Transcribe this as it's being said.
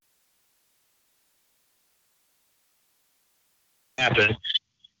happen,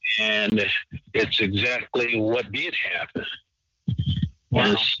 and it's exactly what did happen.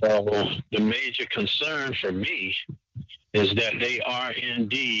 And Wow. so the major concern for me is that they are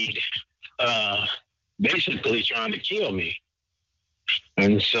indeed uh, basically trying to kill me.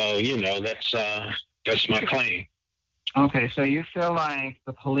 And so, that's my claim. Okay, so you feel like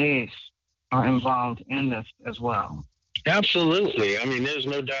the police are involved in this as well. Absolutely. I mean, there's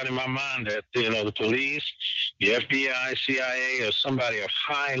no doubt in my mind that, the police, the FBI, CIA, or somebody of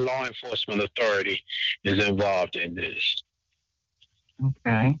high law enforcement authority is involved in this.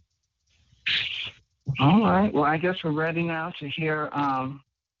 Okay. All right. Well, I guess we're ready now to hear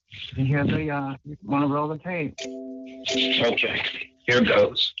the you want to roll the tape. Okay, here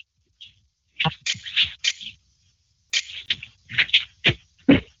goes.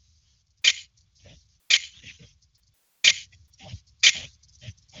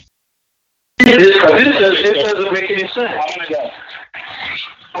 This doesn't make any sense. I'm gonna go.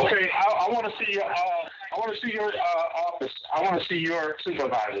 Okay, I want to see your office. I want to see your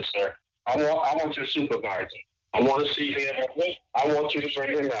supervisor, sir. I want your supervisor. I want to see him. I want you to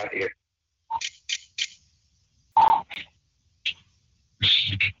bring him out here.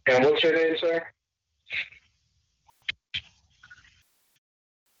 And what's your name, sir?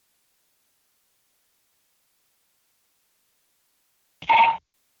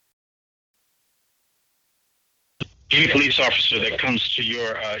 Any police officer that comes to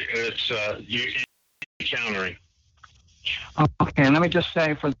you're encountering. Okay, let me just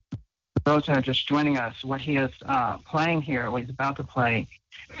say for those that are just joining us, what he is playing here, what he's about to play,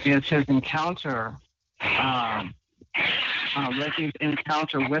 is his encounter, Reggie's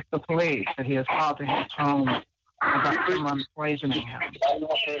encounter with the police that he has called to his home about someone poisoning him.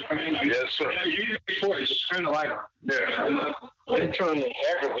 Yes, sir. You report it, just turn the light on. Yeah. I'm trying to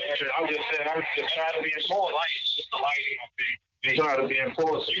everywhere. I'm just saying, I'm just trying to be enforced. It's just the lighting thing. Trying to be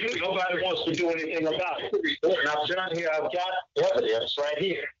enforced. Nobody wants to do anything about it. And I've done here, I've got evidence right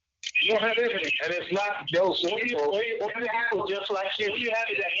here. You don't have evidence. And it's not those people just like you. What you have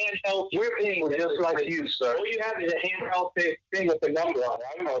is a handheld. We're people just like you, sir. What you have is a handheld thing with the number on it.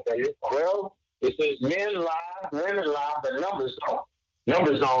 I don't know what that is. Well, it says men lie, women lie, but numbers don't.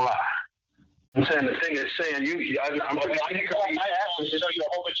 Numbers don't lie. I'm saying the thing is saying I asked you to show you a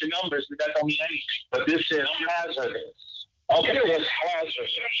whole bunch of numbers, but that don't mean anything. But this says hazardous. Okay, it's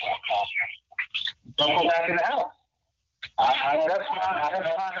hazardous. Don't go back in the house. That's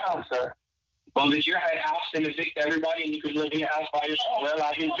my house, sir. Well, did your house and evict everybody and you could live in your house by yourself? Well,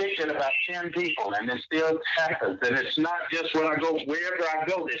 I've evicted about 10 people and it still happens. And it's not just when I go, wherever I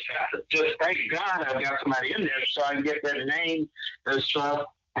go, this happens. Just thank God I've got somebody in there so I can get their name and stuff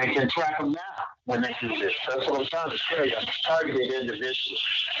and can track them down when they do this. That's what I'm trying to tell you. I'm targeted individuals.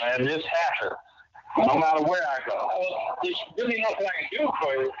 And this happens. No matter where I go. Well, there's really nothing I can do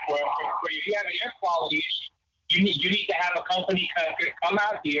for you. If you have an air quality issue, you need to have a company come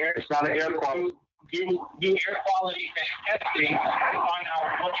out here. It's not an air quality. Do air quality testing to find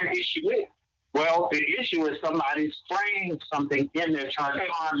out what your issue is. Well, the issue is somebody spraying something in there trying to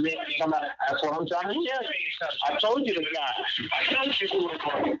harm me. Somebody, that's what I'm trying to tell you. I told you the guy. I told you who it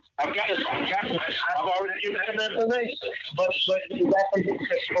was. I've already given him information. But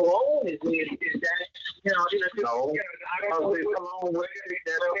that's cologne is that, no. I don't know cologne with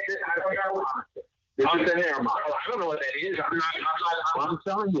it. I don't know. This is an air model. I don't know what that is. I'm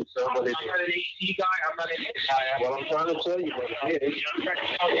telling you, sir. I'm not an AC guy. I'm not an AC guy. Well, I'm trying to tell you what it is. I'm trying to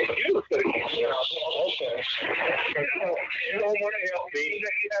tell you. Okay. You don't want to help me.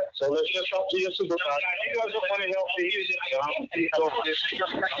 So let's just talk to your supervisor. You guys don't want to help me.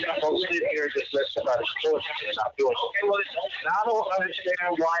 Don't sit here and just let somebody force you and not do it. Okay, well, I don't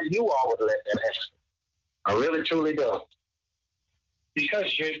understand why you all would let that happen. I really, truly don't.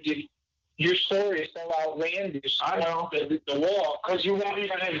 Because your story is so outlandish. I know the law, because you won't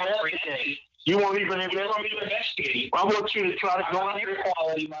even investigate. You won't even investigate. I want you to try to go on your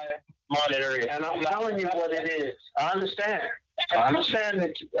quality monitoring, and I'm telling you what it is. I understand. I understand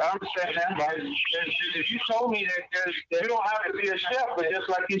that. But if you told me that you don't have to be a chef, but just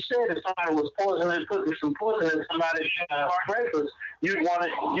like you said, if somebody was putting some poison in somebody's breakfast,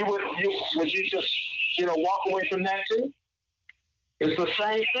 would you just walk away from that too? It's the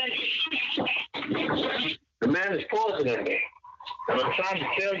same thing. The man is poisoning me. And I'm trying to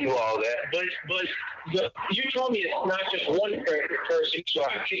tell you all that. But you told me it's not just one person, so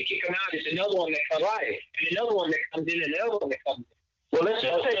I can't kick him out. It's another one that comes in, and another one that comes in, and another one that comes in. Well, let's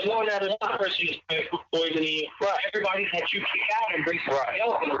just say one at a time. Person is poisoning you. Right. Everybody that you kick out and bring somebody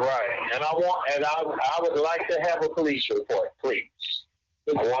else in. Right. And I would like to have a police report, please.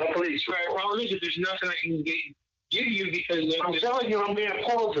 I want a police report. The problem is that there's nothing I can get. you because I'm telling you, I'm being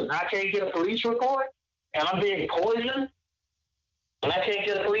poisoned. I can't get a police report, and I'm being poisoned, and I can't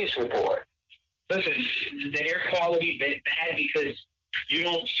get a police report. Listen, the air quality bad because you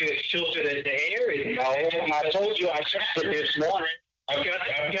don't filter the air. No, I told you I checked it this morning. I've got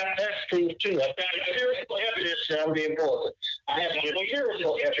that proof too. I've got empirical evidence that I'm being poisoned. I have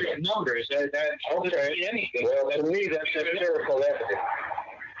empirical evidence. Numbers. That Okay. anything. Well, to me, that's empirical evidence.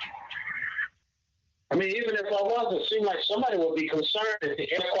 I mean, even if I wasn't, it seems like somebody would be concerned if the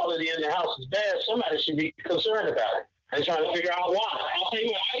air quality in the house is bad. Somebody should be concerned about it and trying to figure out why. I'll tell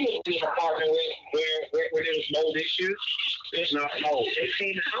you what, I lived in an apartment where there's mold issues. It's not mold. They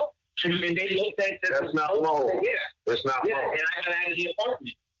came out and they looked at That's not mold. Yeah. It's not Yeah, mold. and I got out of the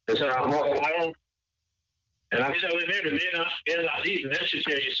apartment. It's not mold. I don't. And I'm telling them they're not leaving. That should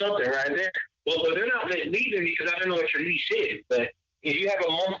tell you something right there. Well, but they're not leaving because I don't know what your lease is. But if you have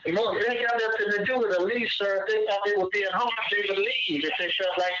a month, It ain't got nothing to do with a lease, sir. If they thought they were being harmed, they would leave. If they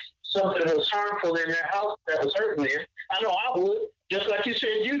felt like something was harmful in their house that was hurting them, I know I would, just like you said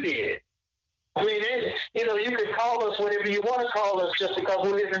you did. I mean, you can call us whenever you want to call us just because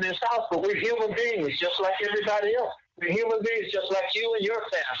we live in this house, but we're human beings just like everybody else. We're human beings just like you and your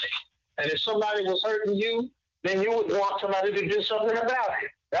family. And if somebody was hurting you, then you would want somebody to do something about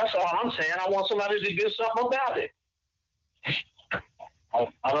it. That's all I'm saying. I want somebody to do something about it.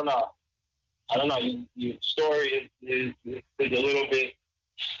 I don't know. Your story is a little bit.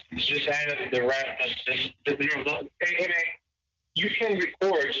 It's just kind of the rap. Hey, man, you can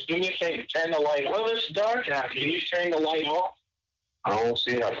record. Just do me a favor. Turn the light. Well, it's dark out. Can you turn the light off? I don't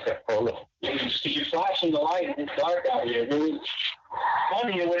see how that photo. You're flashing the light. And it's dark out here.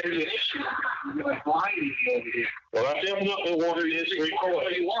 Funny where there's an issue. You're blinding me over here. Well, I definitely wanted this to record.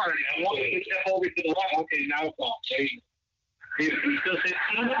 What you want? I want you to step over to the light. Okay, now it's on. There you go. You still see it?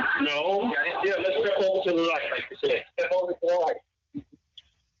 No. Yeah, let's step over to the light, like you said. Step over to the light.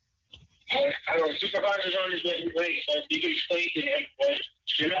 I don't know. Supervisor's on his way. You can explain to him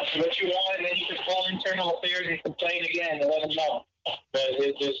what you want, and then you can call internal affairs and complain again and let them know. But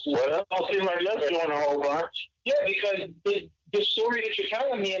it just Well, that don't seem like that's doing a whole bunch. yeah, because the story that you're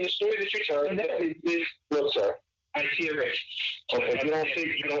telling me and the story that you're telling is Look, sir. I see a risk. Okay, you don't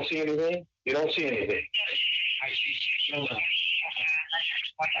see anything? You don't see anything. I see. No.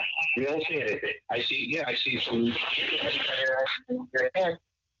 You don't see anything. I see some.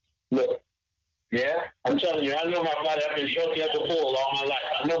 Look. Yeah? I'm telling you, I know my body. I've been guilty as a fool all my life.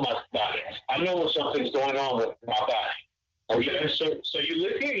 I know my body. I know when something's going on with my body. Okay, so you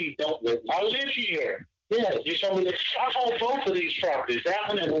live here, you don't live here. I live here. Yeah, you told me that I own both of these properties, that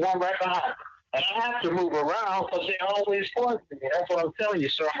one and the one right behind. And I have to move around because they always poison me. That's what I'm telling you,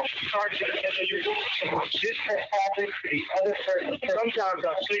 sir. I'm sorry to this has happened to the other person. Sometimes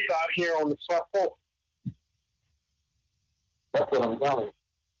I sleep out here on the front porch. That's what I'm telling you.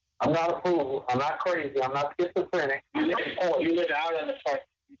 I'm not a fool. I'm not crazy. I'm not schizophrenic. You live out on the front.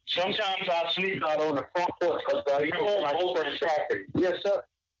 Sometimes I sleep out on the front porch because you own my whole property. Yes, sir.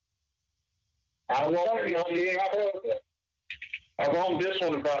 I won't. I've owned this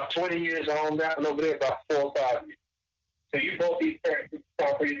one about 20 years. I owned that one over there about 4 or 5 years. So you both these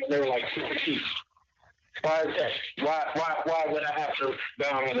properties, they were like super cheap. Why is that? Why would I have to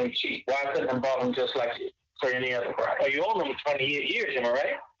buy them cheap? Why couldn't I buy them just like for any other price? Oh, you own them for 28 years, am I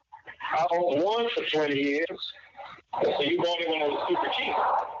right? I owned one for 20 years. So you bought it when it was super cheap?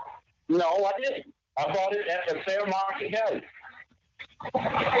 No, I didn't. I bought it at the fair market value.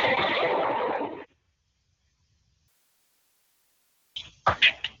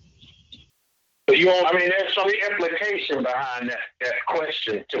 But you own, I mean, there's some implication behind that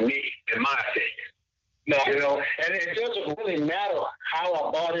question to me, in my opinion. no, And it doesn't really matter how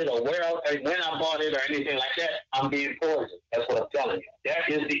I bought it or when I bought it or anything like that. I'm being poisoned. That's what I'm telling you. That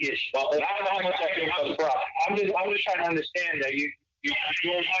is the issue. I don't know how much I can for the problem. I'm just trying to understand that you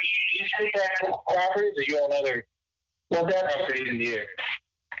own properties or you own other properties in the area.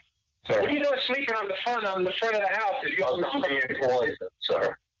 Sir. What are you doing sleeping on the front of the house if you own I'm being poisoned,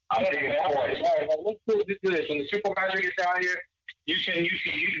 sir. I'm being poisoned. All right, well, let's do this. When the supervisor gets out here, you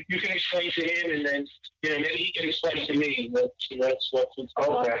can explain to him, and then maybe he can explain to me what's going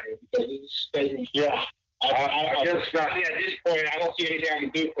on here, because it's yeah. I just at this point I don't see anything I can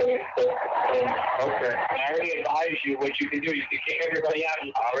do for it. So, Okay. I already advised you what you can do. You can kick everybody out.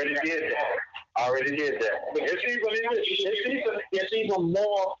 I already did that. It's even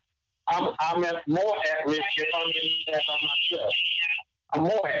more. I'm more at risk if I'm in that I'm not sure. I'm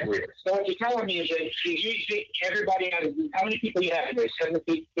more at risk. So what you're telling me is that you think everybody how many people you have today?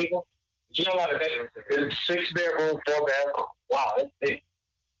 70 people? You know a lot of veterans. It's 6 bedroom, 4 bathroom. Wow, that's big.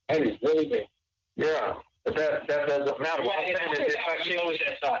 That is really big. Yeah. But that doesn't matter. What I'm saying is if I close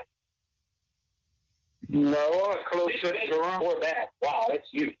that side. No, I close it around or back. Wow,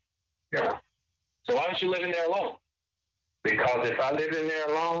 that's you. Yeah. So why don't you live in there alone? Because if I live in there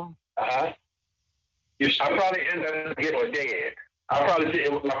alone, I probably end up getting dead. I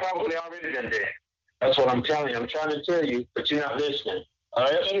probably already been dead. That's what I'm telling you. I'm trying to tell you, but you're not listening. All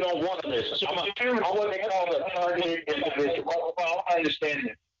right, you don't want to listen. So I'm what they call a targeted individual. Well, I understand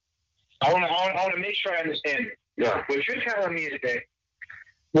it. I want to make sure I understand it. Yeah. What you're telling me is that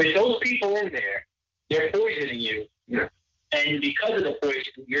with those people in there, they're poisoning you. Yeah. And because of the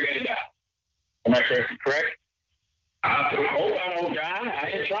poison, you're going to die. Am I correct? I hope I don't die. I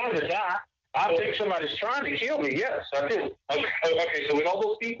ain't trying to die. I think somebody's trying to kill me. Yes, I do. Okay, so with all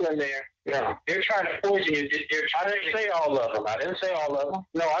those people in there, yeah, they're trying to poison you. I didn't say all of them. No, I didn't say all of them.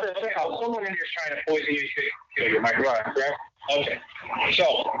 Someone in there is trying to poison you to kill you. Am I correct? Okay. So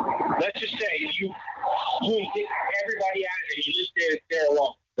let's just say you get everybody out of there. You just there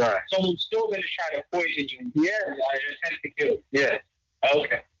alone. Right. Someone's still going to try to poison you. Yeah. Attempt to kill you. Yeah.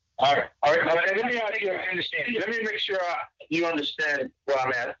 Okay. All right. Let me understand. Let me make sure you understand what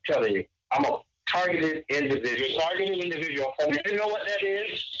I'm telling you. I'm a targeted individual. You know what that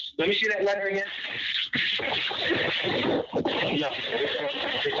is? Let me see that letter again. Yeah.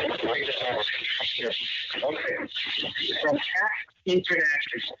 Okay. From Tax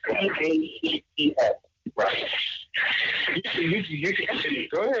International. AAES. Right. You can continue.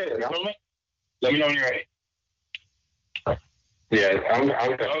 Go ahead. Let me know when you're ready. Yeah, I'm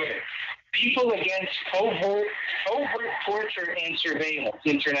okay. People Against Covert Torture and Surveillance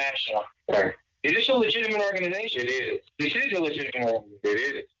International. Right. Is this a legitimate organization? It is. This is a legitimate organization.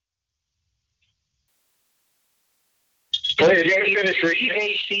 It is. Go ahead, you have to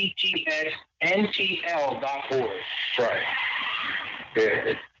finish EACTSNTL.org. Right.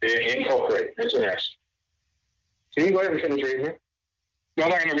 Yeah, incorporated. International. Can you go ahead and finish reading it? No, I'm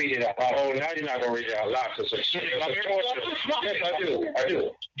not going to read it out loud. Oh, now you're not going to read it out loud. Yes, I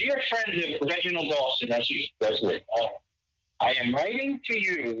do. Dear friends of Reginald Dawson, that's you. That's me. I am writing to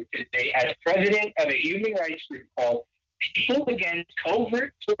you today as president of a human rights group called People Against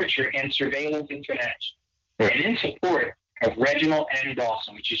Covert Torture and Surveillance International, and in support of Reginald N.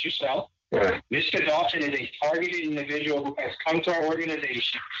 Dawson, which is yourself. Right. Mr. Dawson is a targeted individual who has come to our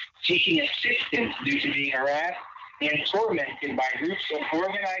organization seeking assistance due to being harassed and tormented by groups of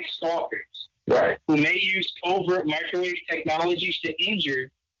organized stalkers, right, who may use covert microwave technologies to injure,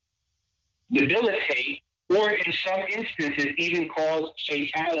 debilitate, or in some instances even cause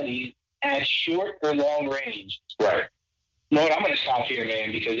fatalities at short or long range. Right. Lord, I'm going to stop here,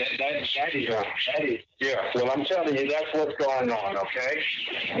 man, because that is. Yeah, well, I'm telling you, that's what's going on, okay?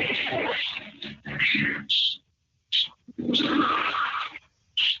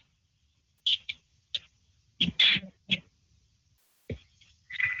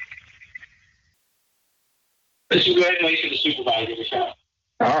 Let's go ahead and wait for the supervisor to show.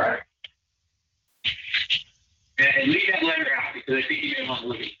 All right. And leave that letter out because I think you didn't want to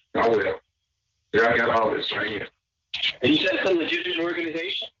leave. I will. Yeah, I got all this right here. And you said it's a legitimate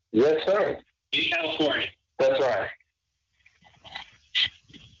organization? Yes, sir. In California. That's right.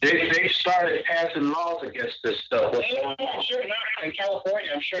 They started passing laws against this stuff. I'm sure not in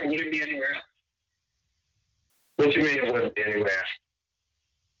California. I'm sure it wouldn't be anywhere else. What do you mean it wouldn't be anywhere?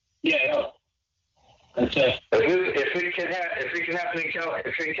 Yeah, no. That's it. If it can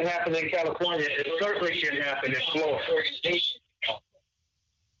happen in California, it certainly can happen in Florida.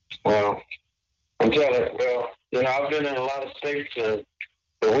 Well, I'm telling you, I've been in a lot of states, and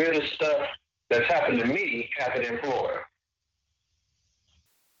the weirdest stuff that's happened to me happened in Florida.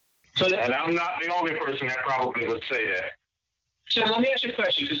 And I'm not the only person that probably would say that. So let me ask you a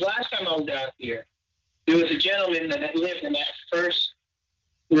question, because last time I was down here, there was a gentleman that lived in that first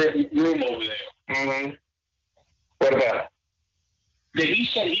room over there. Mm-hmm. What about it? He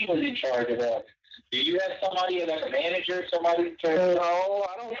said he was in charge of that. Do you have somebody, like a manager, somebody in charge? No,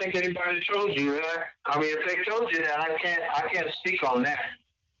 I don't think anybody told you that. I mean, if they told you that, I can't speak on that.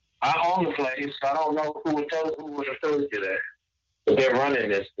 I own the place. I don't know who would have told you that. But they're running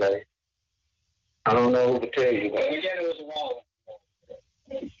this place. I don't know who to tell you that. Again, it was a while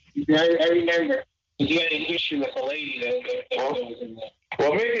ago. I remember. You had an issue with a lady that was in there.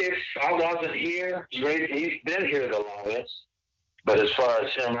 Well, maybe if I wasn't here, he's been here the longest. But as far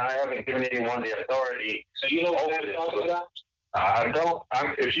as him, I haven't given anyone the authority. So you know what I'm talking about? I don't.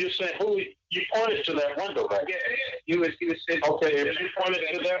 If you said who, you pointed to that window, right? Yeah. He was saying, okay, if you pointed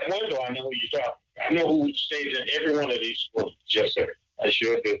to that window, I know who you're talking. I know who stays in every one of these rooms. Yes, sir. I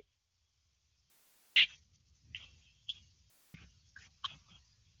sure do.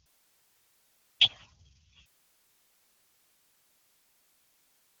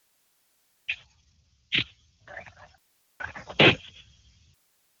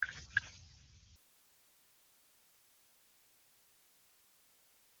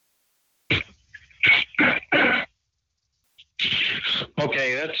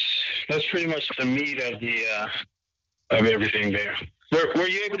 Okay, that's pretty much the meat of the of everything there. Were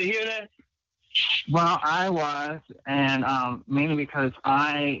you able to hear that? Well, I was, and mainly because if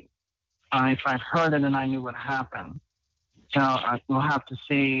I heard it and I knew what happened. So we'll have to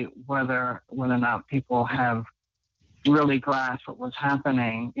see whether or not people have really grasped what was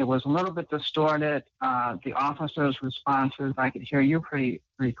happening. It was a little bit distorted. The officer's responses, I could hear you pretty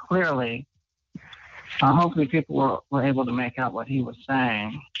clearly. Hopefully people were able to make out what he was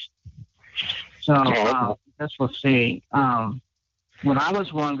saying. So I guess we'll see. What I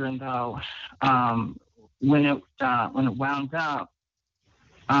was wondering, though, when it wound up,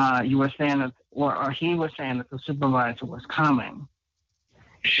 you were saying that, or he was saying that the supervisor was coming.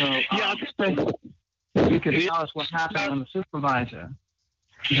 So yeah, you could tell us what happened when the supervisor.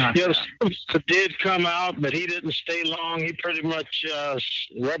 Yeah, the supervisor did come out, but he didn't stay long. He pretty much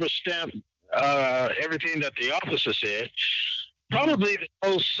rubber stamped everything that the officer said. Probably the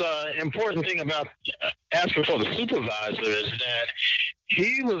most important thing about asking for the supervisor is that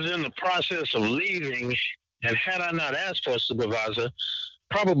he was in the process of leaving, and had I not asked for a supervisor,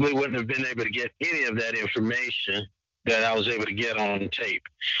 probably wouldn't have been able to get any of that information that I was able to get on tape.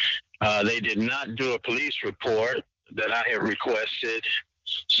 They did not do a police report that I had requested.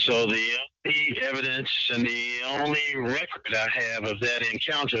 So the only evidence and the only record I have of that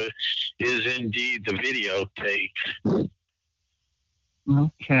encounter is indeed the videotape.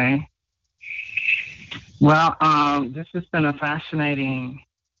 Okay. Well, this has been a fascinating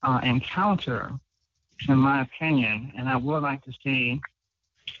encounter, in my opinion, and I would like to see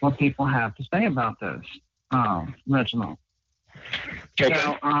what people have to say about this, Reginald.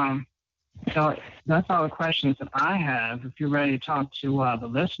 Okay. So that's all the questions that I have. If you're ready to talk to the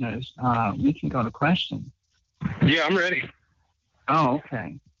listeners, we can go to questions. Yeah, I'm ready. Oh,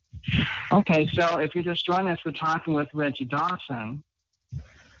 okay. Okay, so if you're just joining us, we're talking with Reggie Dawson.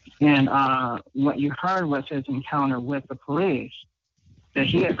 And what you heard was his encounter with the police, that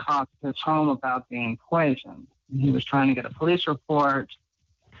he had called his home about being poisoned. And he was trying to get a police report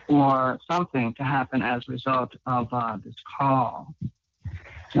or something to happen as a result of this call.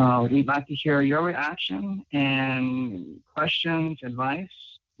 So we'd like to hear your reaction and questions, advice,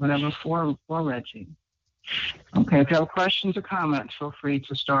 whatever for Reggie. Okay, if you have questions or comments, feel free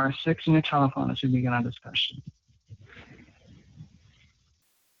to star 6 in your telephone as we begin our discussion.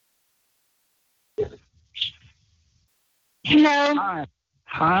 Hello.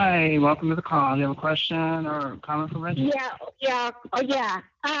 Hi, welcome to the call. Do you have a question or comment for Reggie? Yeah.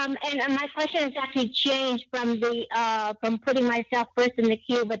 And my question has actually changed from putting myself first in the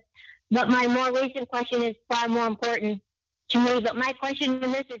queue, but my more recent question is far more important to me. But my question to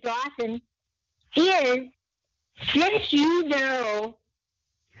Mr. Dawson is, since you know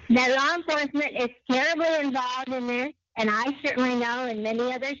that law enforcement is terribly involved in this, and I certainly know, and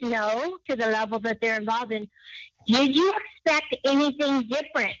many others know to the level that they're involved in, did you expect anything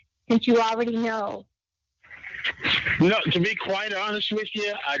different since you already know? No, to be quite honest with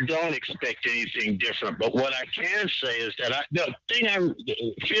you, I don't expect anything different. But what I can say is that the thing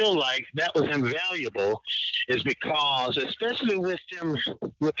I feel like that was invaluable is because, especially with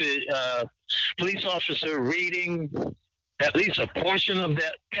the police officer reading at least a portion of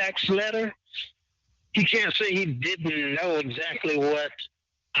that tax letter, he can't say he didn't know exactly what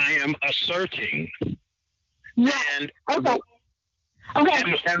I am asserting. Yeah. And, okay. And,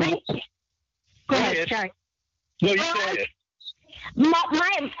 go ahead. Sorry. No, you said it.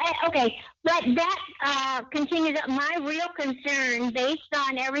 Okay, but that continues. My real concern, based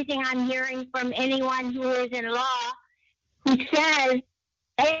on everything I'm hearing from anyone who is in law, who says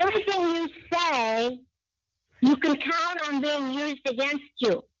everything you say, you can count on being used against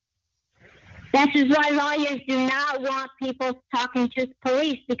you. This is why lawyers do not want people talking to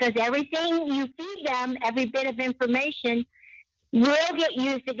police, because everything you feed them, every bit of information, will get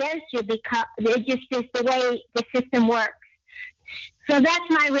used against you, because it just is the way the system works. So that's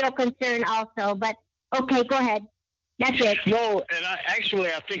my real concern also. But okay, go ahead. That's it. No, and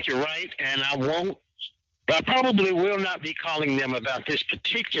I think you're right, and I probably will not be calling them about this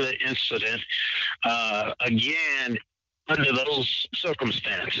particular incident again under those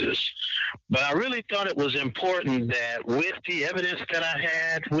circumstances. But I really thought it was important that with the evidence that I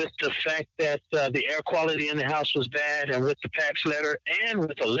had, with the fact that the air quality in the house was bad, and with the tax letter, and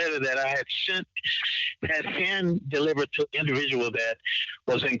with the letter that I had hand delivered to the individual that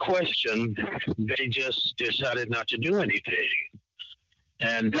was in question, they just decided not to do anything.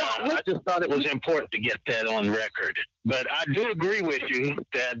 And I just thought it was important to get that on record. But I do agree with you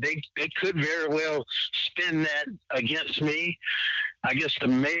that they could very well spin that against me. I guess the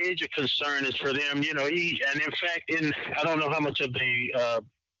major concern is for them, and in fact, I don't know how much of the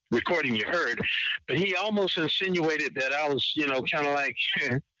recording you heard, but he almost insinuated that I was, kind of like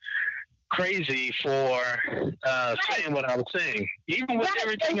crazy for saying what I was saying, even with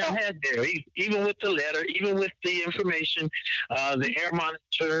everything I had there, even with the letter, even with the information, the air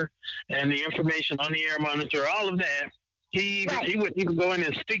monitor and the information on the air monitor, all of that. He wouldn't even go in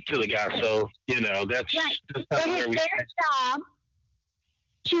and speak to the guy. So, that's where we their job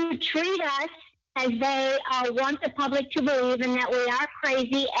to treat us as they want the public to believe and that we are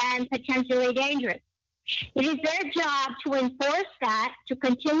crazy and potentially dangerous. It is their job to enforce that, to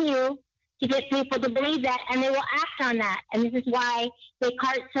continue to get people to believe that, and they will act on that. And this is why they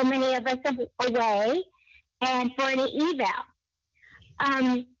cart so many of us away and for any eval.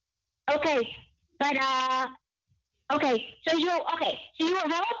 Okay, but so you were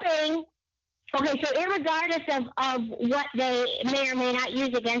hoping. Okay, so irregardless of what they may or may not use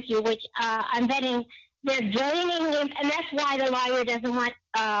against you, which I'm betting they're gaining, and that's why the lawyer doesn't want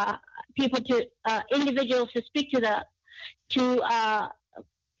people individuals to speak to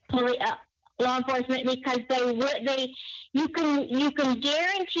law enforcement, because you can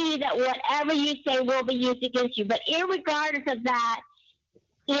guarantee that whatever you say will be used against you. But irregardless of that,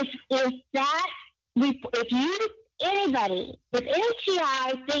 if NCI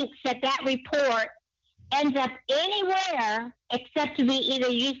thinks that report ends up anywhere except to be either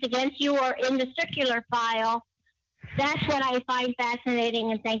used against you or in the circular file, that's what I find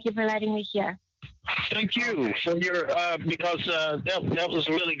fascinating, and thank you for letting me share. Thank you for your, because that was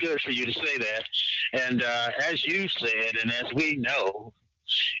really good for you to say that. And as you said, and as we know,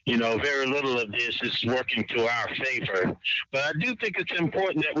 very little of this is working to our favor. But I do think it's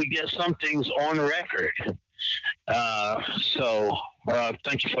important that we get some things on record. So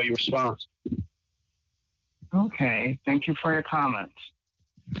thank you for your response. Okay, thank you for your comments.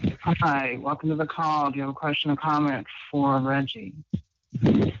 Hi, welcome to the call. Do you have a question or comment for Reggie?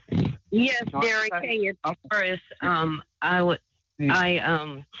 Yes, Derek. Hey, it's Doris. I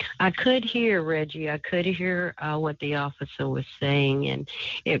could hear Reggie. I could hear what the officer was saying, and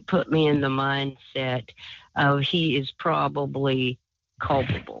it put me in the mindset of he is probably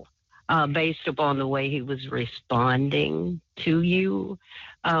culpable based upon the way he was responding to you.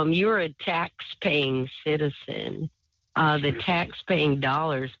 You're a tax-paying citizen. The tax-paying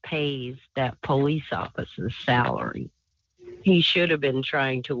dollars pays that police officer's salary. He should have been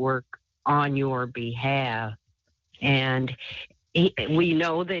trying to work on your behalf. And we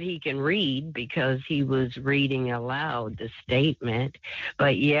know that he can read because he was reading aloud the statement.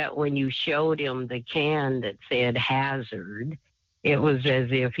 But yet when you showed him the can that said hazard, it was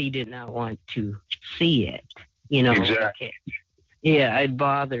as if he did not want to see it. Exactly. Yeah, it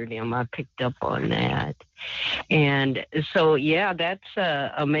bothered him. I picked up on that. And so, that's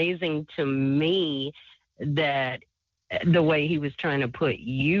amazing to me that the way he was trying to put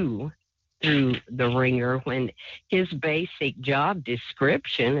you through the ringer when his basic job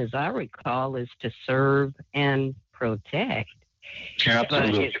description, as I recall, is to serve and protect.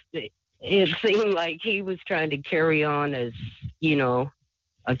 Absolutely. But it seemed like he was trying to carry on as,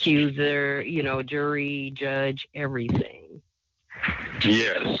 accuser, jury, judge, everything.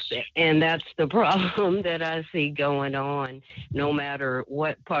 Yes. And that's the problem that I see going on, no matter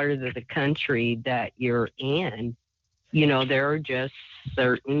what part of the country that you're in. There are just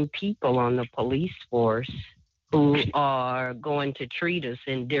certain people on the police force who are going to treat us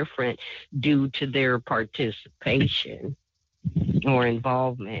indifferent due to their participation or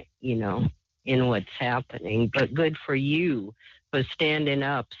involvement, in what's happening. But good for you for standing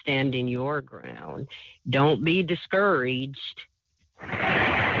up, standing your ground. Don't be discouraged.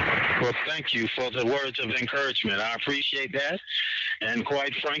 Well, thank you for the words of encouragement. I appreciate that. And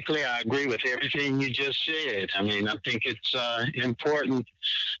quite frankly, I agree with everything you just said. I mean, I think it's important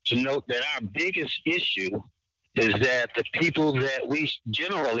to note that our biggest issue is that the people that we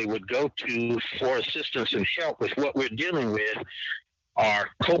generally would go to for assistance and help with what we're dealing with are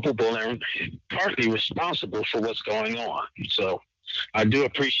culpable and partly responsible for what's going on. So I do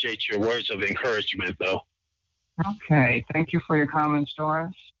appreciate your words of encouragement, though. Okay, thank you for your comments,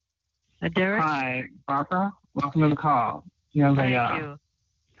 Doris. Derek? Hi, Barbara. Welcome to the call. You have a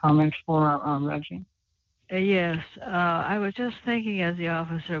comment for Reggie? Yes. I was just thinking as the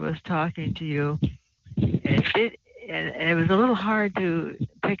officer was talking to you, it was a little hard to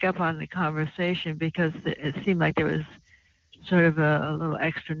pick up on the conversation because it seemed like there was sort of a little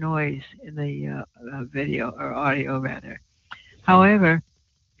extra noise in the video or audio rather. However,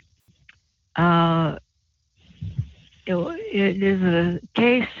 it is a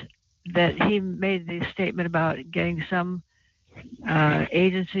case that he made the statement about getting some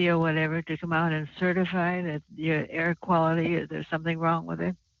agency or whatever to come out and certify that your air quality, is there something wrong with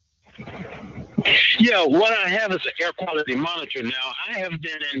it? Yeah, what I have is an air quality monitor now. I have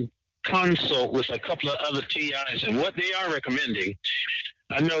been in consult with a couple of other TIs, and what they are recommending,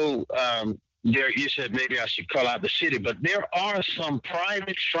 I know there, you said maybe I should call out the city, but there are some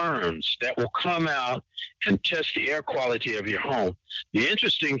private firms that will come out and test the air quality of your home. The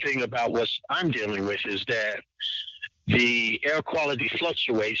interesting thing about what I'm dealing with is that the air quality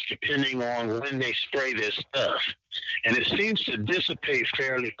fluctuates depending on when they spray this stuff, and it seems to dissipate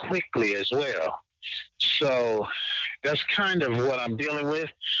fairly quickly as well. So that's kind of what I'm dealing with.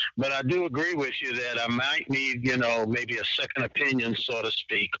 But I do agree with you that I might need, maybe a second opinion, so to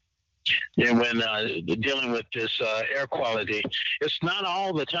speak. And when dealing with this air quality, it's not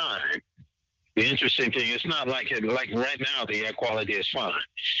all the time. The interesting thing, it's not like right now the air quality is fine.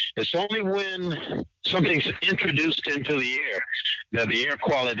 It's only when something's introduced into the air that the air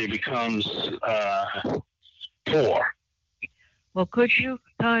quality becomes poor. Well, could you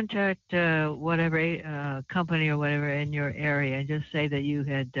contact whatever company or whatever in your area and just say that you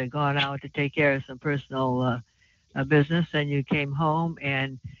had gone out to take care of some personal business and you came home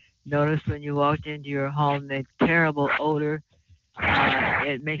and noticed when you walked into your home that terrible odor,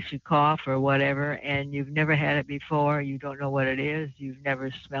 it makes you cough or whatever, and you've never had it before, you don't know what it is, you've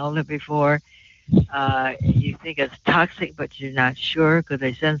never smelled it before, you think it's toxic but you're not sure, could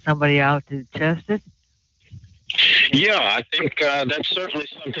they send somebody out to test it? Yeah, I think that's certainly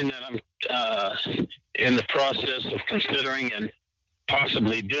something that I'm in the process of considering and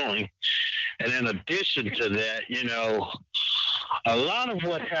possibly doing. And in addition to that, a lot of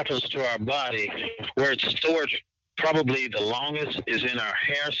what happens to our body, where it's stored probably the longest, is in our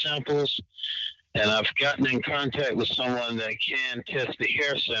hair samples. And I've gotten in contact with someone that can test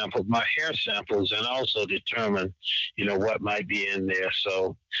my hair samples, and also determine, what might be in there.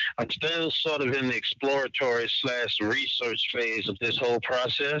 So I'm still sort of in the exploratory / research phase of this whole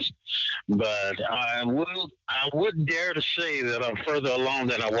process, but I would dare to say that I'm further along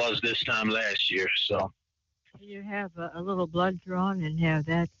than I was this time last year. So you have a little blood drawn and have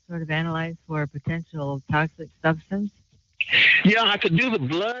that sort of analyzed for a potential toxic substance? Yeah, I could do the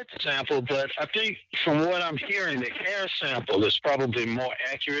blood sample, but I think from what I'm hearing, the hair sample is probably more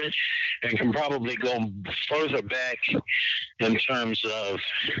accurate and can probably go further back in terms of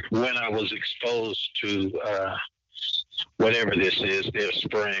when I was exposed to whatever this is they're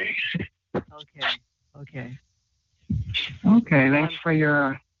spraying. Okay. Thanks for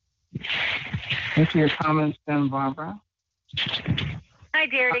your comments, then, Barbara. Hi,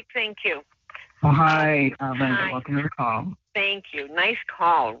 Derek. Thank you. Oh, hi, Linda. Welcome to the call. Thank you. Nice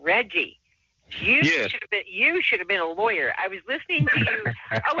call. Reggie, you should have been a lawyer. I was listening to you.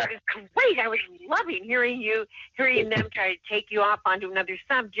 Oh, it was great. I was loving hearing them try to take you off onto another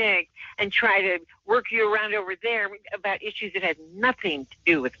subject and try to work you around over there about issues that had nothing to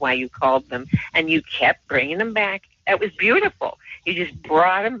do with why you called them, and you kept bringing them back. That was beautiful. You just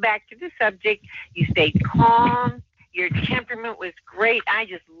brought them back to the subject. You stayed calm. Your temperament was great. I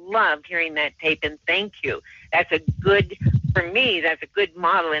just loved hearing that tape, and thank you. That's a good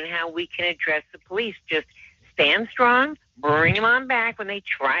model in how we can address the police. Just stand strong, bring them on back when they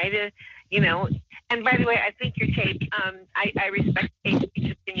try to, And by the way, I think your tape, I respect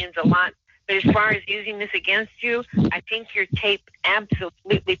AC's opinions a lot, but as far as using this against you, I think your tape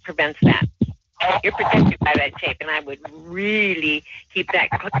absolutely prevents that. You're protected by that tape, and I would really keep that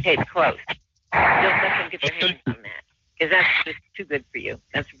tape close. Don't let them get their hands on that, because that's just too good for you.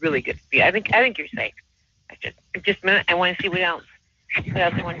 That's really good for you. I think you're safe. Just a minute. I want to see what else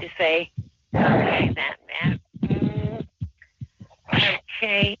I wanted to say. Okay, that.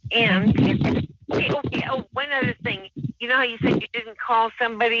 Okay, and okay. Oh, one other thing. You know how you said you didn't call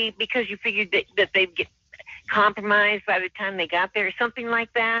somebody because you figured that they'd get compromised by the time they got there, or something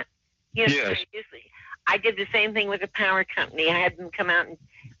like that? Yes. I did the same thing with a power company. I had them come out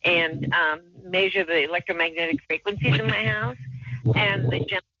and measure the electromagnetic frequencies in my house. And the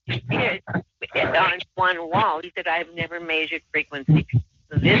gentleman did on one wall. He said, I've never measured frequencies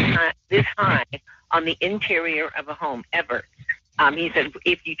this high on the interior of a home ever. He said,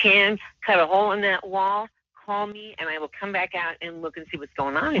 if you can cut a hole in that wall, call me and I will come back out and look and see what's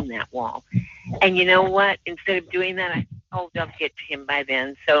going on in that wall. And you know what? Instead of doing that, I'll get to him by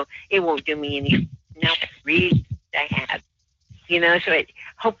then, so it won't do me any. Now read I had. So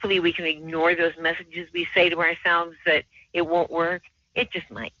hopefully we can ignore those messages we say to ourselves that it won't work. It just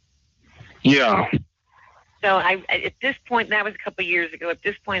might. Yeah. So at this point, that was a couple of years ago. At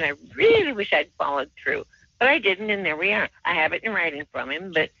this point, I really wish I'd followed through, but I didn't, and there we are. I have it in writing from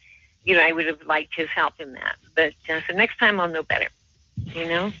him, but I would have liked his help in that. But so next time I'll know better.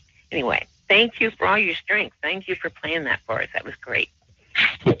 Anyway, thank you for all your strength. Thank you for playing that for us. That was great.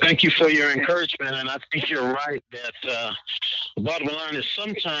 Well, thank you for your encouragement, and I think you're right that the bottom line is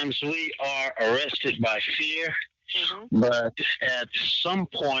sometimes we are arrested by fear, but at some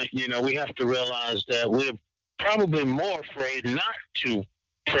point, we have to realize that we're probably more afraid not to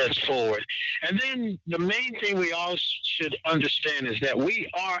press forward. And then the main thing we all should understand is that we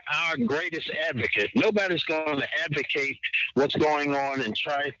are our greatest advocate. Nobody's going to advocate what's going on and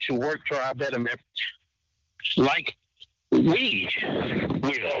try to work to our betterment like we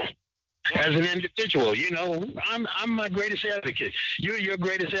will. As an individual, I'm my greatest advocate. You're your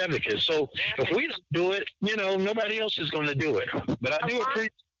greatest advocate. So if we don't do it, nobody else is going to do it. But I do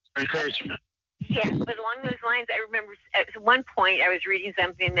appreciate your encouragement. Yeah, but along those lines, I remember at one point I was reading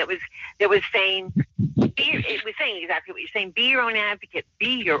something that was saying, it was saying exactly what you're saying. Be your own advocate.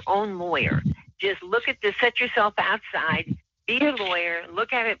 Be your own lawyer. Just look at this. Set yourself outside. Be a lawyer.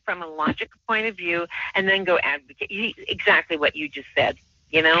 Look at it from a logical point of view, and then go advocate. Exactly what you just said.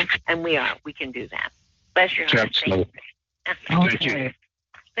 And we can do that. Bless your heart. Absolutely. Thank you.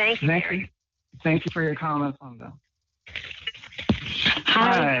 Thank you. Thank you for your comments on that.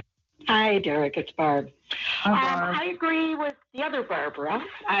 Hi, Derek. It's Barb. Hi, Barb. I agree with the other Barbara.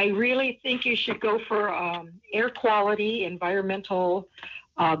 I really think you should go for air quality environmental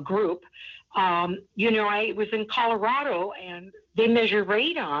group. I was in Colorado, and they measure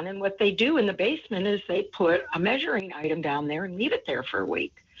radon, and what they do in the basement is they put a measuring item down there and leave it there for a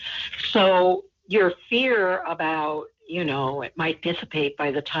week. So your fear about, it might dissipate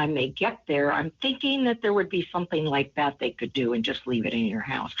by the time they get there, I'm thinking that there would be something like that they could do and just leave it in your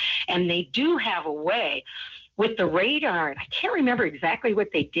house. And they do have a way with the radar. I can't remember exactly what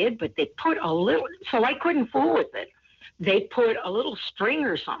they did, but they put a little, so I couldn't fool with it. They put a little string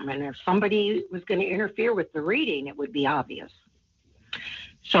or something, and if somebody was going to interfere with the reading, it would be obvious.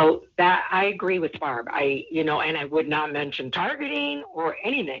 So that I agree with Barb. And I would not mention targeting or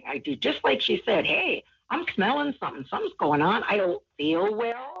anything. I do just like she said. Hey, I'm smelling something. Something's going on. I don't feel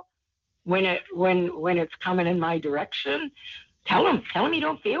well when it's coming in my direction. Tell them you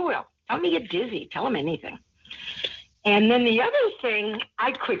don't feel well. Tell them you get dizzy. Tell them anything. And then the other thing,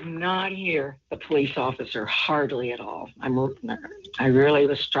 I could not hear the police officer hardly at all. I really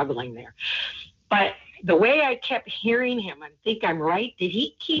was struggling there. But the way I kept hearing him, I think I'm right. Did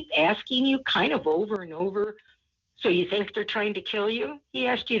he keep asking you kind of over and over, so you think they're trying to kill you? He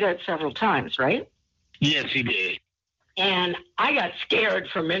asked you that several times, right? Yes, he did. And I got scared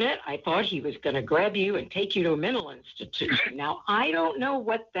for a minute. I thought he was going to grab you and take you to a mental institution. Now, I don't know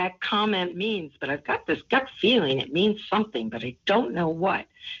what that comment means, but I've got this gut feeling it means something, but I don't know what,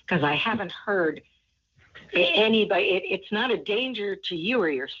 because I haven't heard anybody. It's not a danger to you or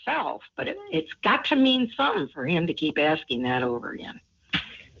yourself, but it's got to mean something for him to keep asking that over again.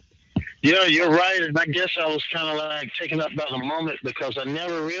 Yeah, you're right. And I guess I was kind of like taken up by the moment because I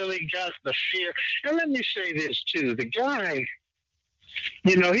never really got the fear. And let me say this, too. The guy,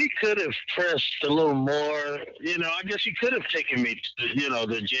 he could have pressed a little more. I guess he could have taken me to,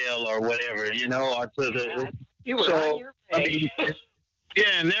 the jail or whatever, or to the... You were on your way.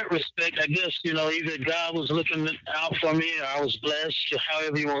 Yeah, in that respect, I guess, either God was looking out for me or I was blessed,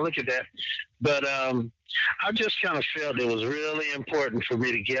 however you want to look at that. But I just kind of felt it was really important for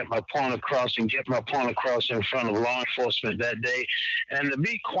me to get my point across and get my point across in front of law enforcement that day. And to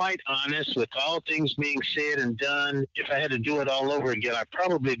be quite honest, with all things being said and done, if I had to do it all over again, I'd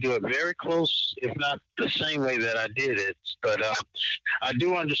probably do it very close, if not the same way that I did it. But I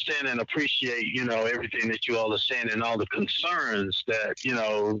do understand and appreciate, everything that you all are saying and all the concerns that,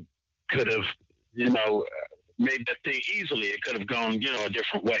 could have, made that thing easily. It could have gone, a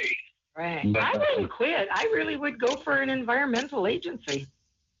different way. Right. But I wouldn't quit. I really would go for an environmental agency.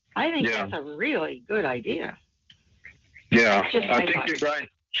 I think that's a really good idea. Yeah, I think you're right.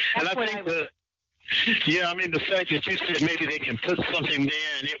 And I think the fact that you said maybe they can put something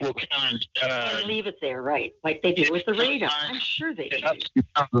there and it will kind of... leave it there, right, like they do with the radar. I'm sure they do.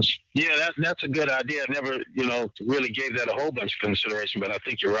 Yeah, that's a good idea. I never, really gave that a whole bunch of consideration, but I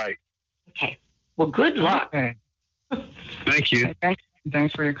think you're right. Okay. Well, good luck. Okay. Thank you.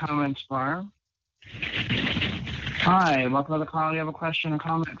 Thanks for your comments, Barb. Hi, welcome to the call. You have a question or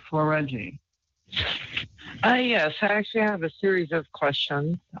comment for Reggie? Yes, I actually have a series of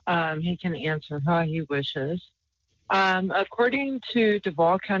questions. He can answer how he wishes. According to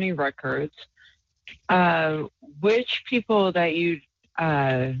Duval County records, which people that you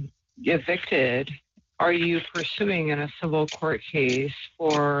evicted are you pursuing in a civil court case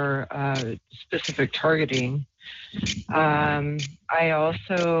for specific targeting? I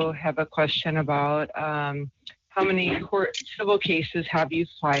also have a question about how many civil cases have you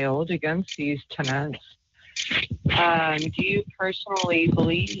filed against these tenants? Do you personally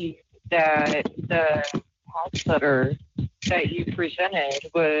believe that the house letter that you presented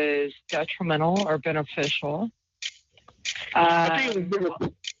was detrimental or beneficial?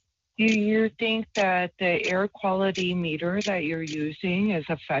 Do you think that the air quality meter that you're using is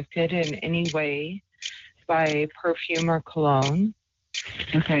affected in any way by perfume or cologne?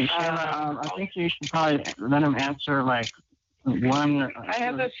 Okay, Shayla, I think you should probably let him answer like one. I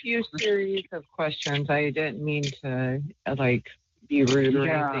have a few series of questions. I didn't mean to be rude or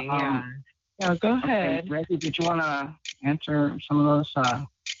anything. Yeah, go ahead. Okay, Reggie, did you want to answer some of those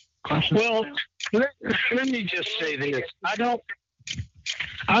questions? Well, let me just say this.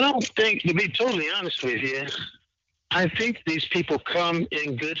 I don't think, to be totally honest with you, I think these people come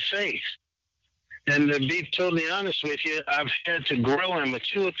in good faith. And to be totally honest with you, I've had to grow and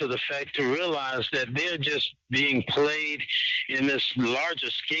mature to the fact to realize that they're just being played in this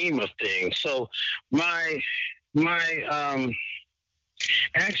larger scheme of things. So my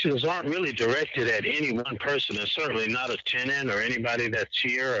actions aren't really directed at any one person, and certainly not a tenant or anybody that's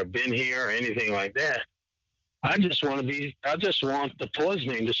here or been here or anything like that. I just want the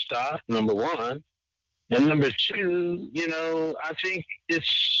poisoning to stop, number one. And number two, I think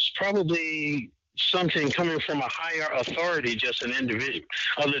it's probably something coming from a higher authority, just an individual,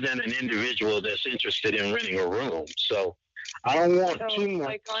 other than an individual that's interested in renting a room. So I don't want too much.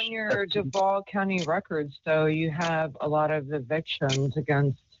 Like on your Duval County records, though, you have a lot of evictions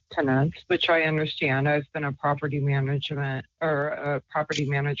against tenants, which I understand. I've been a property manager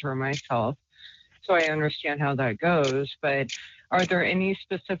myself, so I understand how that goes. But are there any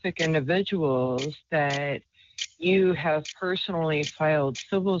specific individuals that you have personally filed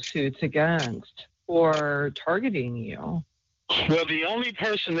civil suits against for targeting you? Well, the only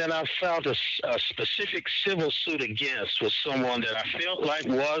person that I filed a specific civil suit against was someone that I felt like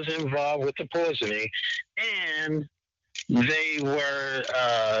was involved with the poisoning, and they were,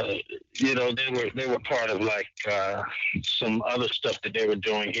 they were part of some other stuff that they were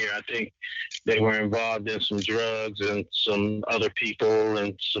doing here. I think they were involved in some drugs and some other people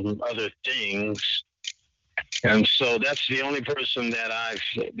and some other things. And so that's the only person that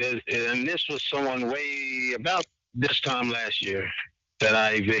and this was someone way about this time last year that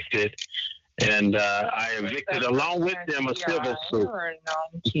I evicted. And I evicted along with them a civil suit. Or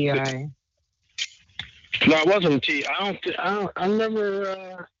non-TI? No, it wasn't TI.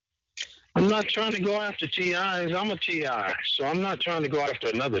 I'm not trying to go after TIs. I'm a TI, so I'm not trying to go after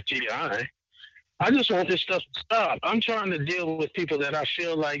another TI. I just want this stuff to stop. I'm trying to deal with people that I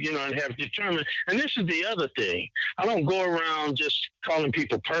feel like, and have determined. And this is the other thing. I don't go around just calling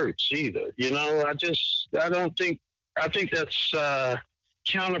people perps either. I think that's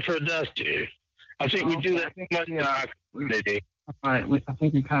counterproductive. I think we do that much in our community. All right. I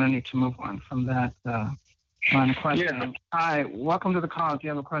think we kind of need to move on from that line of questioning. Yeah. Hi, welcome to the call. Do you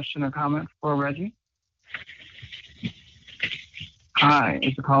have a question or comment for Reggie? Hi,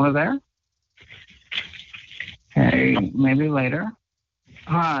 is the caller there? Okay, maybe later.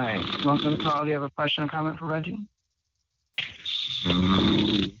 Hi, welcome to the call. Do you have a question or comment for Reggie?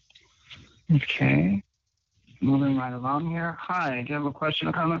 Okay, moving right along here. Hi, do you have a question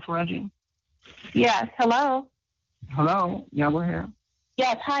or comment for Reggie? Yes, hello. Hello, yeah, we're here.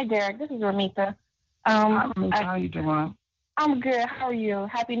 Yes, hi, Derek. This is Ramita. Hi, Ramita. How are you doing? I'm good. How are you?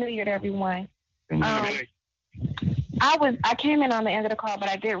 Happy New Year to everyone. I came in on the end of the call, but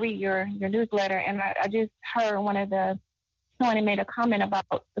I did read your newsletter, and I just heard someone made a comment about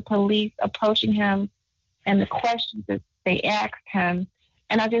the police approaching him and the questions that they asked him.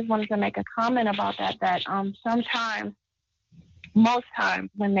 And I just wanted to make a comment about that sometimes, most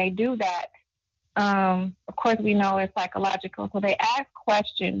times when they do that, of course we know it's psychological. So they ask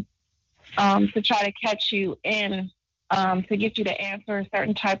questions to try to catch you in, to get you to answer a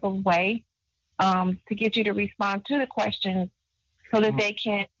certain type of way. To get you to respond to the questions so that they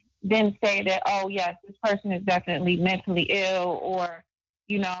can then say that, oh, yes, this person is definitely mentally ill, or,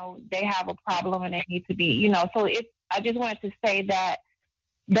 they have a problem and they need to be, So I just wanted to say that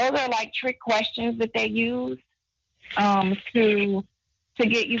those are like trick questions that they use to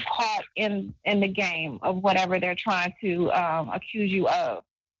get you caught in the game of whatever they're trying to accuse you of.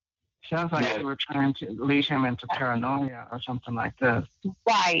 Sounds like you were trying to lead him into paranoia or something like this.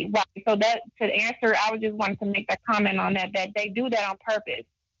 Right. So that to answer, I was just wanting to make that comment on that they do that on purpose.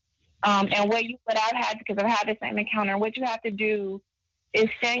 And what I've had, because I've had the same encounter, what you have to do is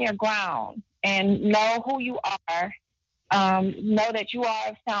stand your ground and know who you are, know that you are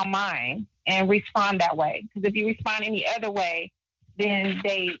of sound mind and respond that way. Because if you respond any other way, then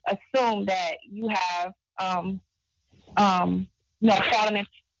they assume that you have, fallen into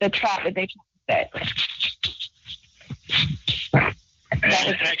the trap that they set.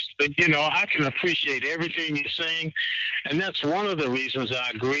 Actually, I can appreciate everything you're saying, and that's one of the reasons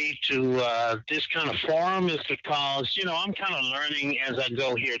I agreed to this kind of forum is because, I'm kind of learning as I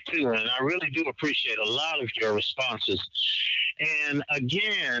go here too, and I really do appreciate a lot of your responses. And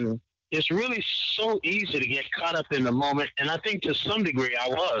again, it's really so easy to get caught up in the moment, and I think to some degree I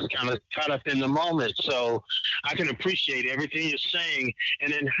was kind of caught up in the moment, so I can appreciate everything you're saying.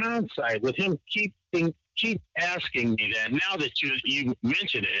 And in hindsight, with him keep asking me that, now that you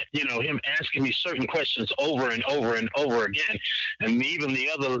mentioned it, him asking me certain questions over and over and over again, and even the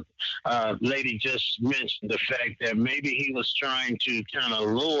other lady just mentioned the fact that maybe he was trying to kind of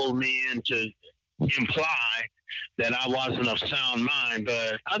lull me into imply that I wasn't of sound mind,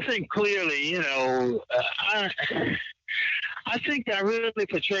 but I think clearly, I think I really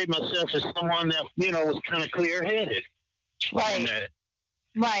portrayed myself as someone that, was kind of clear-headed. Right.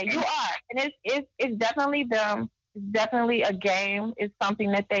 Right, you are, and it's definitely them. It's definitely a game. It's something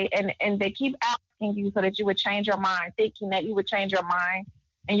that they they keep asking you so that you would change your mind, thinking that you would change your mind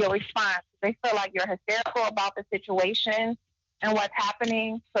and your response. They feel like you're hysterical about the situation and what's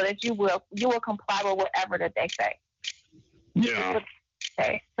happening, so that you will comply with whatever that they say. Yeah.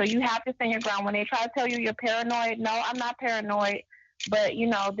 Okay. So you have to stand your ground when they try to tell you you're paranoid. No, I'm not paranoid. But,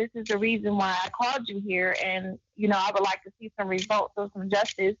 this is the reason why I called you here. And, I would like to see some results or some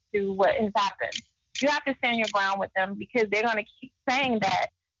justice to what has happened. You have to stand your ground with them because they're going to keep saying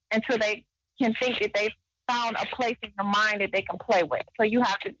that until they can think that they've found a place in your mind that they can play with. So you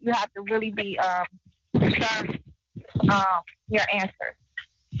have to really be concerned your answers.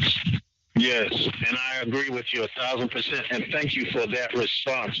 Yes, and I agree with you 1,000%. And thank you for that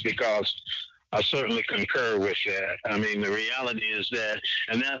response, because I certainly concur with that. I mean, the reality is that,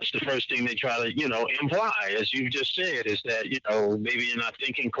 and that's the first thing they try to, imply, as you just said, is that, maybe you're not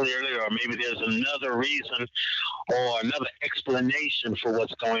thinking clearly, or maybe there's another reason or another explanation for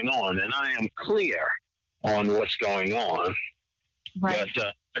what's going on. And I am clear on what's going on. Right.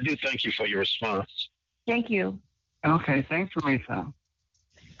 But I do thank you for your response. Thank you. Okay, thanks, Lisa.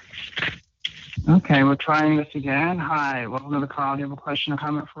 Okay, we're trying this again. Hi, welcome to the call. Do you have a question or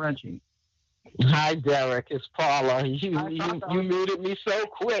comment for Reggie? Hi, Derek. It's Paula. You muted me so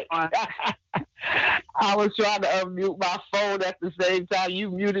quick. I was trying to unmute my phone at the same time. You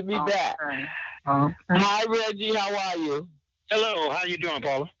muted me back. Okay. Hi, Reggie. How are you? Hello. How you doing,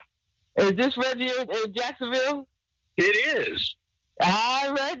 Paula? Is this Reggie in Jacksonville? It is. Hi,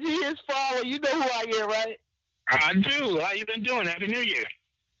 Reggie. It's Paula. You know who I am, right? I do. How you been doing? Happy New Year.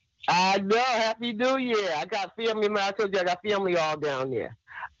 I know. Happy New Year. I got family. I told you I got family all down there.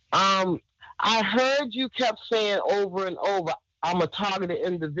 I heard you kept saying over and over, I'm a targeted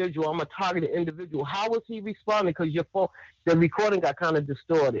individual. I'm a targeted individual. How was he responding? Because the recording got kind of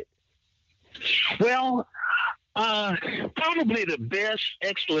distorted. Well, probably the best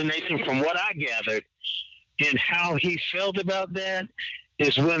explanation from what I gathered in how he felt about that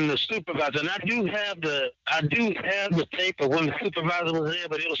is when the supervisor, and I do have the tape of when the supervisor was there,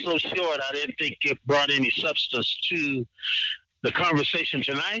 but it was so short I didn't think it brought any substance to the conversation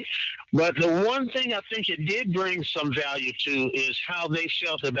tonight. But the one thing I think it did bring some value to is how they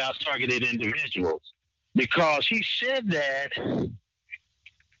felt about targeted individuals, because he said that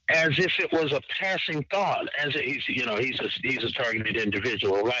as if it was a passing thought, as if he's a targeted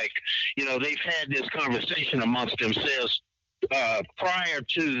individual. Like, they've had this conversation amongst themselves prior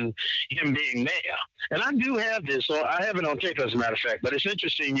to him being mayor. And I do have this, or I have it on tape as a matter of fact, but it's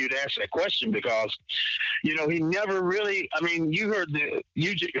interesting you'd ask that question because, he never really, you heard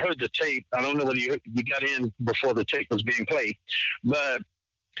the tape. I don't know whether you got in before the tape was being played, but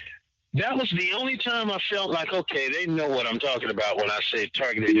that was the only time I felt like, okay, they know what I'm talking about when I say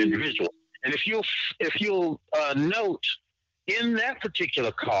targeted individual. And if you'll note in that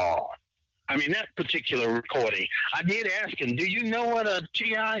particular call, that particular recording, I did ask him, do you know what a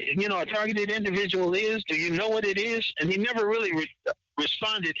TI, a targeted individual is? Do you know what it is? And he never really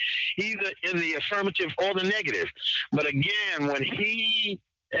responded either in the affirmative or the negative. But again, when he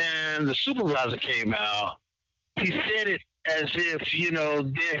and the supervisor came out, he said it as if,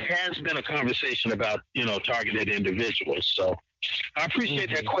 there has been a conversation about, targeted individuals. So I appreciate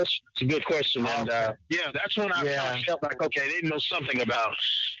that question. It's a good question. And, that's when I felt like, okay, they know something about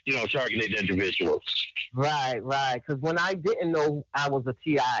targeted individuals. Right. Because when I didn't know I was a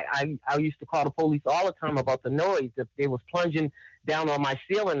TI, I used to call the police all the time about the noise. If they was plunging down on my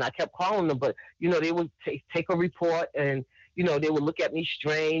ceiling, I kept calling them, but they would take a report, and they would look at me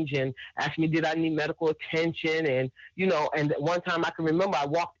strange and ask me, did I need medical attention? And, and one time I can remember I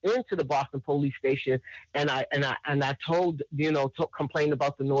walked into the Boston police station and I told, complained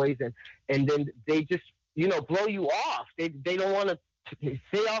about the noise, and then they just, blow you off. They don't want to,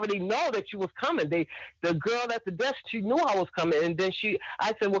 they already know that you was coming. The girl at the desk, she knew I was coming. And then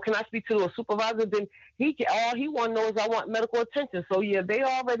I said, well, can I speak to a supervisor? Then all he want to know is I want medical attention. So yeah, they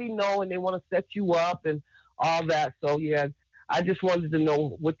already know, and they want to set you up and all that. So yeah, I just wanted to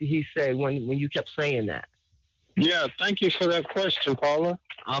know, what did he say when you kept saying that? Yeah, thank you for that question, Paula.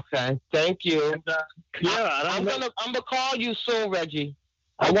 Okay, thank you. And, I'm gonna call you soon, Reggie.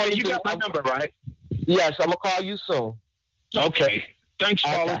 You got my number, right? Yes, I'm gonna call you soon. Okay. Thanks,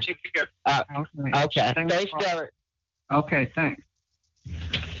 Paula. Okay. Take care. Okay. Thanks, Derek. Okay, thanks.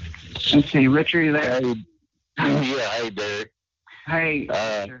 Let's see, Richard, are you there? Hey, Derek. Hey,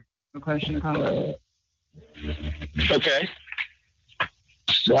 Richard. A question, comment? Okay.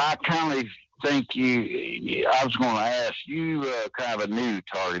 So I kind of think I was going to ask you, kind of a new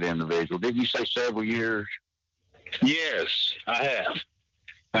target individual. Didn't you say several years? Yes, I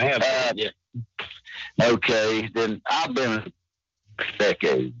have. Yeah. Okay, then I've been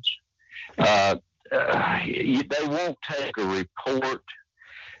decades. They won't take a report.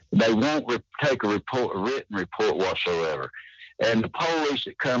 They won't take a written report whatsoever. And the police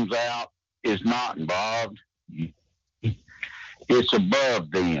that comes out is not involved. It's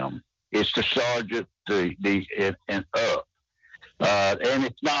above them. It's the sergeant, and up. And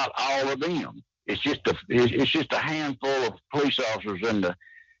it's not all of them. It's just a handful of police officers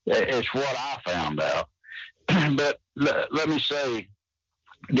it's what I found out. But let me say,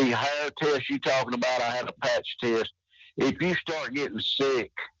 the hair test you talking about, I had a patch test. If you start getting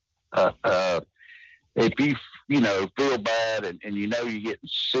sick, if you feel bad and you're getting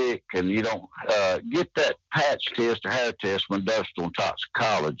sick and you don't get that patch test or hair test from an industrial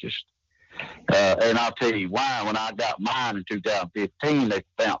toxicologist. And I'll tell you why. When I got mine in 2015, they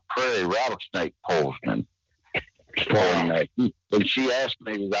found prairie rattlesnake poisoning. And she asked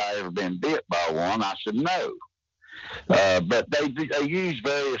me, had I ever been bit by one? I said no. But they use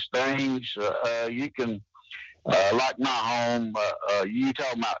various things. You can, like my home, you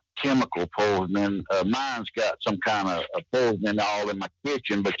talking about chemical poisoning. Mine's got some kind of poisoning all in my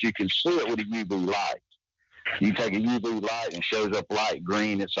kitchen, but you can see it with a UV light. You take a UV light and it shows up light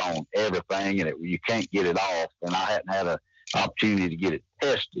green. It's on everything, and you can't get it off. And I hadn't had an opportunity to get it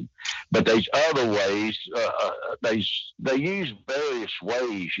tested. But there's other ways. They use various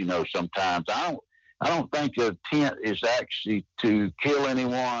ways. Sometimes I don't think the intent is actually to kill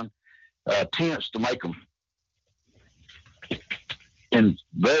anyone. Intent's to make them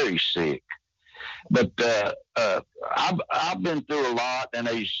very sick. But I've been through a lot, and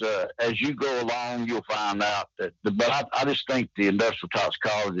as you go along, you'll find out that. But I just think the industrial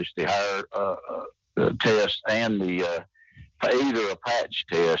toxicologist, the hair test, and the either a patch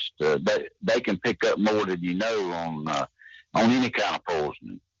test, they can pick up more than you know on any kind of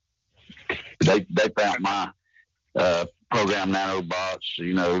poisoning. They found my program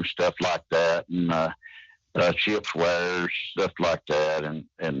nanobots, stuff like that, and chipwares, stuff like that, and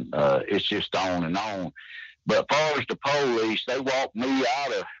it's just on and on. But as far as the police, they walked me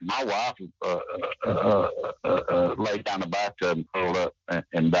out of my wife, laid down the bathtub and curled up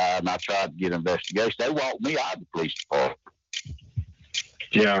and died, and I tried to get an investigation. They walked me out of the police department.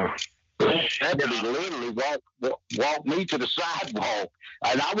 Yeah. They literally walked me to the sidewalk,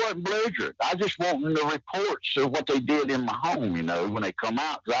 and I wasn't belligerent. I just wanted the reports of what they did in my home, when they come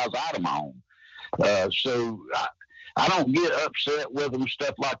out, because I was out of my home. So I don't get upset with them,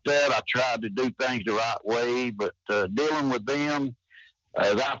 stuff like that. I tried to do things the right way, but dealing with them,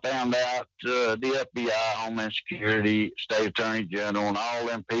 as I found out, the FBI, Homeland Security, State Attorney General, and all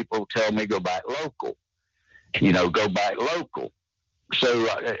them people tell me go back local. Go back local. So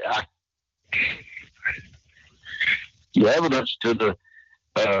the evidence to the,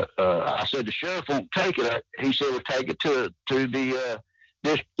 I said the sheriff won't take it. He said we'll take it to the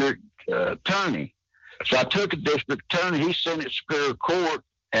district attorney. So I took a district attorney. He sent it to Superior Court,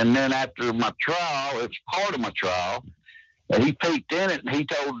 and then after my trial, it was part of my trial, he peeked in it, and he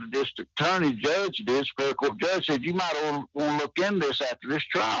told the district attorney, judge, the Superior Court judge, said, you might want to look into this after this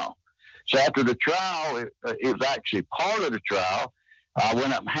trial. So after the trial, it was actually part of the trial. I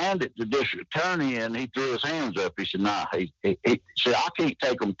went up and handed it to the district attorney, and he threw his hands up. He said, "Nah." He said, "I can't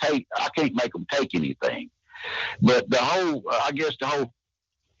make them take anything." But I guess the whole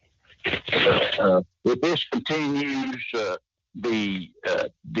If this continues, the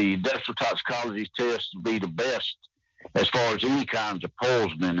industrial toxicology test will be the best as far as any kinds of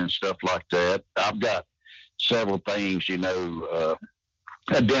poisoning and stuff like that. I've got several things,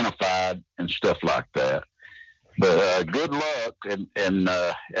 identified and stuff like that. But good luck. And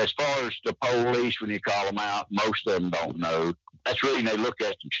as far as the police, when you call them out, most of them don't know. That's really, they look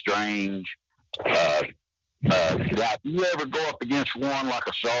at them strange. If you ever go up against one like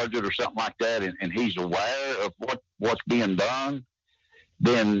a sergeant or something like that, and he's aware of what's being done,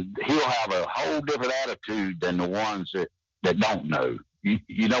 then he'll have a whole different attitude than the ones that don't know.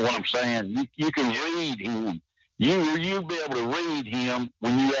 You know what I'm saying? You can read him. You'll be able to read him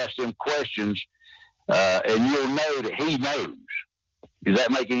when you ask him questions, and you'll know that he knows. Does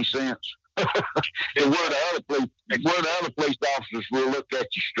that make any sense? And where the other police officers will look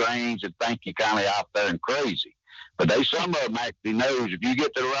at you strange and think you're kind of out there and crazy. But some of them actually knows. If you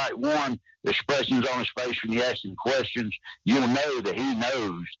get the right one, the expressions on his face when you ask him questions, you'll know that he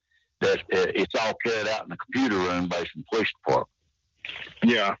knows that it's all carried out in the computer room based on the police department.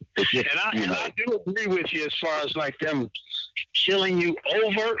 Yeah. And I do agree with you as far as like them killing you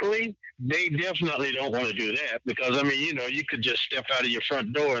overtly. They definitely don't want to do that because, I mean, you could just step out of your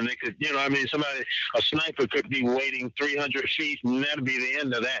front door and they could, a sniper could be waiting 300 feet and that'd be the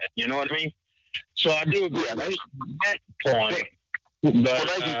end of that. You know what I mean? So I do agree with that point. But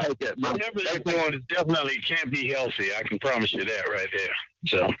whatever they're doing, it definitely can't be healthy. I can promise you that right there.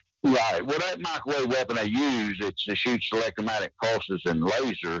 So. Right. Well, that microwave weapon they use, it shoots electromagnetic pulses and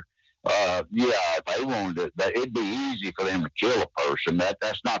laser. If they wanted to, it'd be easy for them to kill a person.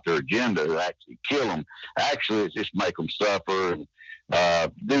 That's not their agenda to actually kill them. Actually, it's just make them suffer and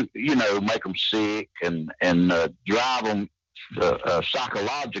make them sick and drive them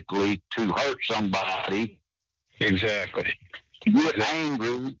psychologically to hurt somebody. Exactly.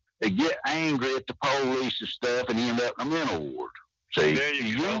 They get angry at the police and stuff, and end up in a mental ward. See? There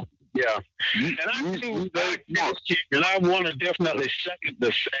you go. Yeah. And I want to definitely second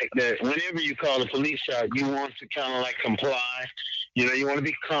the fact that whenever you call the police out, you want to kind of like comply. You want to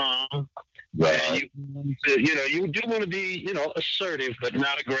be calm. Right. And you do want to be, assertive, but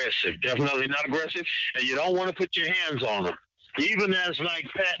not aggressive. Definitely not aggressive. And you don't want to put your hands on them. Even as like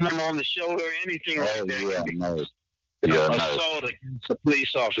patting them on the shoulder or anything like that. Assault against a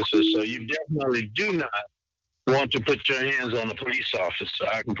police officer. So you definitely do not want to put your hands on the police officer.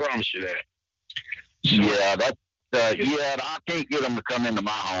 I can promise you that. So, I can't get them to come into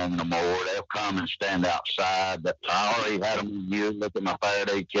my home no more. They'll come and stand outside. I already had them here. Look at my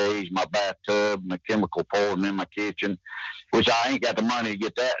Faraday cage, my bathtub, my chemical pouring in my kitchen, which I ain't got the money to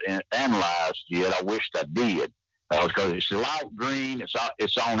get that analyzed yet. I wished I did. Because it's light green,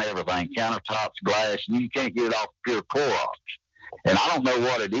 it's on everything, countertops, glass, and you can't get it off pure Clorox. And I don't know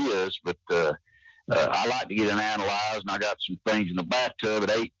what it is, but I like to get it analyzed, and I got some things in the bathtub.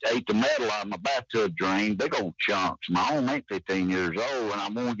 It ate the metal out of my bathtub drain, big old chunks. My home ain't 15 years old, and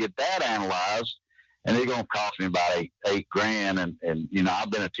I'm going to get that analyzed, and it's going to cost me about $8,000. And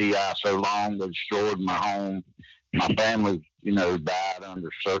I've been a TI so long, they destroyed my home. My family, died under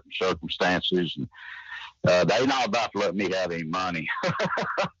certain circumstances, and they're not about to let me have any money.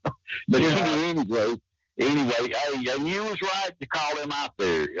 But anyway, hey, and you was right to call them out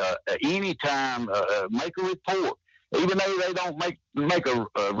there. Anytime, make a report. Even though they don't make a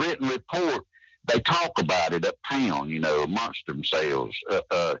written report, they talk about it uptown, amongst themselves.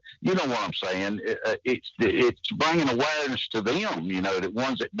 You know what I'm saying? It's bringing awareness to them, the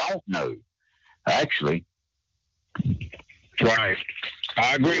ones that don't know, actually. Right.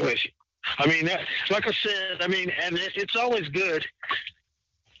 I agree with you. I mean, like I said, and it's always good.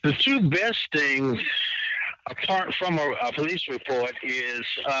 The two best things, apart from a police report, is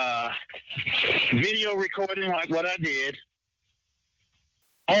video recording like what I did,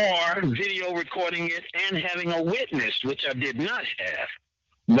 or video recording it and having a witness, which I did not have.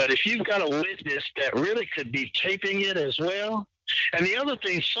 But if you've got a witness that really could be taping it as well. And the other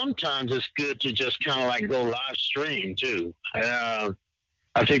thing, sometimes it's good to just kind of like go live stream too.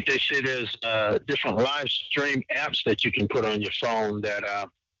 I think they say there's different live stream apps that you can put on your phone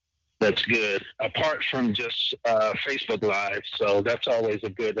that's good, apart from just Facebook Live. So that's always a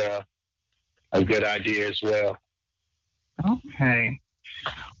good idea as well. Okay.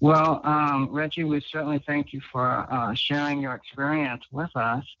 Well, Reggie, we certainly thank you for sharing your experience with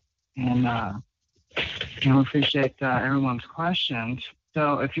us, and we appreciate everyone's questions.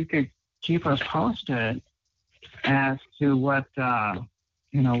 So if you could keep us posted as to what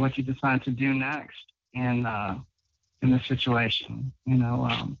you decide to do next in this situation,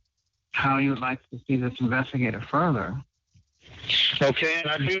 how you would like to see this investigated further, Okay, and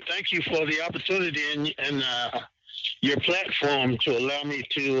I do thank you for the opportunity and your platform to allow me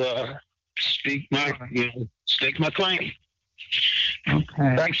to stake my claim.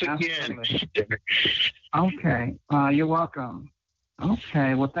 Okay. Thanks again. Okay. You're welcome.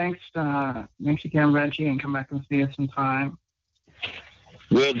 Okay. Well, thanks again, Reggie, and come back and see us sometime.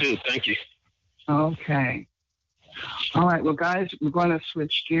 Will do. Thank you. Okay. All right. Well, guys, we're going to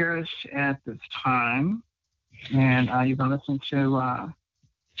switch gears at this time, and you're going to listen to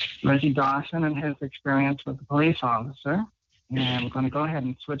Reggie Dawson and his experience with the police officer, and we're going to go ahead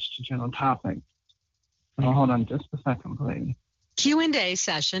and switch to general topic. So hold on just a second, please. Q&A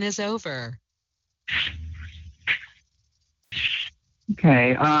session is over.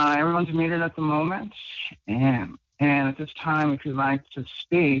 Okay, everyone's muted at the moment, and at this time, if you'd like to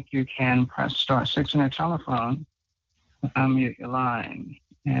speak, you can press *6 on your telephone to unmute your line.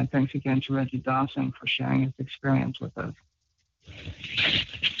 And thanks again to Reggie Dawson for sharing his experience with us.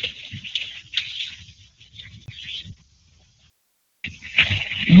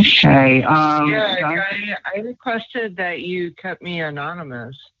 Okay. I requested that you kept me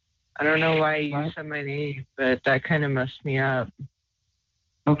anonymous. I don't know why you said my name, but that kind of messed me up.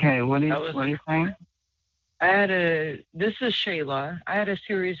 Okay, what are you saying? This is Shayla. I had a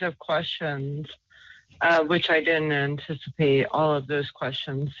series of questions, which I didn't anticipate all of those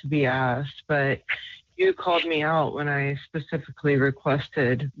questions to be asked, but you called me out when I specifically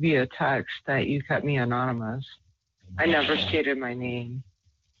requested via text that you kept me anonymous. I never stated my name.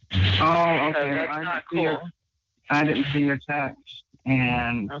 Oh, okay. So that's not cool. I didn't see your text.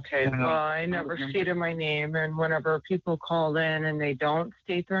 And okay, well, I never stated my name, and whenever people call in and they don't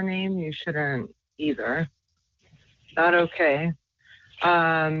state their name, you shouldn't either. Not okay.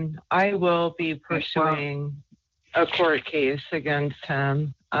 I will be pursuing a court case against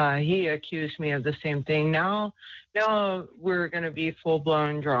him. He accused me of the same thing. Now we're going to be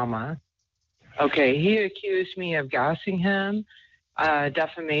full-blown drama. Okay, he accused me of gassing him,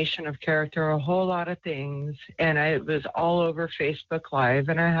 defamation of character, a whole lot of things, and it was all over Facebook Live,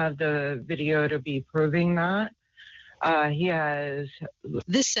 and I have the video to be proving that. He has...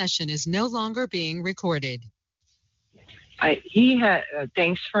 This session is no longer being recorded.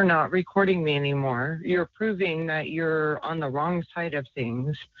 Thanks for not recording me anymore. You're proving that you're on the wrong side of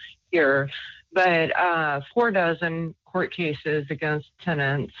things here. But 4 dozen court cases against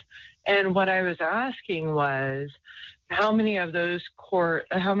tenants. And what I was asking was, how many of those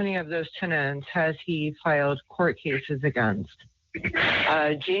tenants has he filed court cases against?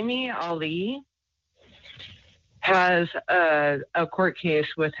 Jamie Ali has a court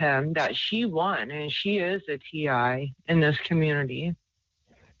case with him that she won, and she is a TI in this community.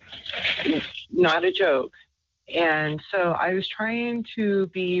 Not a joke. And so I was trying to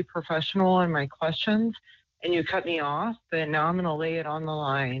be professional in my questions, and you cut me off, but now I'm going to lay it on the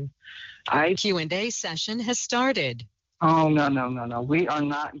line. Q&A session has started. Oh, no. We are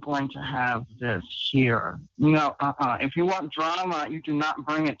not going to have this here. No, If you want drama, you do not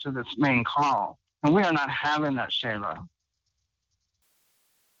bring it to this main call. And we are not having that, Shayla.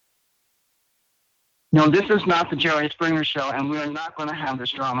 No, this is not the Jerry Springer show, and we are not going to have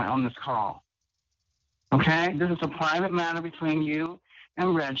this drama on this call. Okay? This is a private matter between you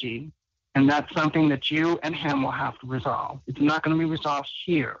and Reggie, and that's something that you and him will have to resolve. It's not going to be resolved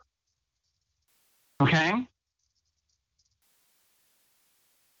here. Okay?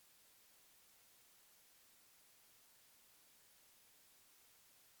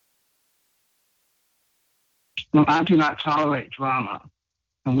 No, I do not tolerate drama,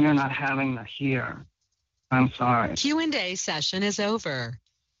 and we are not having that here. I'm sorry. Q&A session is over.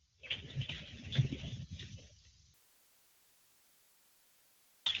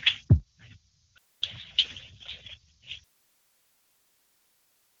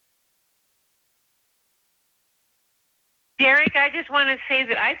 Derek, I just want to say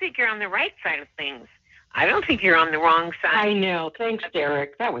that I think you're on the right side of things. I don't think you're on the wrong side. I know. Thanks,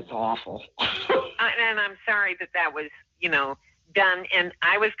 Derek. That was awful. And I'm sorry that was, done. And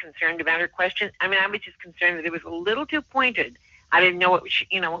I was concerned about her question. I was just concerned that it was a little too pointed. I didn't know what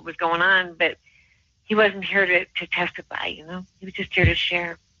was going on, but he wasn't here to testify, He was just here to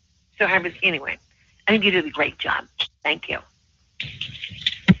share. So anyway, I think you did a great job. Thank you.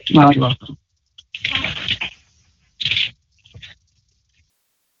 Well, you're welcome.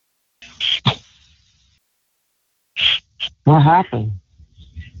 What happened?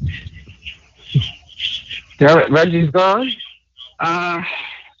 Reggie's gone?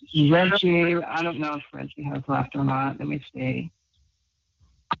 Reggie, I don't know if Reggie has left or not. Let me see.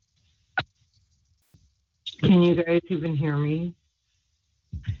 Can you guys even hear me?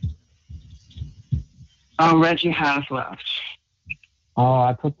 Reggie has left. Oh,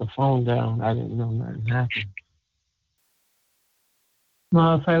 I put the phone down. I didn't know nothing happened.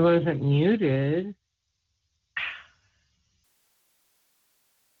 Well, if I wasn't muted.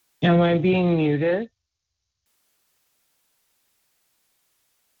 Am I being muted?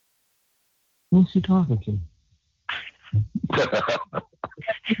 Who's he talking to?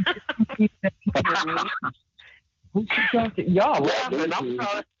 Who's he talking to? Y'all laughing. I'm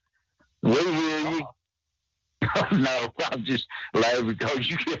sorry. We hear you. No, I'm just laughing because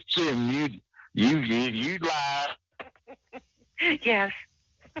you kept saying you lied. Yes.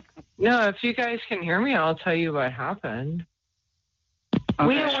 No, if you guys can hear me, I'll tell you what happened. Okay.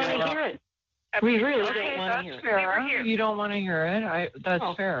 We don't want to hear it. We really don't want to hear it. Fair. You don't want to hear it. That's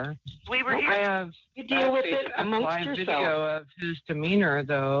fair. We were here. I have you deal with it amongst live yourself. video of his demeanor,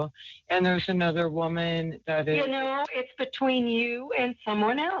 though, and there's another woman that is. You know, it's between you and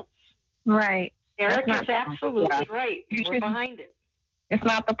someone else. Right. Eric is absolutely right. We're behind it. It's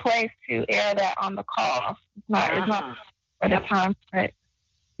not the place to air that on the call. It's not for the time for it.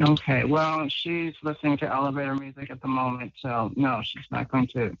 Okay, well, she's listening to elevator music at the moment, so no, she's not going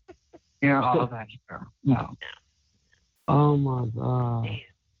to hear all of that here. No. Oh my God.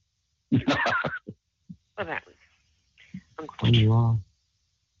 Well, that was unfortunate. Wow.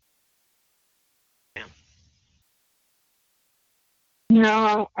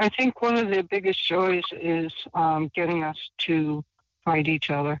 No, I think one of the biggest joys is getting us to fight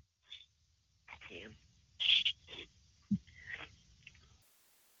each other.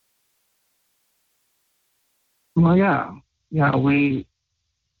 Well, yeah.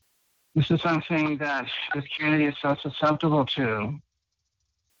 This is something that this community is so susceptible to,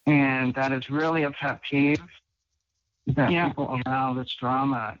 and that is really a pet peeve, that people allow this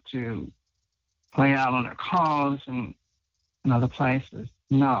drama to play out on their calls and other places.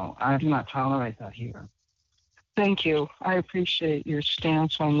 No, I do not tolerate that here. Thank you. I appreciate your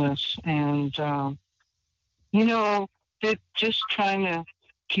stance on this. And, they're just trying to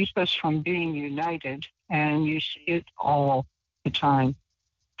keep us from being united. And you see it all the time.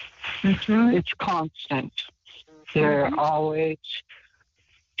 Mm-hmm. It's constant. There are always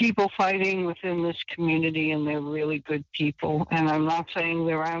people fighting within this community, and they're really good people. And I'm not saying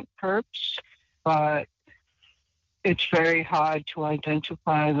there aren't perps, but it's very hard to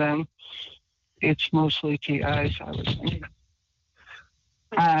identify them. It's mostly TIs, I would think.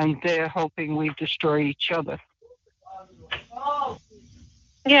 And they're hoping we destroy each other.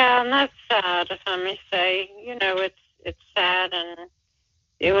 Yeah, and that's sad, if I may say. It's sad, and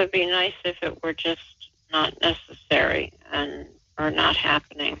it would be nice if it were just not necessary or not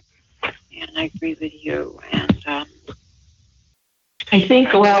happening. And I agree with you. And I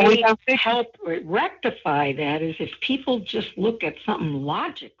think we have to help rectify that is if people just look at something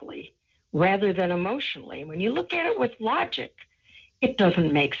logically rather than emotionally. When you look at it with logic, it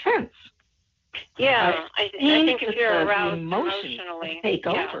doesn't make sense. Yeah, I think if you're aroused emotionally, take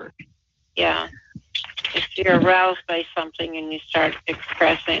over. Yeah. If you're aroused by something and you start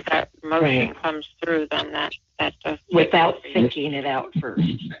expressing that emotion comes through, then that does. Without thinking it out first.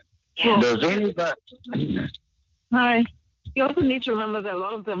 Yeah. Does anybody? Hi. You also need to remember that a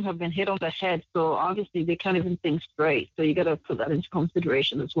lot of them have been hit on the head, so obviously they can't even think straight. So you got to put that into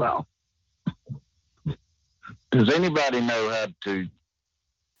consideration as well. Does anybody know how to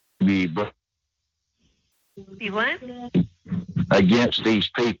be what? against these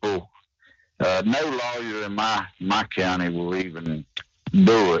people? No lawyer in my county will even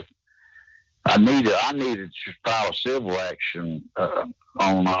do it. I needed to file a civil action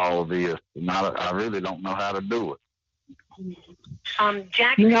on all of this, and I really don't know how to do it.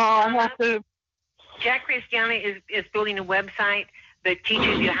 Jack Cristiano is building a website that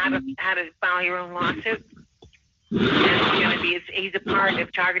teaches you how to file your own lawsuit. He's a part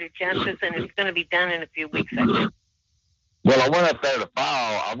of Targeted Justice, and it's going to be done in a few weeks, I think. Well, I went up there to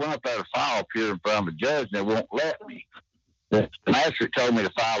file appear in front of a judge, and they won't let me. The magistrate told me to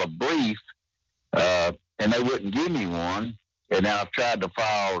file a brief, and they wouldn't give me one. And now I've tried to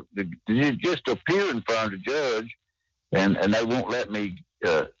file just to appear in front of the judge, and they won't let me.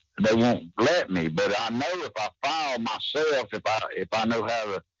 They won't let me. But I know if I file myself, if I know how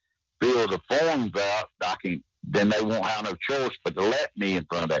to fill the forms out, I can. Then they won't have no choice but to let me in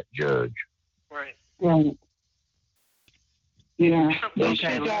front of that judge. Right. Right. Yeah.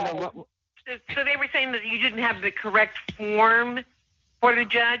 Okay. So they were saying that you didn't have the correct form for the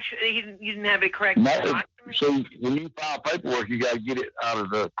judge. You didn't have the correct document. So when you file paperwork, you got to get it out of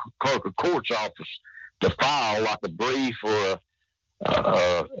the clerk of court's office to file, like a brief or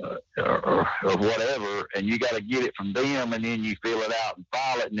whatever, and you got to get it from them, and then you fill it out and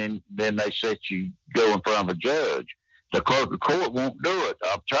file it, and then they set you go in front of a judge. the clerk of court won't do it.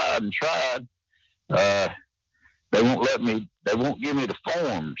 I've tried and tried. They won't let me. They won't give me the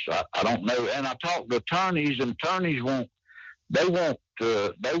forms. I don't know. And I talked to attorneys, and attorneys won't. They won't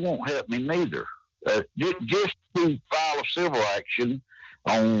help me neither. Just to file a civil action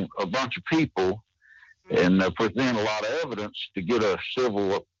on a bunch of people and present a lot of evidence to get a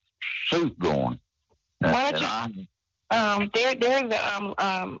civil suit going. Why don't you?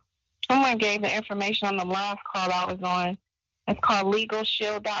 Someone gave the information on the last call I was on. It's called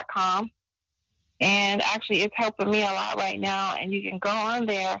LegalShield.com. And actually, it's helping me a lot right now. And you can go on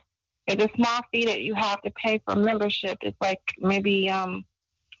there. There's a small fee that you have to pay for membership. It's like maybe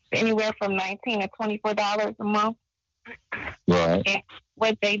anywhere from $19 to $24 a month. Right. And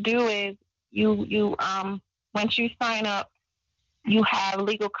what they do is you once you sign up, you have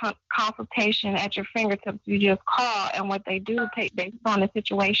legal consultation at your fingertips. You just call, and what they do, based on the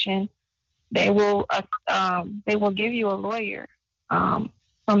situation, they will give you a lawyer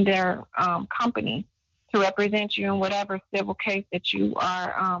from their company to represent you in whatever civil case that you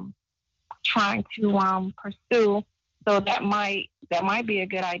are trying to pursue. So that might be a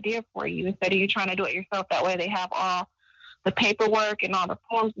good idea for you. Instead of you trying to do it yourself, that way they have all the paperwork and all the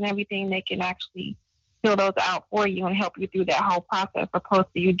forms and everything. They can actually fill those out for you and help you through that whole process,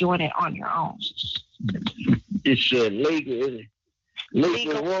 opposed to you doing it on your own. It's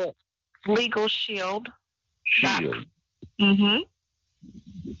legal what? Legal Shield. Shield. Mm-hmm.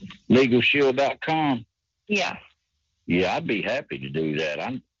 LegalShield.com. Yes. Yeah, I'd be happy to do that.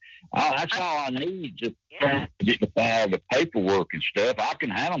 That's all I need to get to file the paperwork and stuff. I can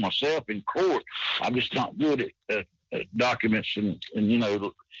handle myself in court. I'm just not good at documents and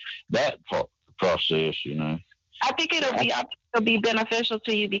that process. I think it'll be beneficial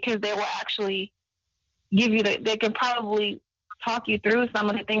to you because they will actually give you they can probably talk you through some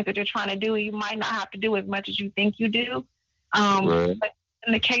of the things that you're trying to do. You might not have to do as much as you think you do. Right. But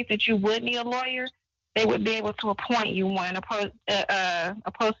in the case that you would need a lawyer, they would be able to appoint you one, opposed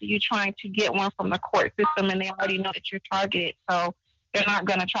to you trying to get one from the court system, and they already know that you're targeted, so they're not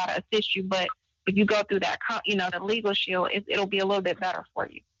going to try to assist you. But if you go through that, the Legal Shield, it'll be a little bit better for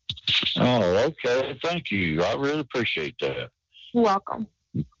you. Oh, okay. Thank you. I really appreciate that. You're welcome.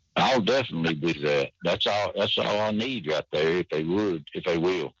 I'll definitely do that. That's all I need right there. If they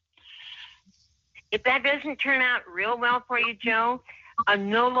will. If that doesn't turn out real well for you, Joe, a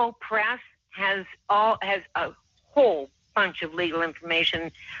Nolo Press has a whole bunch of legal information.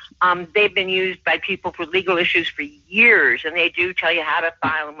 They've been used by people for legal issues for years, and they do tell you how to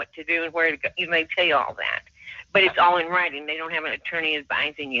file and what to do and where to go. They tell you all that. But it's all in writing. They don't have an attorney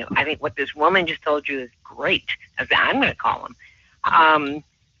advising you. I think what this woman just told you is great. I'm going to call them.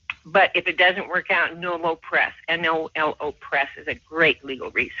 But if it doesn't work out, Nolo Press, NOLO Press, is a great legal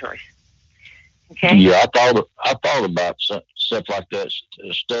resource. Okay. Yeah, I thought about stuff like that,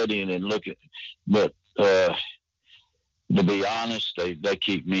 studying and looking, but to be honest, they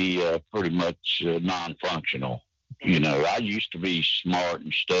keep me pretty much non-functional. I used to be smart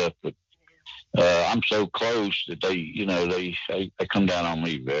and stuff, but I'm so close that they come down on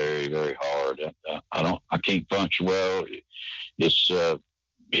me very, very hard. I can't function well.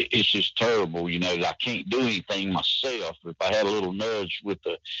 It's just terrible. I can't do anything myself. If I had a little nudge with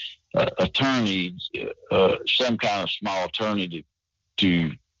the attorney, some kind of small attorney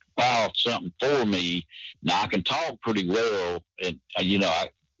to file something for me. Now I can talk pretty well, and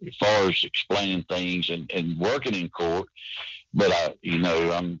as far as explaining things and working in court, but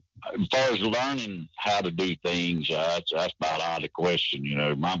I'm as far as learning how to do things, that's about out of the question.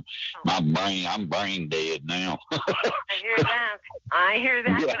 My brain, I'm brain dead now. I hear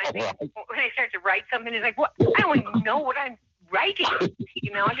that. Yeah, when I start to write something, it's like, what? I don't even know what I'm writing. I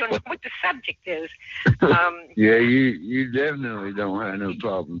don't know what the subject is. Yeah, you definitely don't have no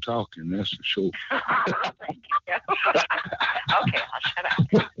problem talking. That's for sure. Thank you. Okay, I'll shut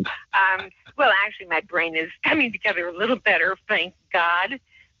up. Well, actually, my brain is coming together a little better, thank God.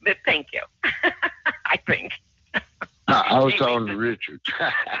 But thank you. I think. I was talking to Richard.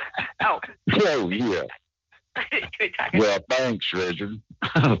 Oh, yeah. Good talking. Well, thanks, Richard.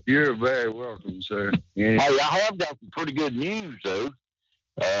 You're very welcome, sir. Hey, I have got some pretty good news, though.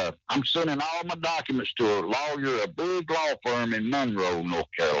 I'm sending all my documents to a big law firm in Monroe, North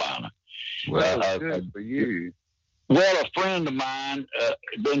Carolina. Well, good for you. Well, a friend of mine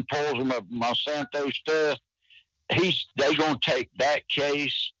been pulling my Monsanto stuff. They're going to take that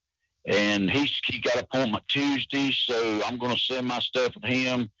case, and he got an appointment Tuesday, so I'm going to send my stuff with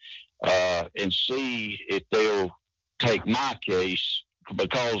him and see if they'll take my case,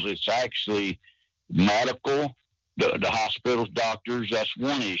 because it's actually medical, the hospital's doctors, that's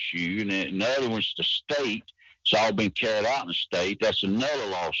one issue, and the other one's the state It's all been carried out in the state. That's another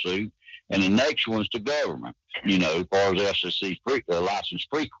lawsuit. And the next one's the government, you know, as far as SSC license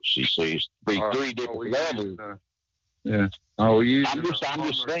frequency. So it's three different levels. Yeah. Are we using I'm just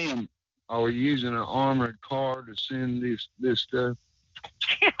saying. Are we using an armored car to send this stuff?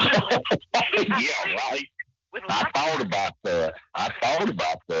 Yeah, right. I thought about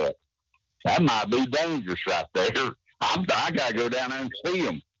that. That might be dangerous right there. I got to go down there and see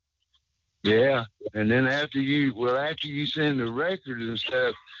them. Yeah. And then after you send the records and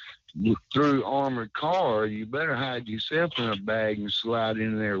stuff through armored car, you better hide yourself in a bag and slide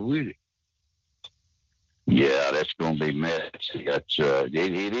in there with it. Yeah, that's going to be messy. That's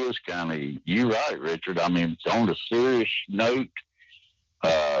it is kind of. You're right, Richard. I mean, on a serious note,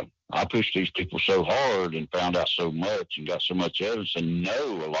 I pushed these people so hard and found out so much and got so much evidence and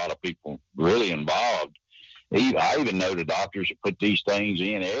know a lot of people really involved. I even know the doctors that put these things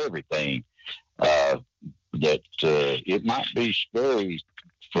in everything. That it might be scary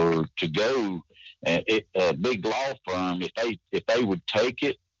to go a big law firm if they would take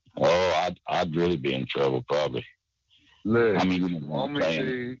it. Oh, I'd really be in trouble probably. Look, I mean,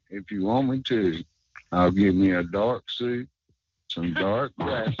 if you want me to, I'll give me a dark suit, some dark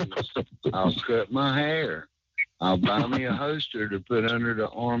glasses. I'll cut my hair. I'll buy me a holster to put under the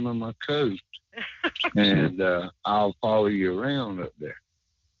arm of my coat, and I'll follow you around up there.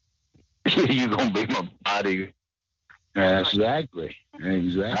 You're gonna be my body. Exactly. Hey,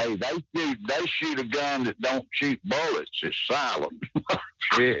 they shoot a gun that don't shoot bullets. It's silent.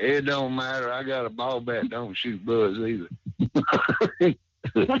 It don't matter. I got a ball bat. Don't shoot bullets either.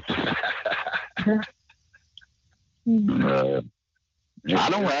 I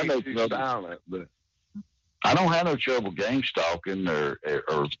don't have no trouble. I don't have no trouble gang stalking or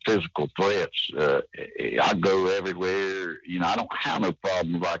physical threats. I go everywhere. You know, I don't have no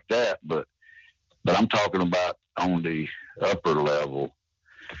problem like that. But I'm talking about on the upper level.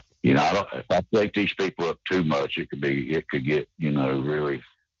 You know, if I take these people up too much, it could get, you know, really.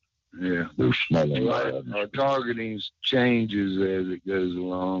 Yeah. Our targeting changes as it goes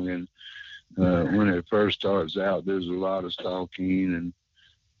along, and when it first starts out, there's a lot of stalking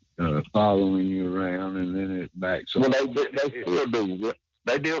and following you around, and then it backs up. Well,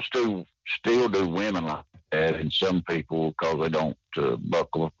 they still do women like that, and some people, because they don't buck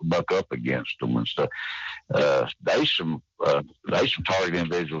up against them and stuff. There's some targeted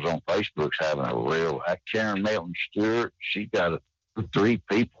individuals on Facebook's having a real. Karen Melton Stewart, she got 3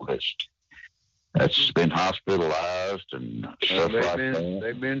 people that's been hospitalized and stuff like that.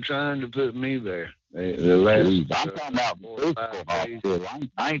 They've been trying to put me there. I'm talking about physical hospital.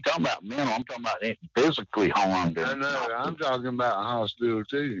 I ain't talking about mental. I'm talking about physically harmed. I know. I'm talking about hospital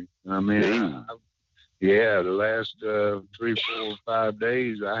too. I mean, the last 3, 4, 5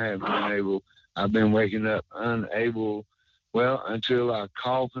 days I haven't been able. I've been waking up unable. Well, until I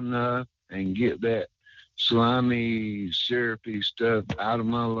cough enough and get that slimy, syrupy stuff out of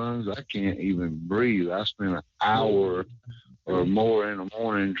my lungs, I can't even breathe. I spend an hour or more in the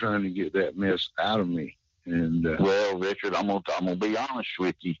morning trying to get that mess out of me. And well, Richard, I'm gonna be honest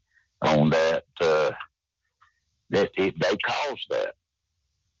with you on that. They cause that.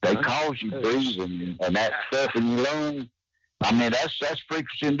 They cause you breathing and that stuff in your lungs. I mean, that's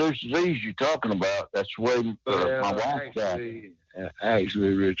frequency-induced disease you're talking about. That's the way my wife got.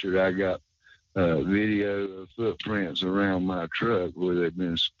 Actually, Richard, I got video of footprints around my truck where they've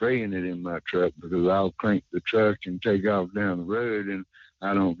been spraying it in my truck because I'll crank the truck and take off down the road and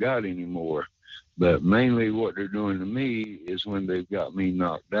I don't got any more. But mainly what they're doing to me is when they've got me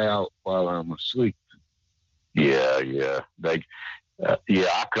knocked out while I'm asleep. Yeah. I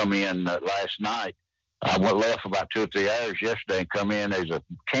come in last night. I left for about 2 or 3 hours yesterday and come in. There's a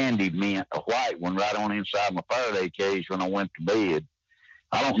candy mint, a white one, right on inside my Faraday cage when I went to bed.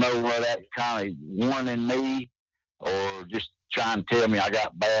 I don't know whether that's kind of warning me or just trying to tell me I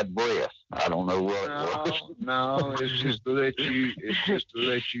got bad breath. I don't know what it was. No, it's just to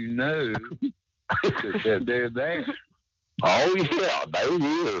let you know that they're there. Oh yeah, they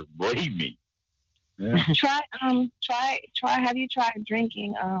will. Believe me. Yeah. Have you tried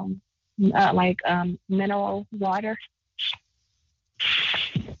drinking mineral water?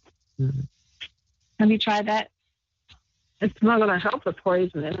 Have you tried that? It's not going to help the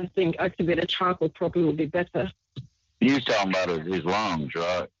poison, and I think activated charcoal probably will be better. You're talking about his lungs,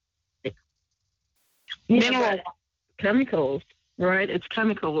 right? Mineral chemicals, right? It's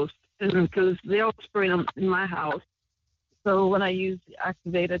chemicals, because they all spray them in my house. So when I use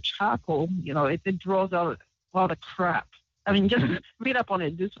activated charcoal, it draws out all the crap. I mean, just read up on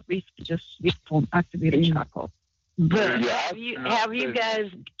it. Do some research. Just read on activated charcoal. But have you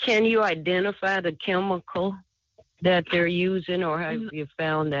guys? Can you identify the chemical that they're using, or have you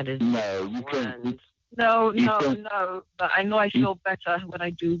found that it's No, you can't. No. But I know I feel better when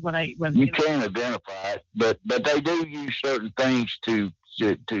I do when you can identify it, but they do use certain things to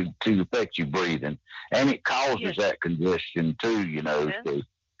affect your breathing, and it causes that congestion too. You know, so, you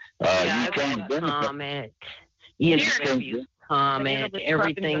can identify. They've used Comet,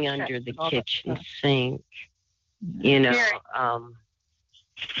 everything under the kitchen sink. You know.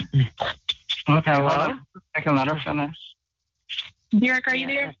 Okay, well, I can let her finish. Derek, are you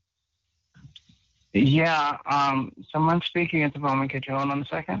there? Yeah, someone's speaking at the moment. Could you hold on a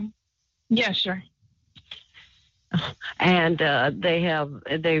second? Yeah, sure. And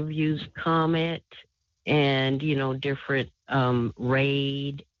they've used Comet and, different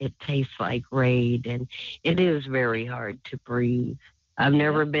Raid. It tastes like Raid, and it is very hard to breathe. I've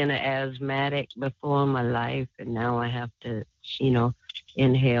never been an asthmatic before in my life, and now I have to,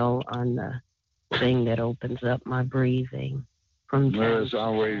 inhale on the thing that opens up my breathing. Well, it's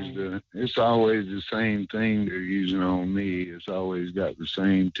always the same thing they're using on me. It's always got the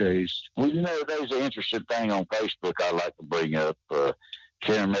same taste. Well, there's an interesting thing on Facebook I like to bring up.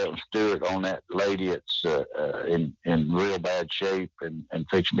 Karen Melton Stewart, on that lady that's in real bad shape and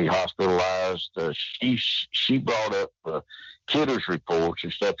fixing to be hospitalized. She brought up Kidder's reports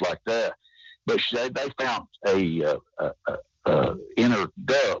and stuff like that. But they found inner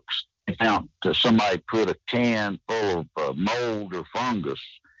ducts. They found somebody put a can full of mold or fungus.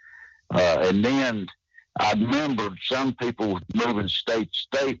 And then I remembered some people moving state to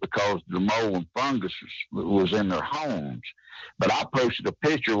state because the mold and fungus was in their homes. But I posted a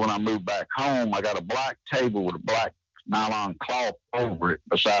picture when I moved back home. I got a black table with a black nylon cloth over it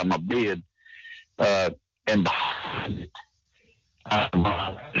beside my bed. And behind it,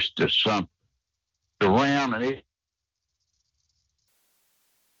 just something around, and it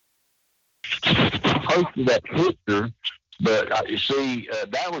posted that picture. But you see,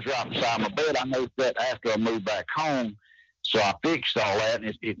 that was right beside my bed. I noticed that after I moved back home. So I fixed all that,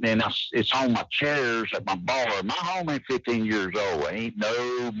 and it's on my chairs at my bar. My home ain't 15 years old. Ain't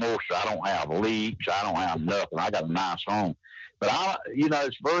no moisture. I don't have leaks. I don't have nothing. I got a nice home. But,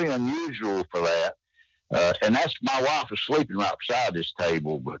 it's very unusual for that. And that's my wife is sleeping right beside this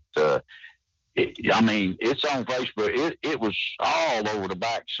table. But, it's on Facebook. It was all over the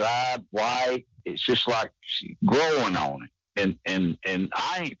backside, white. It's just like growing on it. And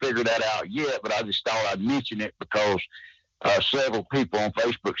I ain't figured that out yet, but I just thought I'd mention it because several people on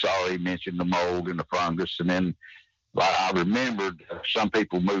Facebook's already mentioned the mold and the fungus. And then I remembered some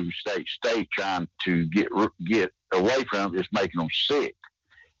people moving state to state trying to get away from it, just making them sick.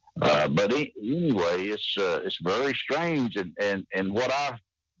 But anyway, it's very strange. And what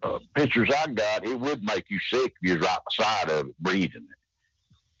pictures I got, it would make you sick if you're right beside of it, breathing it.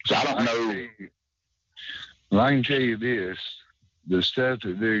 So I don't know. Well, I can tell you this, the stuff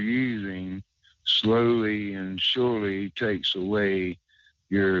that they're using slowly and surely takes away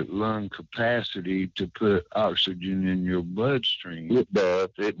your lung capacity to put oxygen in your bloodstream. It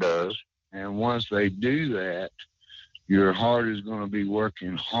does. And once they do that, your heart is going to be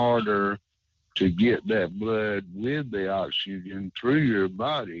working harder to get that blood with the oxygen through your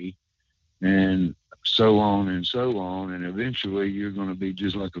body, and so on and so on. And eventually you're going to be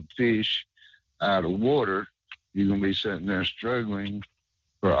just like a fish out of water. You're going to be sitting there struggling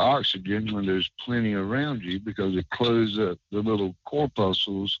for oxygen when there's plenty around you, because it closes up the little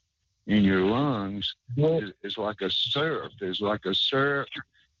corpuscles in your lungs. It's like a syrup. It's like a syrup,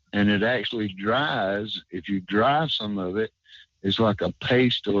 and it actually dries. If you dry some of it, it's like a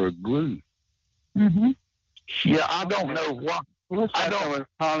paste or a glue. Mm-hmm. Yeah, I don't know what. Who was that that was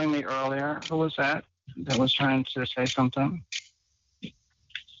calling me earlier? Who was that was trying to say something?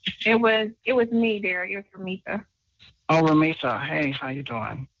 It was me, Derek. It was Ramita. Oh, Ramita. Hey, how you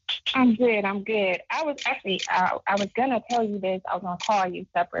doing? I'm good. I was actually, I was gonna tell you this. I was gonna call you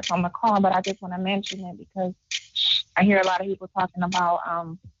separate from the call, but I just want to mention it because I hear a lot of people talking about,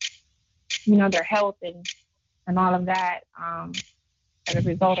 their health and all of that as a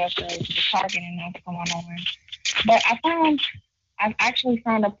result of the targeting that's going on. But I've actually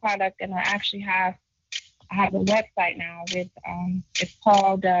found a product, and I have a website now with it's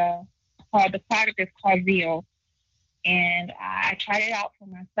called the product is called Zeal. And I tried it out for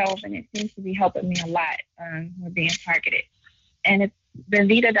myself, and it seems to be helping me a lot with being targeted. And it's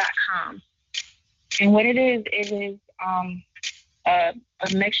Vivita.com. And what it is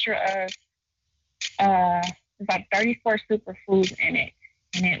a mixture of about 34 superfoods in it.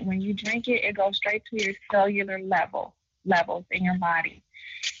 And when you drink it, it goes straight to your cellular levels in your body.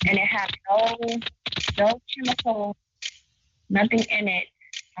 And it has no chemicals, nothing in it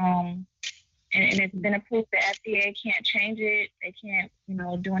and it's been approved. The FDA can't change it. They can't,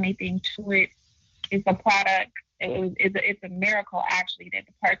 do anything to it. It's a product. It's a miracle, actually, that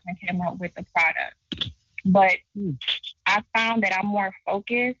the person came up with the product. But I found that I'm more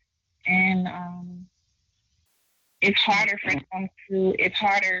focused, and it's harder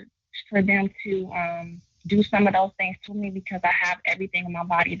for them to do some of those things to me because I have everything in my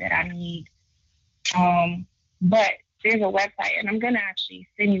body that I need. But there's a website, and I'm going to actually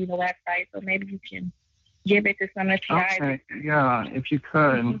send you the website, so maybe you can give it to some of the TIs. Okay, yeah, if you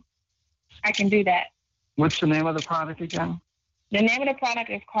could. I can do that. What's the name of the product again? The name of the product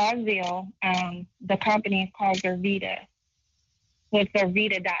is called Zeal. The company is called Zervita. So it's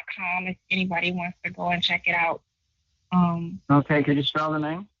Zervita.com if anybody wants to go and check it out. Okay, could you spell the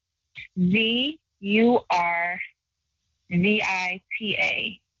name? Zurvita.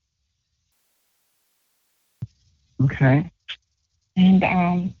 Okay. And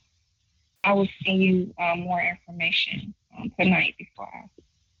I will send you more information tonight before I...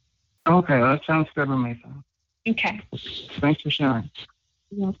 Okay, that sounds good to me. Okay. Thanks for sharing.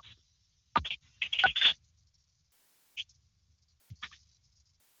 You're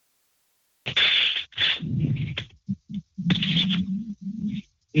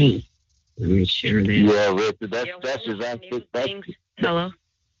Let me share this. Yeah, Richard, that's exactly. Hello?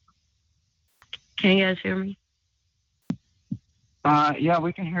 Can you guys hear me? Yeah,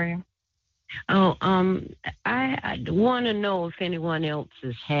 we can hear you. Oh, I want to know if anyone else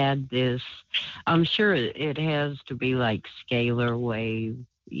has had this. I'm sure it has to be like scalar wave,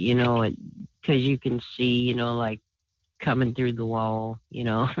 because you can see, like coming through the wall,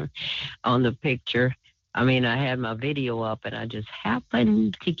 on the picture. I mean, I had my video up and I just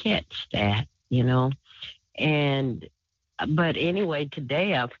happened to catch that, but anyway,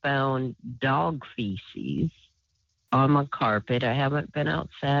 today I found dog feces on my carpet. I haven't been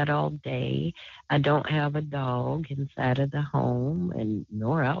outside all day. I don't have a dog inside of the home and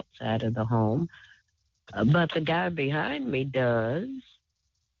nor outside of the home, but the guy behind me does.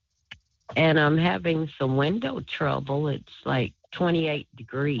 And I'm having some window trouble. It's like 28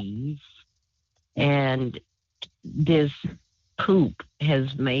 degrees. And this poop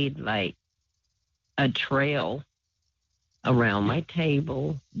has made like a trail around my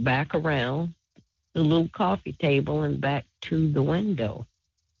table, back around the little coffee table and back to the window.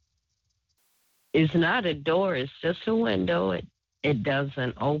 It's not a door, it's just a window. It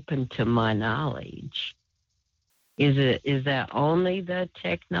doesn't open to my knowledge. Is that only the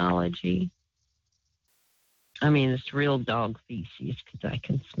technology? I mean, it's real dog feces because I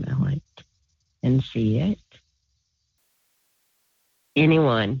can smell it and see it.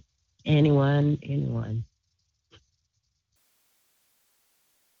 Anyone?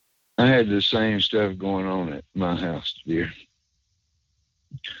 I had the same stuff going on at my house, dear.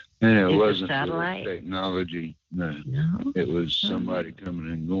 And it wasn't really technology. No. It was somebody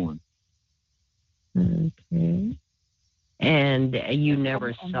coming and going. Okay. And you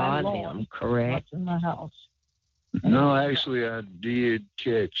never saw them, correct? In my house. No, actually, I did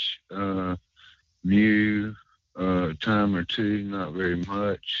catch view a time or two, not very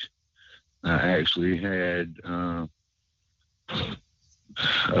much. I actually had a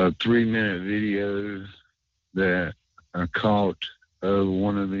 3-minute video that I caught of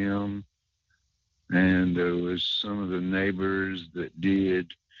one of them, and there was some of the neighbors that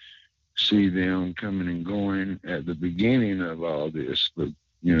did see them coming and going at the beginning of all this, but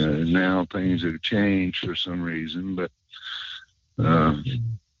now things have changed for some reason, but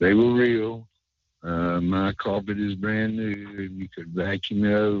they were real. My carpet is brand new. You could vacuum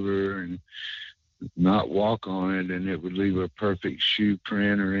it over and not walk on it, and it would leave a perfect shoe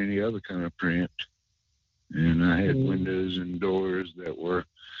print or any other kind of print. And I had windows and doors that were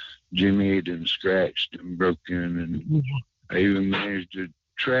jimmied and scratched and broken, and I even managed to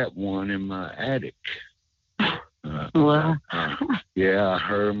trap one in my attic. Wow. I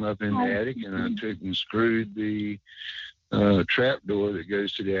heard them up in the attic, and I took and screwed the trap door that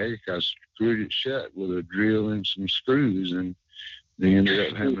goes to the attic. I screwed it shut with a drill and some screws, and they ended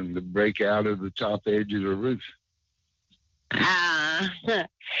up having to break out of the top edge of the roof.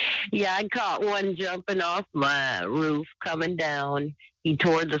 Yeah, I caught one jumping off my roof coming down. He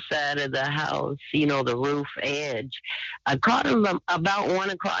tore the side of the house, the roof edge. I caught him about 1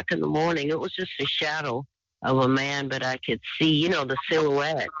 o'clock in the morning. It was just a shadow of a man, but I could see, the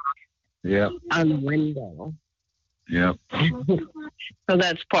silhouette on the window. Yep. So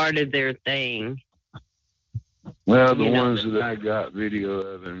that's part of their thing. Well, the ones that I got video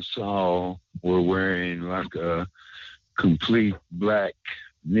of and saw were wearing like a complete black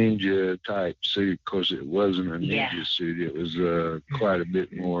ninja type suit. Of course, it wasn't a ninja suit. It was quite a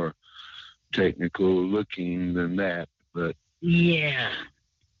bit more technical looking than that. But Yeah.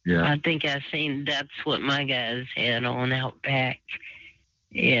 yeah, I think I seen that's what my guys had on out back.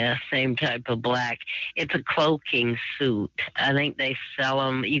 Yeah, same type of black. It's a cloaking suit. I think they sell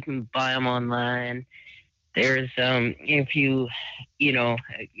them. You can buy them online. There's if you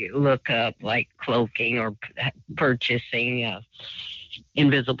look up like cloaking or purchasing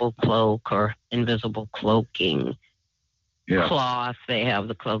invisible cloak or invisible cloaking cloth. They have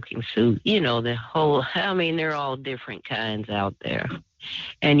the cloaking suit. The whole. I mean, they're all different kinds out there.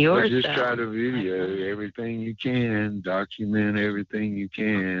 And yours. But just try to video everything you can, document everything you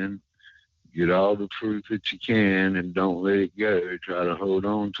can, get all the proof that you can, and don't let it go. Try to hold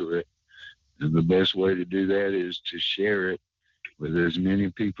on to it. And the best way to do that is to share it with as many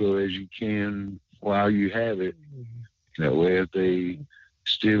people as you can while you have it. That way, if they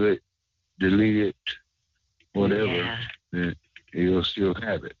steal it, delete it, whatever, then you'll still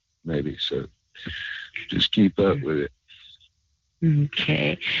have it, maybe. So just keep up with it.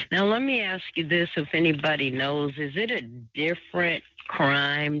 Okay. Now, let me ask you this, if anybody knows, is it a different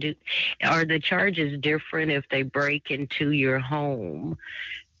crime? Are the charges different if they break into your home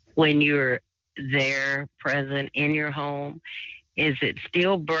when you're there, present in your home? Is it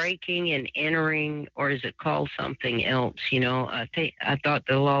still breaking and entering, or is it called something else? I thought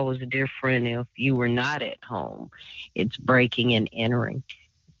the law was different if you were not at home. It's breaking and entering.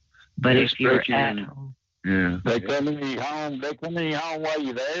 But if you're at home. Yeah. They come in your home. They come in your home while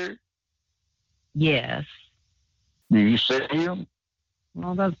you're there. Yes. Do you see them?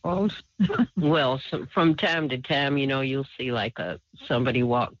 Well, that's both. Well, from time to time, you'll see like somebody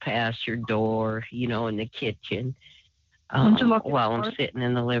walk past your door, in the kitchen while I'm sitting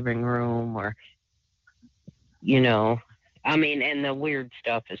in the living room, or, I mean, and the weird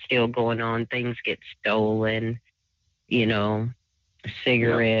stuff is still going on. Things get stolen,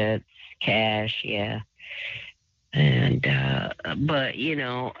 cigarettes, cash, yeah. And but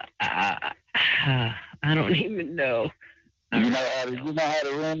I don't even know. You know how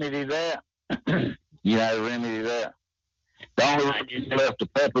to remedy that? You know how to remedy that? The only reason I left the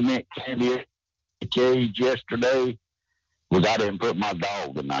peppermint candy in the cage yesterday was I didn't put my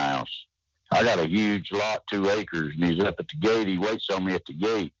dog in the house. I got a huge lot, 2 acres, and he's up at the gate. He waits on me at the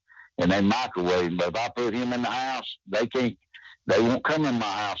gate, and they microwave him. But if I put him in the house, they won't come in my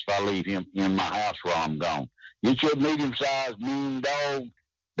house if I leave him in my house while I'm gone. Get you a medium-sized, mean dog,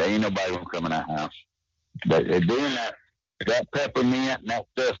 there ain't nobody gonna come in that house. But doing that peppermint and that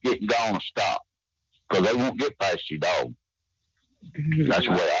stuff getting gone to stop, because they won't get past your dog. That's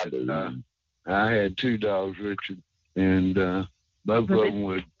the way I do. I had 2 dogs, Richard, and both of them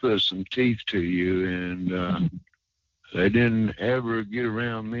would put some teeth to you, and they didn't ever get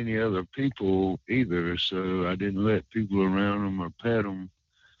around many other people either, so I didn't let people around them or pet them.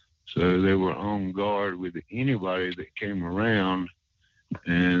 So they were on guard with anybody that came around,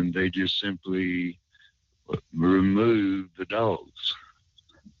 and they just simply removed the dogs.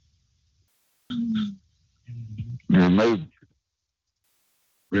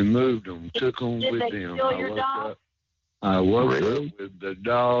 Removed them, took them with them. I woke up with the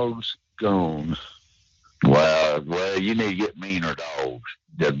dogs gone. Well, you need to get meaner dogs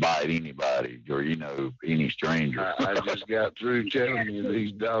that bite anybody or, any stranger. I just got through telling you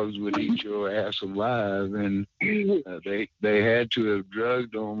these dogs would eat your ass alive, and they had to have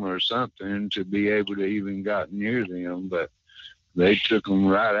drugged them or something to be able to even got near them, but they took them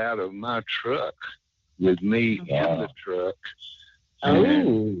right out of my truck with me in the truck.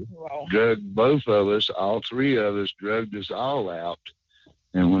 And drugged both of us, all 3 of us, drugged us all out.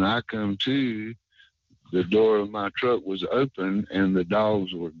 And when I come to, the door of my truck was open and the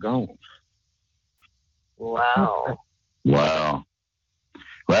dogs were gone. Wow. Wow.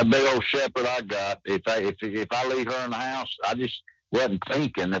 That big old shepherd I got, if I leave her in the house, I just wasn't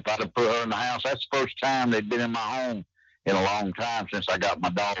thinking if I'd have put her in the house. That's the first time they'd been in my home in a long time since I got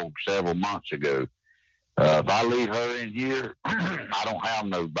my dog several months ago. If I leave her in here, I don't have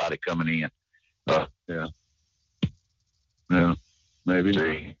nobody coming in. Yeah,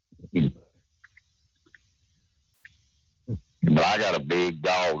 maybe. But I got a big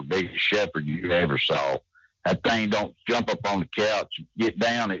dog, the biggest shepherd you ever saw. That thing don't jump up on the couch, get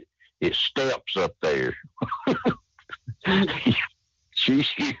down, it steps up there. She's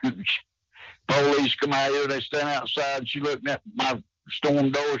huge. Police come out here, they stand outside, she looked at my storm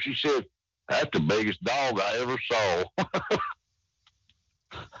door, she said, "That's the biggest dog I ever saw."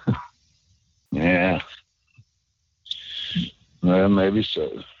 Yeah. Well, maybe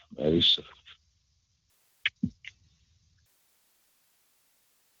so. Maybe so.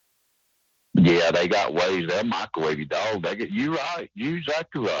 Yeah, yeah, they got ways. They'll microwave your dog. You right. You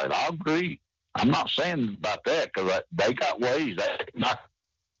exactly right. I agree. I'm not saying about that because they got ways. They knock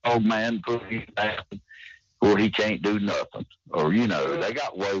old man put him down where he can't do nothing, or they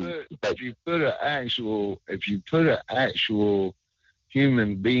got ways. If you put an actual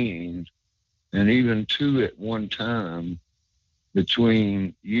human being, and even two at one time,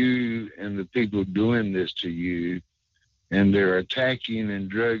 between you and the people doing this to you, and they're attacking and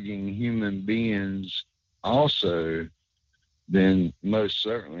drugging human beings also, then most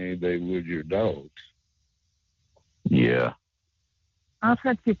certainly they would your dog. Yeah. I've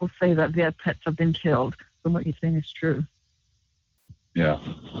had people say that their pets have been killed. From what you're saying is true. Yeah.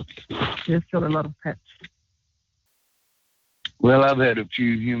 They've killed a lot of pets. Well, I've had a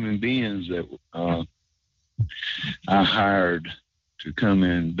few human beings that I hired to come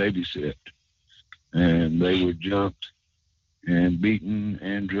and babysit, and they were jumped and beaten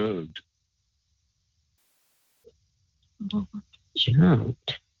and drugged.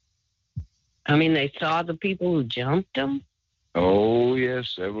 Jumped? I mean, they saw the people who jumped them? Oh,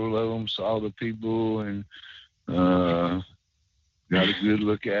 yes, several of them saw the people and got a good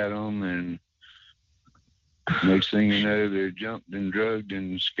look at them, and next thing you know, they're jumped and drugged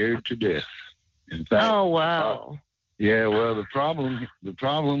and scared to death. In fact, oh, wow. Yeah, well, the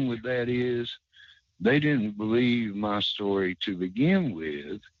problem with that is they didn't believe my story to begin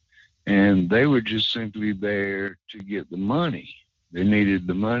with, and they were just simply there to get the money. They needed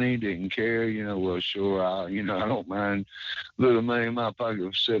the money, didn't care, well, sure, I don't mind a little money in my pocket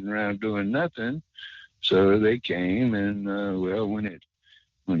for sitting around doing nothing. So they came, and, well, when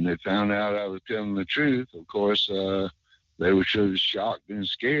they found out I was telling the truth, of course, they were so shocked and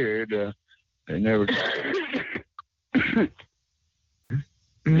scared, they never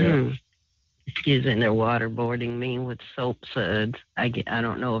Yeah. Using their waterboarding me with soap suds. I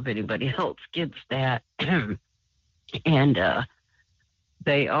don't know if anybody else gets that. And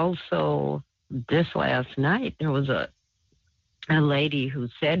they also, this last night, there was a lady who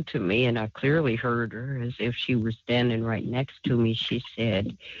said to me, and I clearly heard her as if she were standing right next to me, she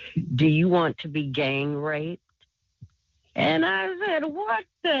said, "Do you want to be gang raped?" And I said, "What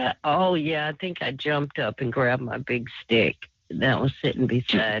the?" Oh, yeah, I think I jumped up and grabbed my big stick that was sitting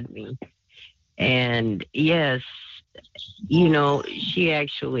beside me. And yes, she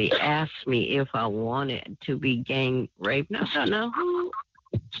actually asked me if I wanted to be gang raped. Now, I don't know who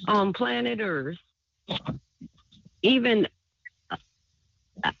on planet Earth even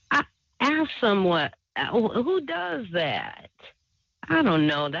I ask someone who does that. I don't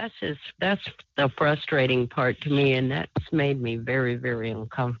know. That's the frustrating part to me, and that's made me very, very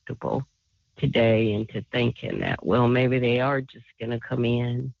uncomfortable today into thinking that, well, maybe they are just going to come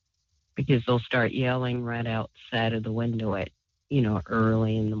in because they'll start yelling right outside of the window at,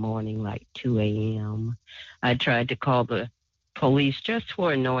 early in the morning, like 2 a.m. I tried to call the police just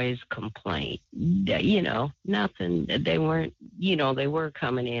for a noise complaint. Nothing. They weren't, they were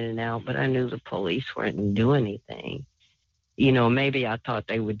coming in and out, but I knew the police weren't doing anything. Maybe I thought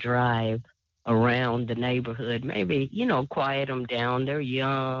they would drive around the neighborhood, maybe, quiet them down. They're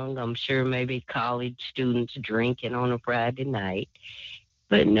young. I'm sure maybe college students drinking on a Friday night.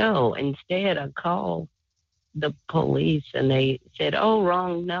 But no, instead I called the police and they said, "Oh,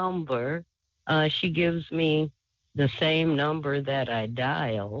 wrong number." She gives me the same number that I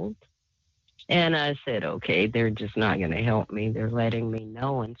dialed. And I said, okay, they're just not going to help me. They're letting me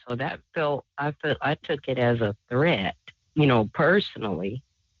know. And so I took it as a threat, personally,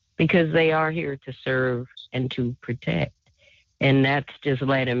 because they are here to serve and to protect. And that's just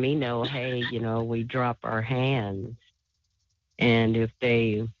letting me know, hey, we drop our hands. And if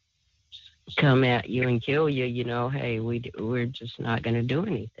they come at you and kill you, hey, we're just not going to do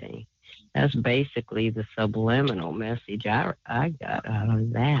anything. That's basically the subliminal message I got out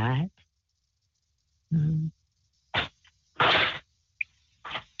of that.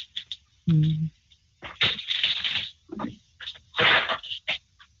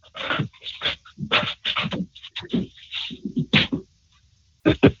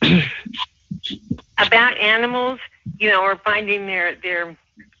 About animals, or finding their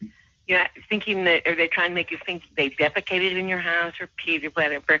thinking that, or they're trying to make you think they defecated in your house or peed or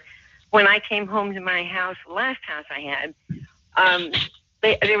whatever. When I came home to my house, the last house I had,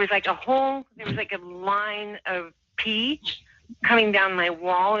 there was like a line of pee coming down my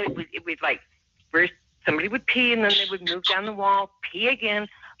wall. It was like first somebody would pee and then they would move down the wall, pee again,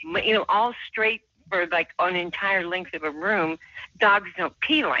 all straight for like an entire length of a room. Dogs don't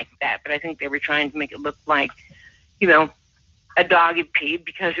pee like that, but I think they were trying to make it look like, a dog had peed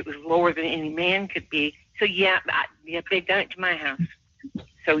because it was lower than any man could be. So yeah, they've done it to my house.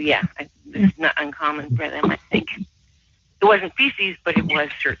 So yeah, It's not uncommon for them, I think. It wasn't feces, but it was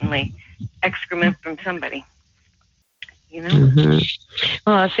certainly excrement from somebody. You know? Mm-hmm.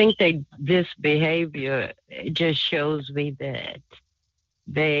 Well, I think this behavior just shows me that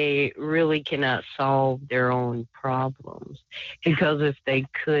they really cannot solve their own problems, because if they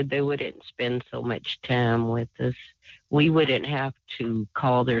could, they wouldn't spend so much time with us. We wouldn't have to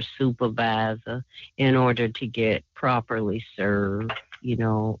call their supervisor in order to get properly served,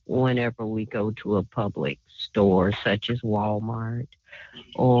 whenever we go to a public store such as Walmart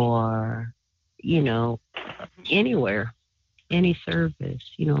or, anywhere, any service,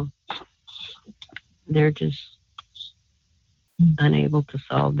 they're just unable to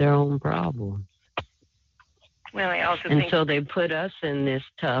solve their own problems. Well, I also and think so they put us in this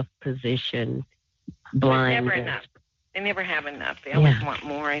tough position, blind. Never enough. They never have enough. They always want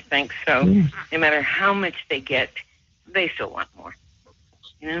more, I think. So no matter how much they get, they still want more.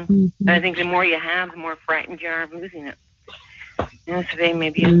 Mm-hmm. And I think the more you have, the more frightened you are of losing it. So they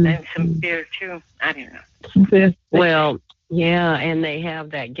maybe have some fear too. I don't know. Well, yeah, and they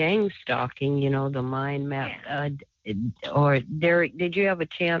have that gang stalking, the mind map. Or Derek, did you have a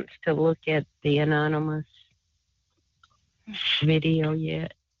chance to look at the anonymous video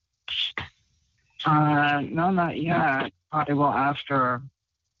yet? No, not yet. Probably will after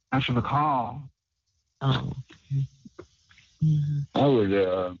the call. Oh. I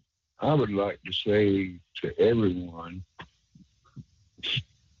would like to say to everyone,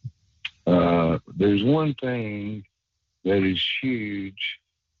 there's one thing that is huge,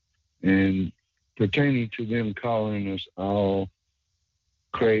 and pertaining to them calling us all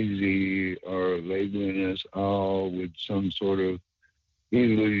crazy or labeling us all with some sort of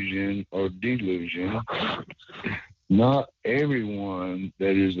illusion or delusion. Not everyone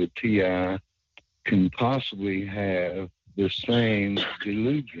that is a TI can possibly have the same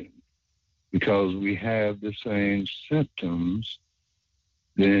delusion. Because we have the same symptoms,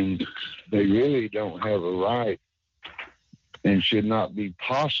 then they really don't have a right and should not be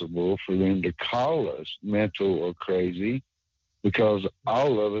possible for them to call us mental or crazy, because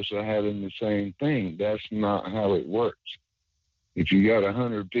all of us are having the same thing. That's not how it works. If you got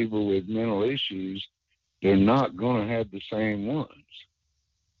 100 people with mental issues, they're not going to have the same ones.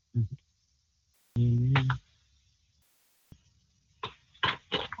 Mm-hmm.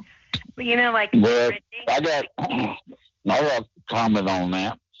 Well, Well, I got a comment on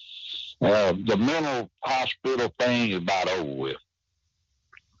that. The mental hospital thing is about over with.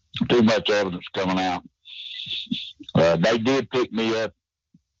 Too much evidence coming out. They did pick me up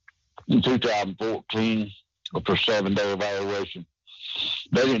in 2014 for 7-day evaluation.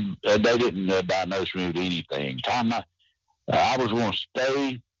 They didn't diagnose me with anything. I was going to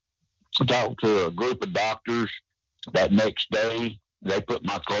stay, talk to a group of doctors. That next day, they put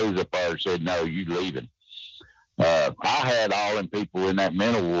my clothes up there and said, "No, you leaving." I had all them people in that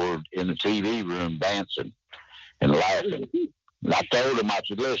mental ward in the TV room dancing and laughing. And I told them, I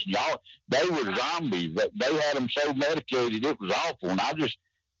said, "Listen, y'all, they were zombies. They had them so medicated, it was awful." And I just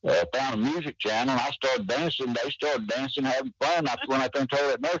found a music channel, and I started dancing. They started dancing, having fun. That's when I told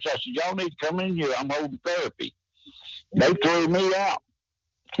that nurse, I said, "Y'all need to come in here. I'm holding therapy." They threw me out.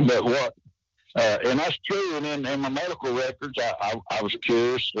 But what? And that's true. And in my medical records, I was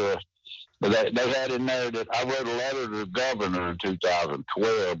curious. But they had in there that I wrote a letter to the governor in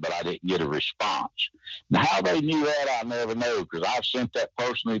 2012, but I didn't get a response. Now, how they knew that, I never know, because I sent that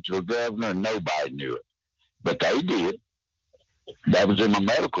personally to the governor, and nobody knew it. But they did. That was in my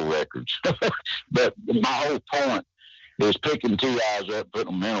medical records. But my whole point is picking TIs up, putting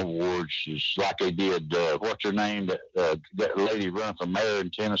them in mental wards, just like they did, what's her name, that lady run for mayor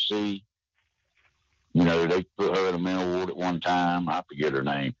in Tennessee. They put her in a mental ward at one time. I forget her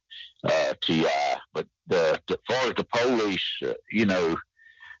name, TI. But as far as the police,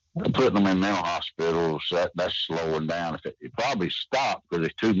 putting them in mental hospitals, that's slowing down. It probably stopped because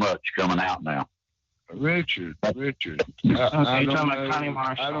there's too much coming out now. Richard, I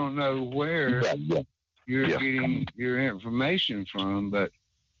don't know where you're getting your information from, but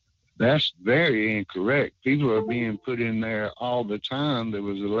that's very incorrect. People are being put in there all the time. There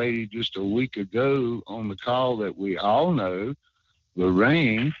was a lady just a week ago on the call that we all know,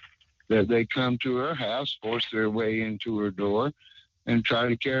 Lorraine, that they come to her house, force their way into her door, and try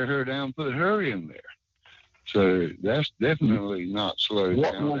to carry her down, put her in there. So that's definitely not slowed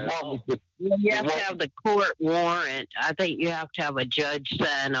down. You have to have the court warrant. I think you have to have a judge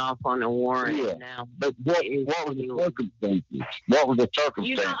sign off on a warrant now. But what was the circumstances? What were the circumstances?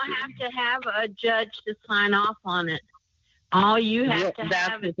 You don't have to have a judge to sign off on it. All you have to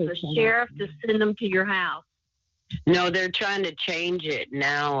have is the sheriff to send them to your house. No, they're trying to change it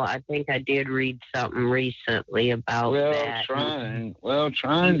now. I think I did read something recently about that. Trying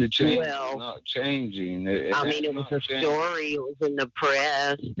to change, not changing. It was a story. It was in the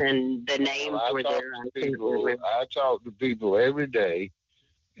press, and the names were there. I talk to people every day,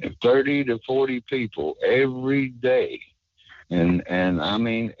 30 to 40 people every day, and I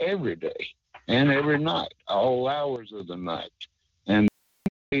mean every day and every night, all hours of the night, and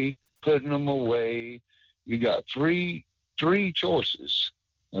putting them away. You got three choices,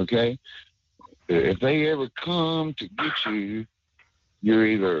 okay? If they ever come to get you, you're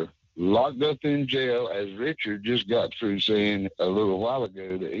either locked up in jail, as Richard just got through saying a little while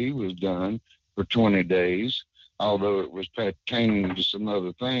ago that he was done for 20 days, although it was pertaining to some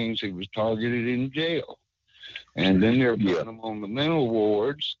other things, he was targeted in jail. And then they're putting them on the mental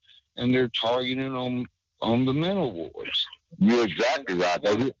wards, and they're targeting on the mental wards. You're exactly right.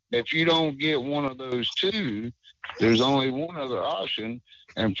 If you don't get one of those two, there's only one other option.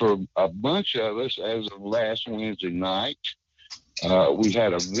 And for a bunch of us, as of last Wednesday night, we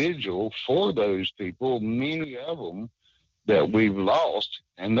had a vigil for those people, many of them that we've lost,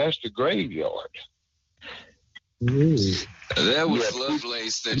 and that's the graveyard. That was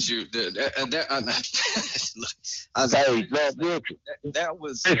Lovelace that you. That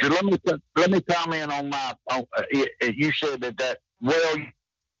was. Let me comment on my. You said that. Well,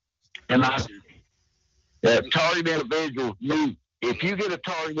 and I. Target individuals. If you get a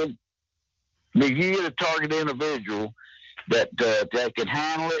target individual that can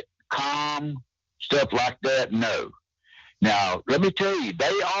handle it, calm, stuff like that, no. Now, let me tell you,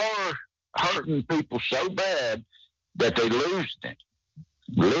 they are hurting people so bad that they lose it.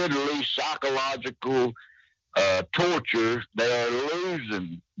 Literally psychological torture. They are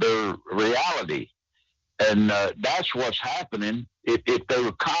losing their reality. And that's what's happening. If they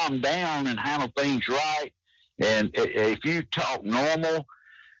would calm down and handle things right, and if you talk normal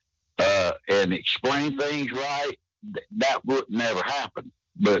and explain things right, that would never happen.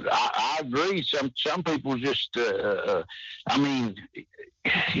 But I agree. Some people just, I mean,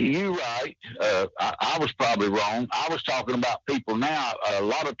 you're right. I was probably wrong. I was talking about people now. A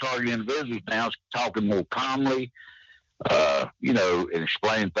lot of target individuals now is talking more calmly, and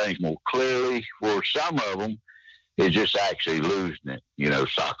explaining things more clearly. For some of them, is just actually losing it,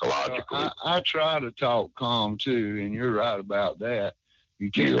 psychologically. I try to talk calm too, and you're right about that. You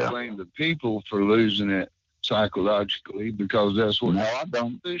can't blame the people for losing it psychologically, because that's what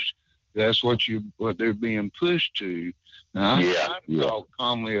that's what they're being pushed to. Now I try to talk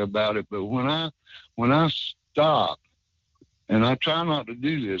calmly about it, but when I stop, and I try not to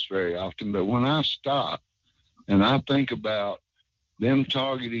do this very often, but when I stop and I think about them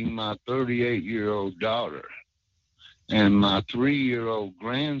targeting my 38-year-old daughter and my 3-year-old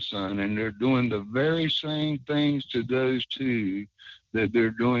grandson, and they're doing the very same things to those two that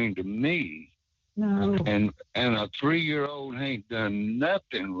they're doing to me. No. And a 3-year-old ain't done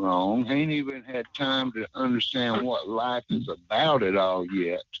nothing wrong, ain't even had time to understand what life is about at all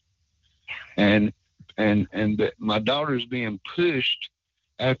yet. And that my daughter's being pushed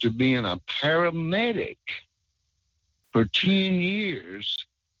after being a paramedic for 10 years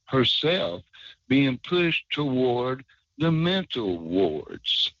herself, being pushed toward the mental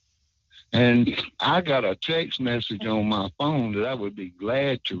wards. And I got a text message on my phone that I would be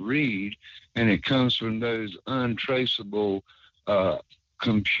glad to read, and it comes from those untraceable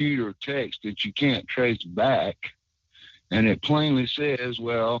computer texts that you can't trace back. And it plainly says,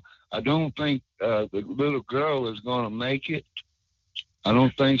 well, I don't think the little girl is going to make it. I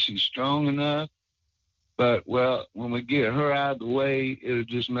don't think she's strong enough. But, well, when we get her out of the way, it'll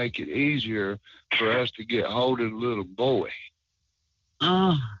just make it easier for us to get hold of the little boy.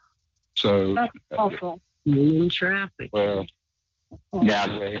 Oh. So that's awful. In traffic. Well, yeah,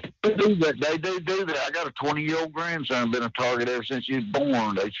 they do that. They do that. I got a 20-year-old grandson, been a target ever since he was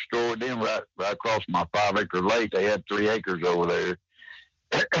born. They destroyed him right across my 5-acre lake. They had 3 acres over there,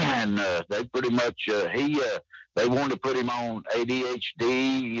 and they pretty much they wanted to put him on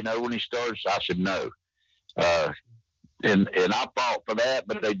ADHD. When he started, I said no, and I fought for that.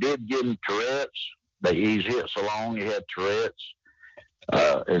 But they did give him Tourette's. He's hit so long he had Tourette's.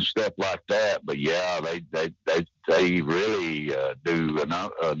 And stuff like that, but yeah, they really do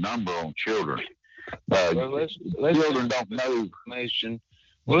a number on children. Let's children don't know information.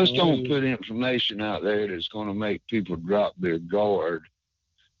 Well, let's don't put information out there that's going to make people drop their guard,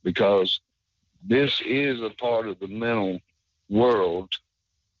 because this is a part of the mental world.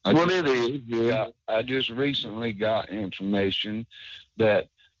 It is. Yeah. I just recently got information that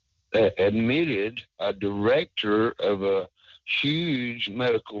admitted a director of a huge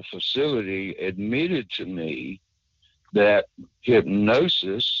medical facility admitted to me that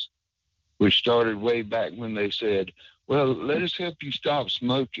hypnosis, which started way back when they said, well, let us help you stop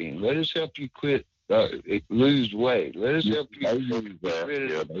smoking. Let us help you quit, lose weight. Let us help you get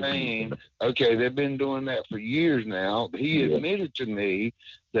rid of the pain. Okay, they've been doing that for years now. He admitted to me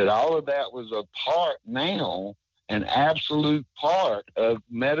that all of that was a part now, an absolute part of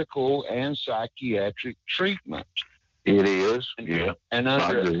medical and psychiatric treatment. It is, yeah. And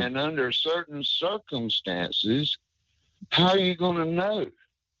under certain circumstances, how are you going to know?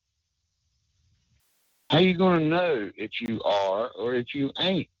 How are you going to know if you are or if you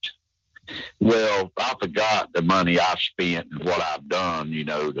ain't? Well, I forgot the money I spent and what I've done, you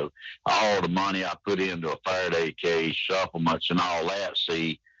know, all the money I put into a Faraday cage, supplements and all that.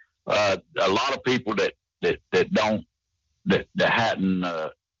 See, a lot of people that hadn't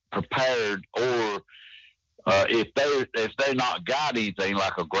prepared, or if they not got anything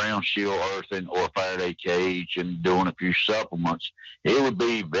like a ground shield earthing or a Faraday cage and doing a few supplements, it would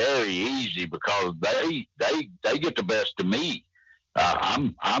be very easy because they get the best of me.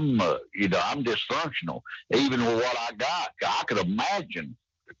 I'm dysfunctional. Even with what I got, I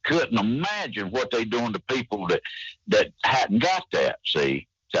couldn't imagine what they doing to people that hadn't got that. See,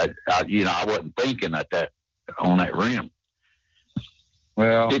 I wasn't thinking on that rim.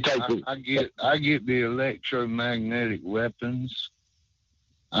 Well, I get the electromagnetic weapons.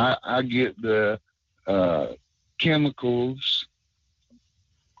 I get the chemicals.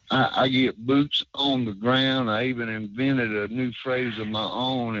 I get boots on the ground. I even invented a new phrase of my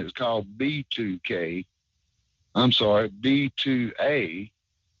own. It's called B2K. I'm sorry, B2A.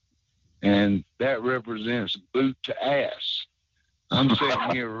 And that represents boot to ass. I'm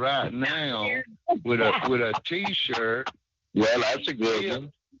sitting here right now with a T-shirt. Well, that's a good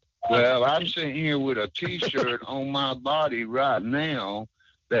one. Well, I'm sitting here with a T-shirt on my body right now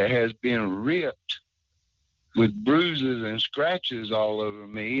that has been ripped with bruises and scratches all over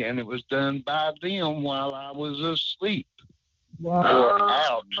me, and it was done by them while I was asleep. Wow. Or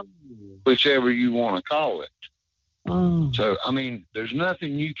out, whichever you want to call it. Oh. So, I mean, there's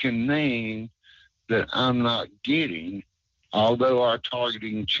nothing you can name that I'm not getting, although our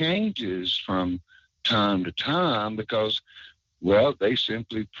targeting changes from time to time because, well, they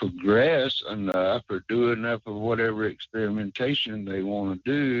simply progress enough or do enough of whatever experimentation they want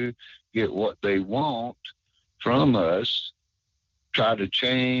to do, get what they want from us, try to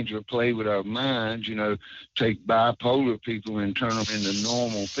change or play with our minds, take bipolar people and turn them into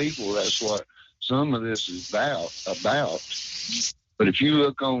normal people. That's what some of this is about. But if you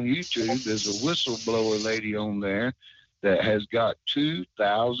look on YouTube, there's a whistleblower lady on there that has got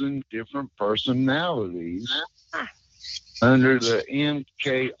 2,000 different personalities under the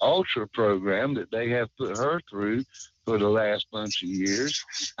MK Ultra program that they have put her through for the last bunch of years.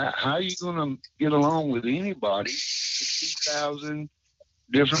 How are you going to get along with anybody with 2,000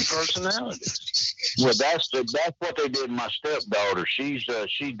 different personalities? Well, that's what they did to my stepdaughter. She's got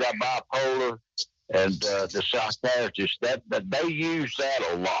bipolar, and the psychiatrist that they use that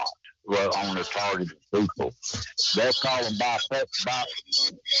a lot. Well, on the targeted people, they call them bipolar.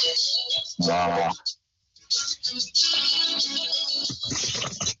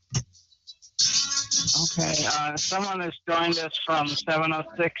 Okay, someone has joined us from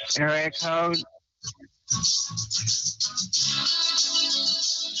 706 area code.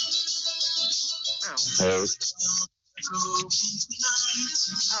 Oh,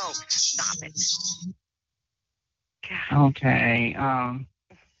 stop it. Okay,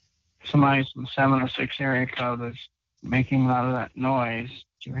 somebody from 706 area code is making a lot of that noise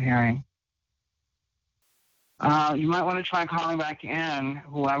that you're hearing. You might want to try calling back in,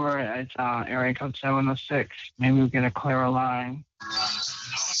 whoever is area code 706. Maybe we'll get a clearer line.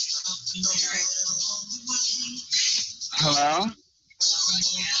 Hello?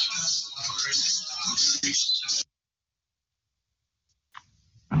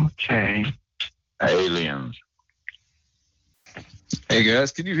 Okay. Aliens. Hey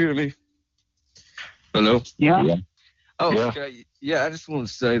guys, can you hear me? Hello? Yeah. Oh, yeah. Okay. Yeah, I just want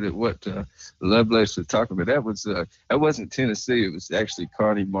to say that what Lovelace was talking about, that wasn't Tennessee. It was actually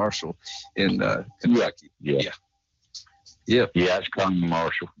Connie Marshall in Kentucky. Yeah. Yeah, it's Connie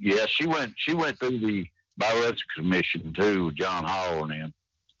Marshall. Yeah, she went through the Bioethics Commission too with John Hall and them.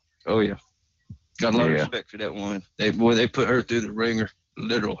 Oh yeah. Got a lot of respect for that woman. They put her through the ringer,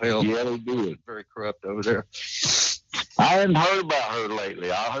 literal hell. Yeah, they did. Very corrupt over there. I hadn't heard about her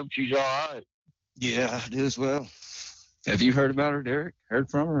lately. I hope she's all right. Yeah, I do as well. Have you heard about her, Derek? Heard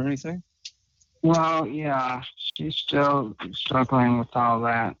from her or anything? Well, yeah, she's still struggling with all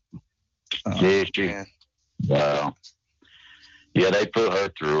that. Yeah, she. Wow. Yeah, they put her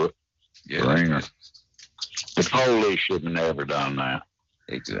through it. Yeah. The police should have never done that.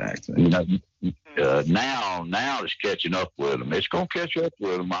 Exactly. You know, now it's catching up with them. It's going to catch up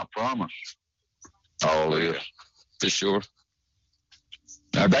with them, I promise. All this. For sure.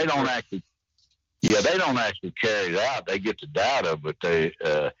 Now, they don't actually carry it out. They get the data, but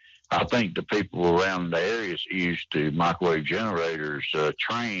I think the people around the areas used to microwave generators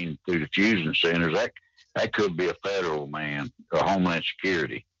trained through the fusion centers. That could be a federal man or Homeland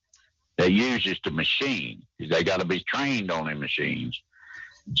Security. They use just the machine. They got to be trained on them machines.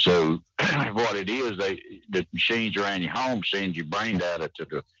 So what it is, the machines around your home send your brain data to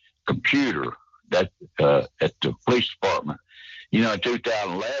the computer at the police department. You know, in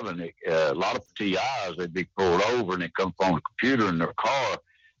 2011, a lot of TIs, they'd be pulled over and they come from a computer in their car,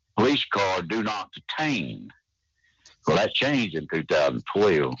 police car, do not detain. Well, that changed in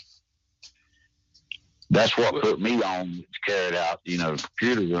 2012. That's what put me on to carry it out, you know, the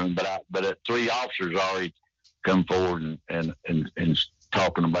computer room. But 3 officers already come forward and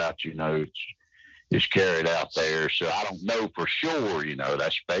talking about, you know, it's carried out there. So I don't know for sure, you know,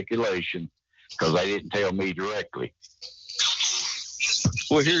 that's speculation because they didn't tell me directly.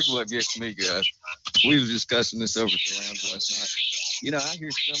 Well, here's what gets me, guys. We were discussing this over around last night. You know, I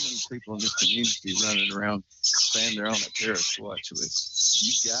hear so many people in this community running around saying they're on a terrorist watch list.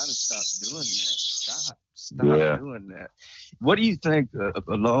 You got to stop doing that. Stop doing that. What do you think a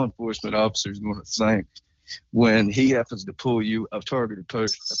law enforcement officer is going to think when he happens to pull you a targeted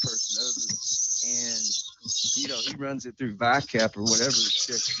person over and, you know, he runs it through VICAP or whatever,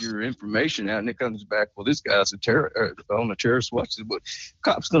 checks your information out, and it comes back, well, this guy's on a terrorist watch list. But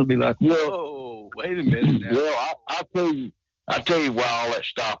cop's going to be like, whoa, wait a minute now. Well, I'll tell you why all that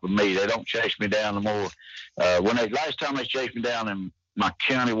stopped with me. They don't chase me down no more. Last time they chased me down in my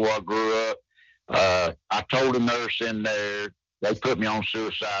county where I grew up, I told a nurse in there, they put me on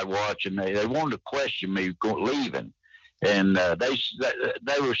suicide watch, and they wanted to question me leaving. And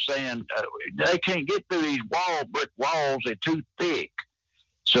they were saying they can't get through these brick walls. They're too thick.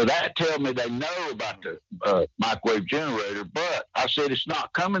 So that tells me they know about the microwave generator. But I said it's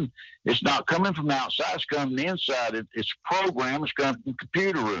not coming. It's not coming from the outside. It's coming from the inside. It's a program. It's coming from the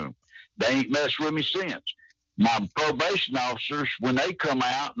computer room. They ain't messed with me since. My probation officers, when they come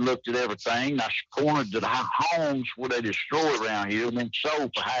out and looked at everything, I pointed to the homes where they destroy around here and then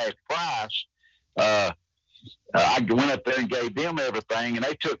sold for half price. I went up there and gave them everything, and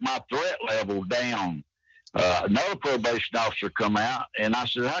they took my threat level down. Another probation officer come out, and I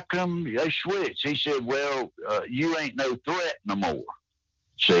said, how come they switched? He said, well, you ain't no threat no more.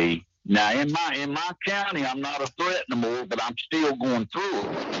 See, now in my county, I'm not a threat no more, but I'm still going through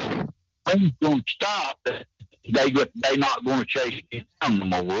it. Things going to stop. They not going to chase me down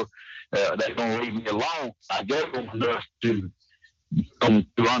no more. They're going to leave me alone. I gave them enough to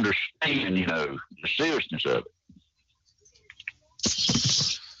understand, you know, the seriousness of it.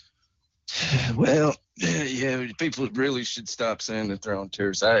 Well, yeah, people really should stop saying that they're on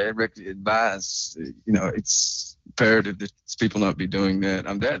terrorists. I advise, you know, it's imperative that people not be doing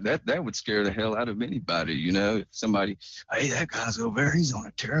that. That would scare the hell out of anybody, you know. If somebody, hey, that guy's over there, he's on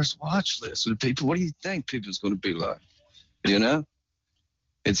a terrorist watch list. So people, what do you think people's going to be like? You know,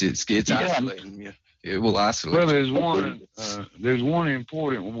 it's isolating you. It will isolate. Well, there's one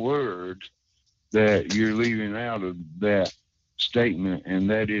important word that you're leaving out of that statement, and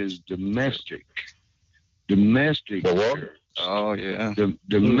that is domestic. Domestic. Oh, yeah.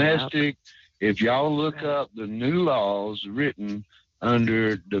 Domestic. If y'all look up the new laws written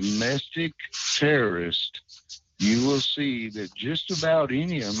under domestic terrorist, you will see that just about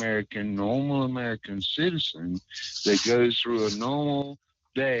any normal American citizen that goes through a normal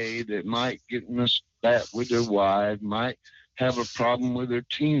day that might get in a spat with their wife, might have a problem with their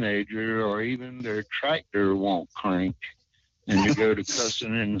teenager, or even their tractor won't crank, and you go to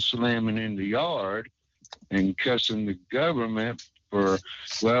cussing and slamming in the yard and cussing the government for,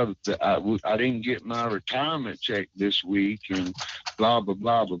 well, I didn't get my retirement check this week and blah, blah,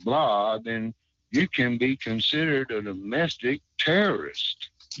 blah, blah, blah, then you can be considered a domestic terrorist.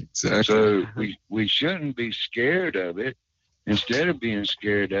 Exactly. So we shouldn't be scared of it. Instead of being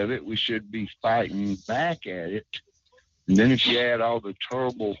scared of it, we should be fighting back at it. And then if you add all the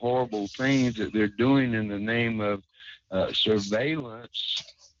terrible, horrible things that they're doing in the name of surveillance,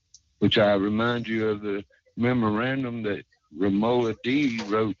 which I remind you of the memorandum that Romola D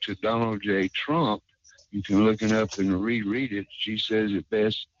wrote to Donald J. Trump. You can look it up and reread it. She says it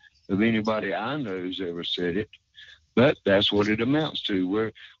best of anybody I know who's ever said it. But that's what it amounts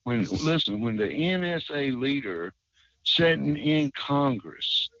to. When the NSA leader sitting in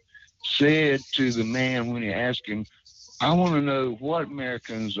Congress said to the man when he asked him, I want to know what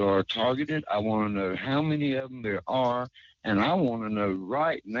Americans are targeted. I want to know how many of them there are. And I want to know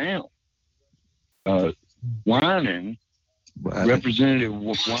right now, Representative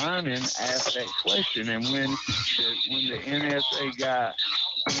Winan asked that question. And when the NSA guy...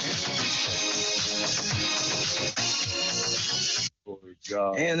 Oh,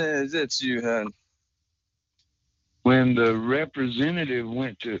 God. And that's you, hon. When the representative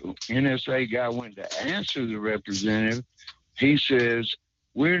NSA guy went to answer the representative, he says,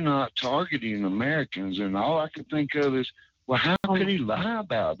 we're not targeting Americans. And all I could think of is, well, how could he lie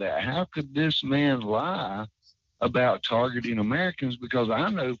about that? How could this man lie about targeting Americans? Because I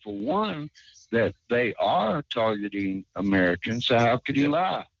know, for one, that they are targeting Americans. So how could he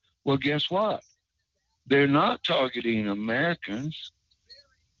lie? Well, guess what? They're not targeting Americans.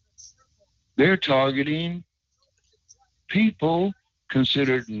 They're targeting people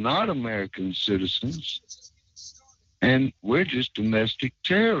considered not American citizens, and we're just domestic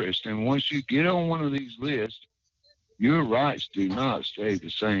terrorists. And once you get on one of these lists, your rights do not stay the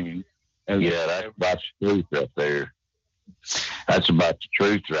same. That's about the truth right there. That's about the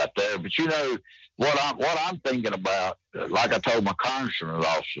truth right there. But you know what I'm thinking about, like I told my congressman's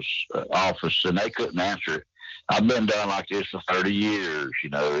office, and they couldn't answer it. I've been done like this for 30 years. You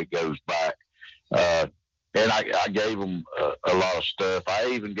know, it goes back. And I gave them a lot of stuff. I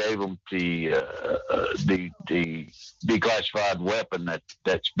even gave them the declassified weapon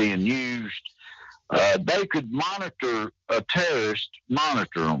that's being used. They could monitor a terrorist,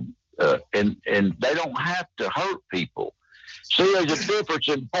 monitor them, and they don't have to hurt people. See, there's a difference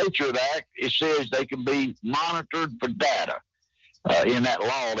in the Patriot Act. It says they can be monitored for data. In that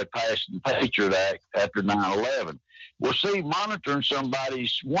law they passed in the Patriot Act after 9/11. Well, see, monitoring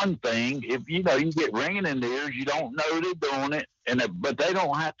somebody's one thing. If you get ringing in the ears, you don't know they're doing it, but they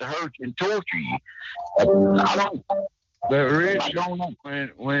don't have to hurt you and torture you. But Rich,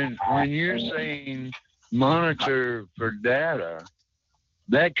 when you're saying monitor for data,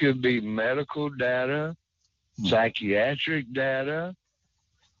 that could be medical data, psychiatric data,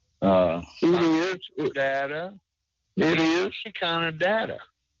 data. It is any kind of data.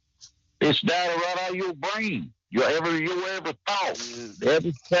 It's data right out of your brain. You ever thought.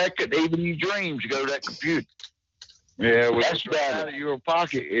 Every second, even your dreams, go to that computer. Yeah, well, that's right out of your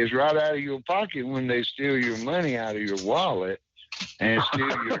pocket. It's right out of your pocket when they steal your money out of your wallet and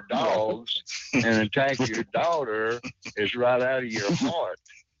steal your dogs and attack your daughter. It's right out of your heart,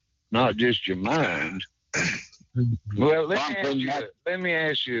 not just your mind. Well, let me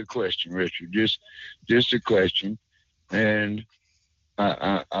ask you a question, Richard. Just a question, and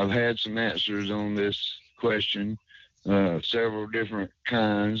I've had some answers on this question, several different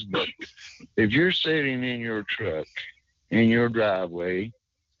kinds. But if you're sitting in your truck in your driveway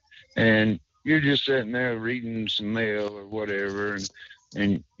and you're just sitting there reading some mail or whatever,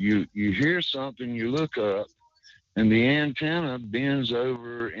 and you hear something, you look up, and the antenna bends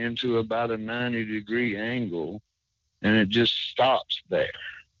over into about a 90-degree angle, and it just stops there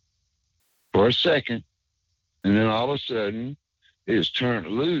for a second, and then all of a sudden it's turned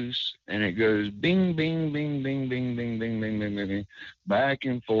loose, and it goes bing, bing, bing, bing, bing, bing, bing, bing, bing, bing, bing, back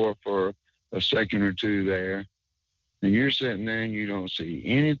and forth for a second or two there. And you're sitting there and you don't see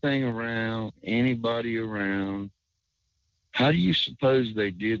anything around, anybody around. How do you suppose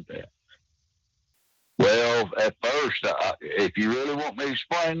they did that? Well, at first, if you really want me to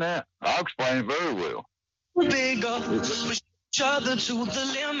explain that, I'll explain it very well. Bigger, push each other to the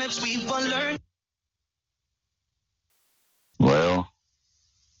limits we've learned. Well,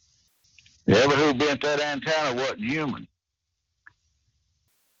 whoever who bent that antenna wasn't human.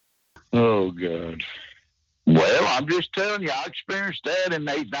 Oh, God. Well, I'm just telling you, I experienced that in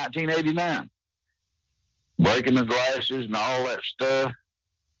 1989. Breaking the glasses and all that stuff.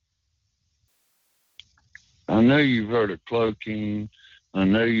 I know you've heard of cloaking. I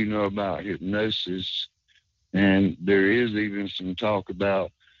know you know about hypnosis. And there is even some talk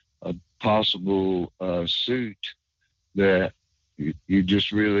about a possible suit that you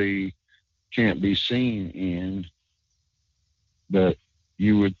just really can't be seen in, but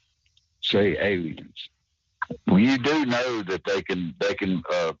you would say aliens. Well, you do know that they can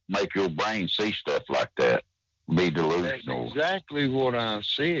make your brain see stuff like that, be delusional. That's exactly what I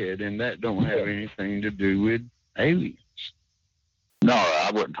said, and that don't have anything to do with aliens. No,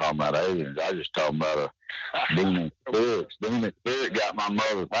 I wasn't talking about aliens. I was just talking about a demon spirit. Demon spirit got my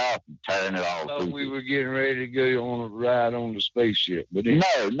mother's house and tearing it all. I thought we were getting ready to go on a ride on the spaceship, but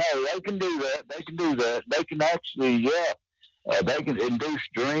no, they can do that. They can do that. They can actually, they can induce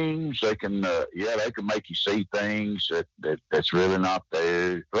dreams. They can, they can make you see things that's really not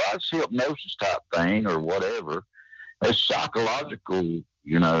there. Well, it's hypnosis type thing or whatever. it's psychological,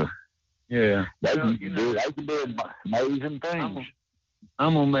 you know. Yeah. They can do amazing things.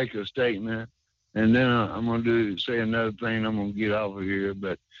 I'm going to make a statement, and then I'm going to say another thing. I'm going to get off of here.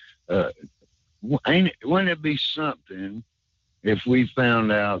 But wouldn't it be something if we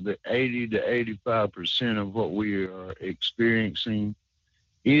found out that 80 to 85% of what we are experiencing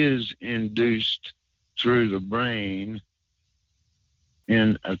is induced through the brain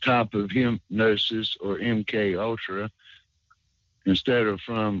in a type of hypnosis or MK Ultra instead of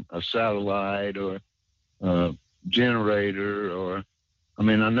from a satellite or a generator or, I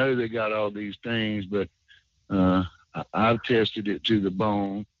mean, I know they got all these things, but I've tested it to the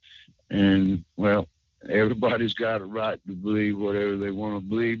bone, and, well, everybody's got a right to believe whatever they want to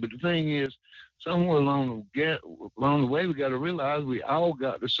believe. But the thing is, somewhere along the way, we got to realize we all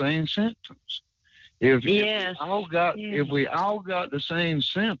got the same symptoms. If we all got the same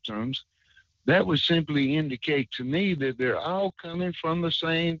symptoms, that would simply indicate to me that they're all coming from the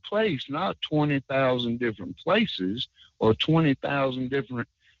same place, not 20,000 different places or 20,000 different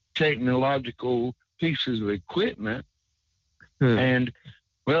technological pieces of equipment. And,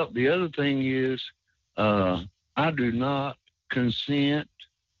 well, the other thing is, I do not consent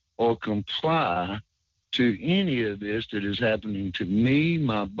or comply to any of this that is happening to me,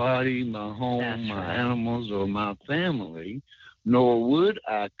 my body, my home, my animals, or my family, nor would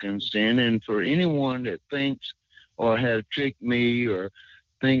I consent. And for anyone that thinks or have tricked me or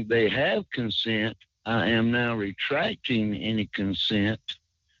think they have consent, I am now retracting any consent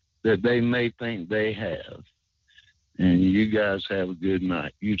that they may think they have. And you guys have a good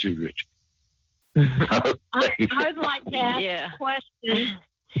night. You too, Richard. I'd like to ask a question.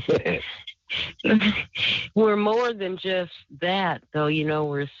 We're more than just that, though. You know,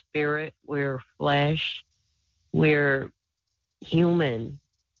 we're spirit, we're flesh, we're human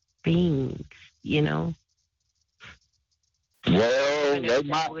beings, you know. Well, they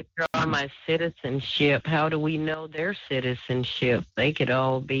might withdraw my citizenship. How do we know their citizenship? They could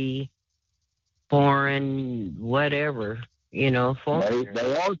all be foreign, whatever. You know,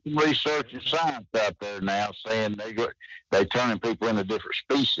 there are some research and science out there now saying they're turning people into different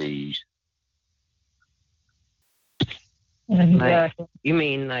species. Like, you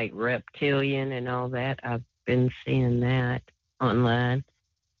mean like reptilian and all that? I've been seeing that online.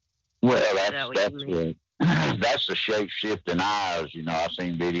 Well, that's the shape-shifting eyes. You know, I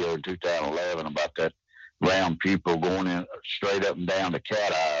seen video in 2011 about that round pupil going in straight up and down to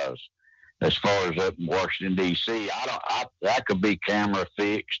cat eyes. As far as up in Washington, D.C., that could be camera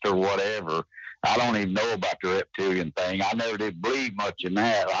fixed or whatever. I don't even know about the reptilian thing. I never did believe much in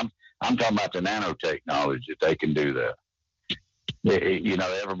that. I'm talking about the nanotechnology that they can do that. You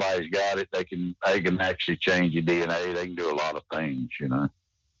know, everybody's got it. They can actually change your DNA. They can do a lot of things, you know.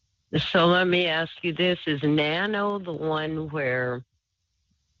 So let me ask you this. Is nano the one where,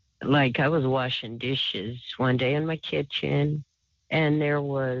 like, I was washing dishes one day in my kitchen, and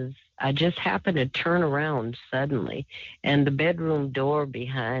I just happened to turn around suddenly, and the bedroom door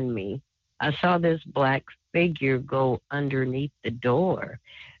behind me, I saw this black figure go underneath the door,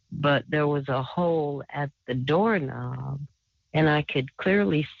 but there was a hole at the doorknob, and I could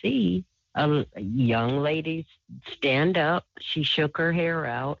clearly see a young lady stand up. She shook her hair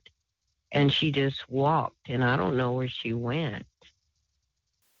out, and she just walked, and I don't know where she went.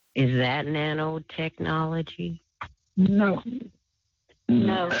 Is that nanotechnology? No.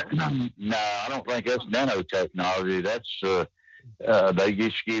 No, I don't think that's nanotechnology. That's they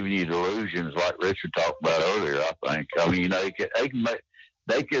just giving you delusions, like Richard talked about earlier. I think. I mean,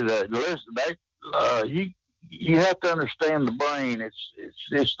 you have to understand the brain.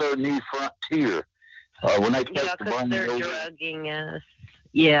 It's their new frontier. When they take the brain, they're drugging us.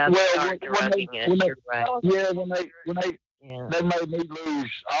 Yeah, they're drugging us. You're right. Yeah, they made me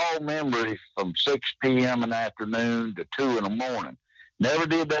lose all memory from 6 p.m. in the afternoon to 2 in the morning. Never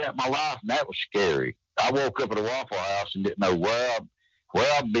did that in my life, and that was scary. I woke up at a Waffle House and didn't know where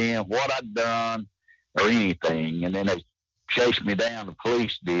I'd been, what I'd done, or anything. And then they chased me down. The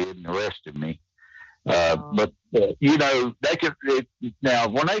police did and arrested me. But you know, now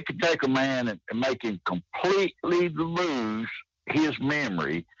when they could take a man and make him completely lose his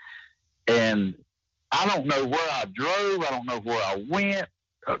memory, and I don't know where I drove, I don't know where I went,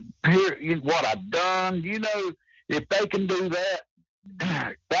 what I'd done. You know, if they can do that,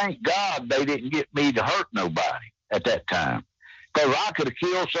 thank God they didn't get me to hurt nobody at that time. Because I could have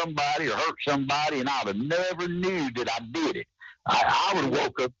killed somebody or hurt somebody, and I would have never knew that I did it. I would have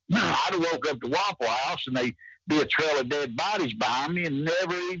woke up. I'd have woke up to Waffle House, and they'd be a trail of dead bodies behind me, and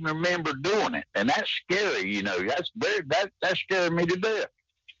never even remember doing it. And that's scary, you know. That scared me to death.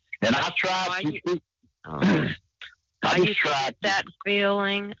 And I tried to. I used to get that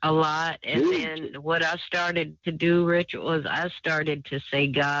feeling a lot, and then what I started to do, Rich, was I started to say,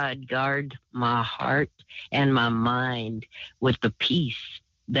 God, guard my heart and my mind with the peace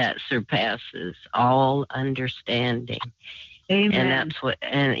that surpasses all understanding. Amen. And that's what,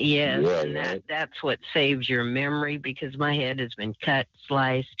 that's what saves your memory, because my head has been cut,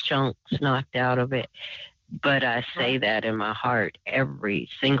 sliced, chunks knocked out of it. But I say that in my heart every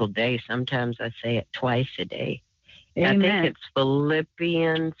single day. Sometimes I say it twice a day. Amen. I think it's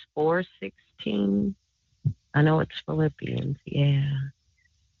Philippians 4:16. I know it's Philippians, yeah.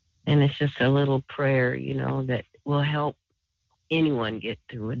 And it's just a little prayer, that will help anyone get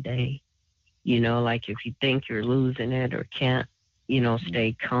through a day. Like if you think you're losing it or can't,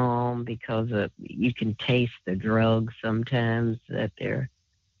 stay calm because you can taste the drugs sometimes that they're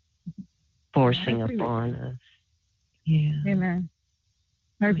forcing upon us. Yeah. Amen.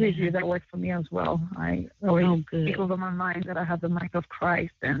 I appreciate that works for me as well. I always speak over my mind that I have the mind of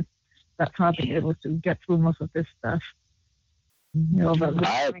Christ, and that's how I've been able to get through most of this stuff.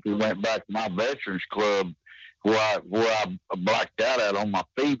 I actually went back to my Veterans Club where I blacked out on my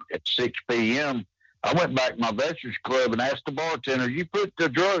feet at 6 p.m. I went back to my Veterans Club and asked the bartender, you put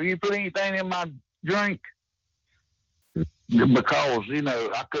anything in my drink? Because,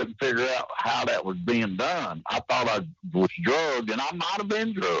 I couldn't figure out how that was being done. I thought I was drugged, and I might have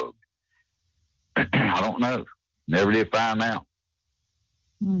been drugged. I don't know. Never did find out.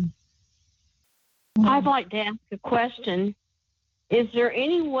 I'd like to ask a question. Is there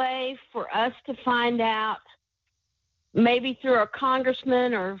any way for us to find out, maybe through a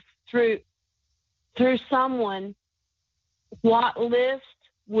congressman or through someone, what list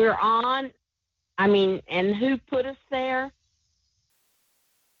we're on? And who put us there?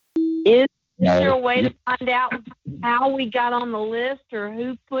 Is there a way to find out how we got on the list or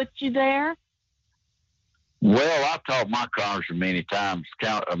who put you there? Well, I've talked to my congressman many times,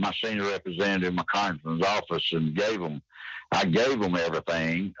 my senior representative in my congressman's office, and I gave them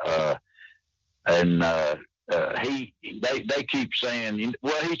everything. They keep saying,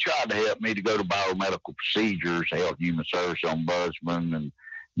 well, he tried to help me to go to biomedical procedures, Health and Human Service Ombudsman, and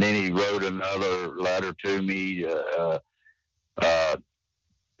then he wrote another letter to me.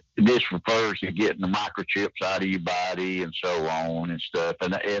 This refers to getting the microchips out of your body and so on and stuff.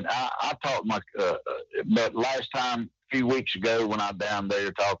 And I talked but last time, a few weeks ago, when I was down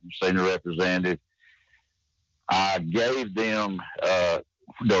there talking to senior representative, I gave them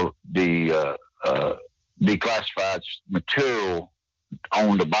the declassified material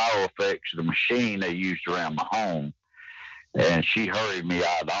on the bioeffects of the machine they used around my home. And she hurried me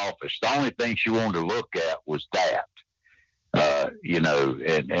out of the office. The only thing she wanted to look at was that,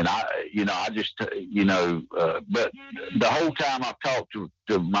 and I just, but the whole time I've talked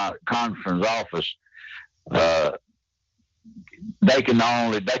to my congressman's office, they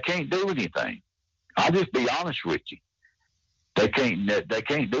can't do anything. I'll just be honest with you. They can't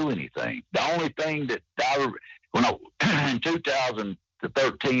do anything. The only thing that in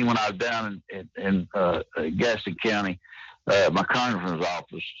 2013, when I was down in Gaston County, my congressman's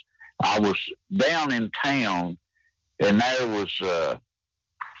office, I was down in town, and there was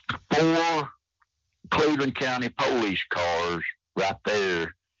 4 Cleveland County police cars right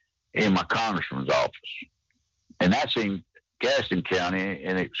there in my congressman's office. And that's in Gaston County,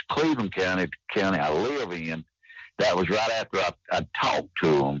 and it's Cleveland County I live in. That was right after I talked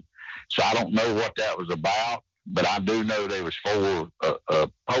to them. So I don't know what that was about, but I do know there was 4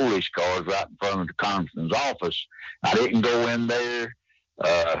 police cars right in front of the congressman's office. I didn't go in there,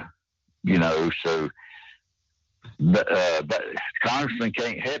 so but the congressman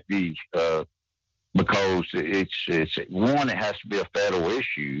can't help you because it's one, it has to be a federal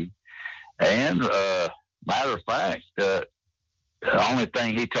issue. And matter of fact, the only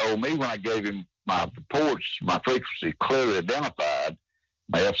thing he told me when I gave him my reports, my frequency clearly identified,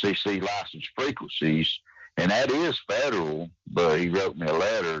 my FCC licensed frequencies, and that is federal, but he wrote me a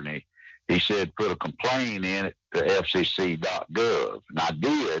letter, and he said put a complaint in at the FCC.gov, and I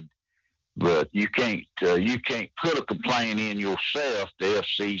did, but you can't put a complaint in yourself to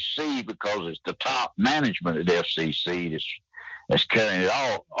FCC because it's the top management at FCC that's carrying it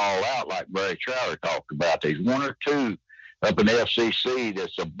all out, like Barry Trower talked about. There's 1 or 2 up in the FCC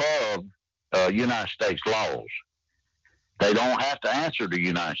that's above United States laws. They don't have to answer to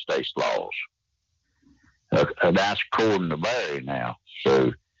United States laws. That's according to Barry now.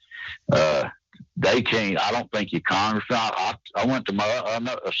 So they can't. I don't think you Congressman. I went to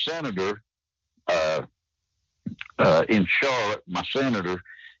a senator in Charlotte. My senator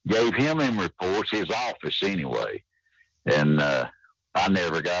gave him reports, his office anyway, and I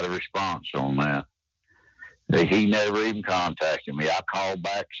never got a response on that. He never even contacted me. I called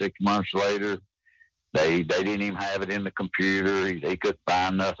back 6 months later. They didn't even have it in the computer. They couldn't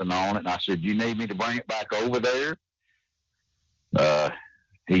find nothing on it. And I said, you need me to bring it back over there?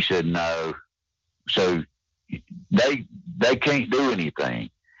 He said, no. So they can't do anything.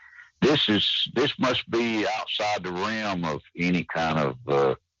 This must be outside the realm of any kind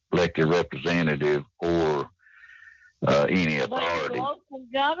of elected representative or any authority. But your local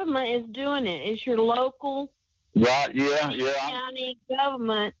government is doing it. It's your local right? Yeah. county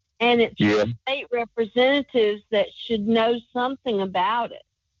government, and it's state representatives that should know something about it,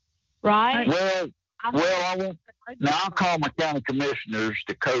 right? Well, I'll call my county commissioners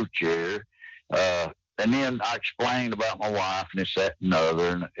to co-chair, and then I explained about my wife and this, that, and the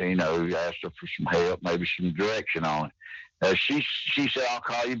other, and asked her for some help, maybe some direction on it. She said, I'll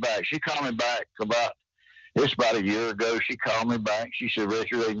call you back. She called me back about a year ago. She called me back. She said,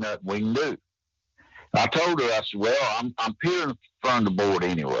 Richard, ain't nothing we can do. I told her, I said, well, I'm appearing in front of the board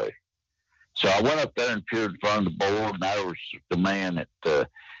anyway. So I went up there and appeared in front of the board, and I was the man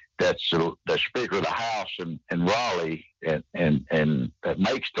that's the Speaker of the House in Raleigh and that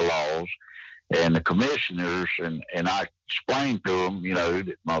makes the laws, and the commissioners, and I explained to them,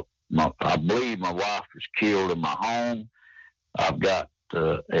 that I believe my wife was killed in my home. I've got,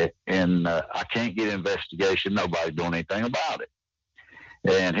 I can't get investigation. Nobody's doing anything about it.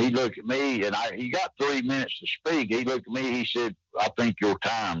 And he looked at me, and he got 3 minutes to speak. He looked at me, he said, I think your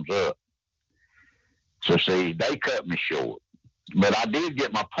time's up. So, see, they cut me short. But I did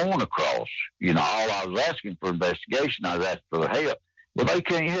get my point across. All I was asking for investigation, I was asking for help. Well, they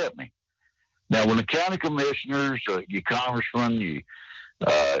can't help me. Now, when the county commissioners, your congressman,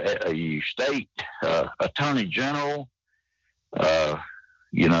 you state attorney general, and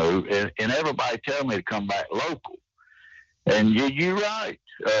everybody tell me to come back local. And you're right.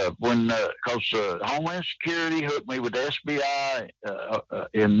 Because Homeland Security hooked me with the SBI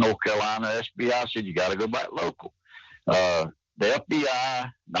in North Carolina. SBI said, you got to go back local. The FBI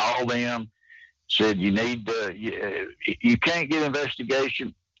and all them said you need you can't get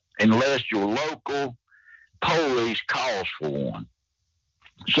investigation unless your local police calls for one.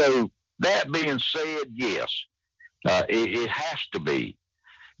 So that being said, yes, it has to be.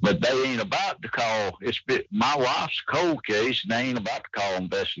 But they ain't about to call. My wife's a cold case, and they ain't about to call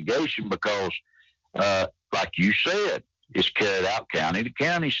investigation because, like you said, it's carried out county to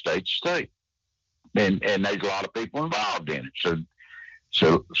county, state to state. And there's a lot of people involved in it.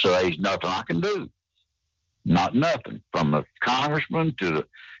 So there's nothing I can do. Not nothing. From the congressman to the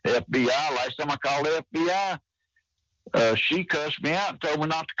FBI. Last time I called the FBI, she cussed me out and told me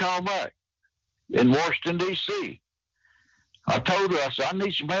not to call back in Washington, D.C. I told her, I said, I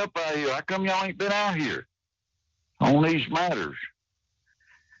need some help out here. How come y'all ain't been out here on these matters?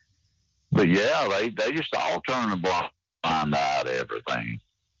 But yeah, they just all turn a blind eye to everything.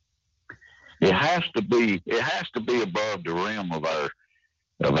 It has to be above the realm of our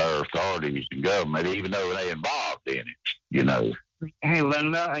authorities and government, even though they're involved in it, Hey,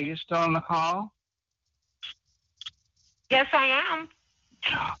 Linda, are you still on the call? Yes, I am.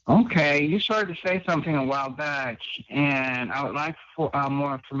 Okay, you started to say something a while back, and I would like for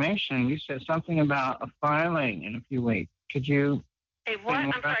more information. You said something about a filing in a few weeks. Could you? Hey, what?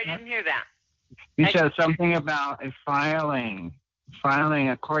 I'm sorry, I didn't hear that. You said something about a filing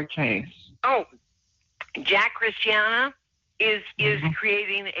a court case. Oh, Jack Christiana is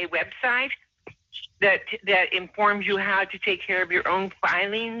creating a website that informs you how to take care of your own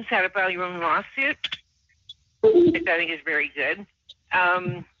filings, how to file your own lawsuit, which I think is very good.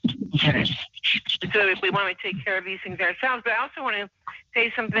 Okay. So if we want to take care of these things ourselves, but I also want to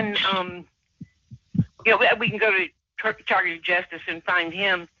say something. We can go to Targeted Justice and find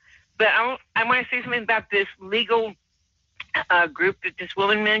him, but I want to say something about this legal group that this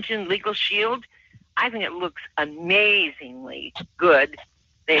woman mentioned, Legal Shield. I think it looks amazingly good.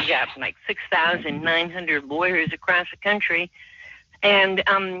 They've got like 6,900 lawyers across the country, and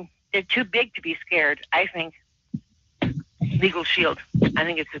they're too big to be scared, I think. Legal Shield. I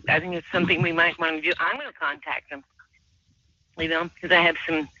think it's something we might want to do. I'm going to contact them, because I have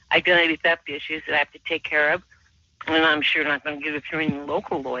some identity theft issues that I have to take care of, and I'm sure not going to give it through any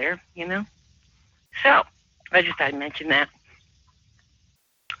local lawyer, So I just thought I'd mention that.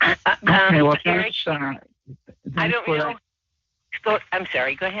 Okay, well, Eric, thanks. I don't know. I'm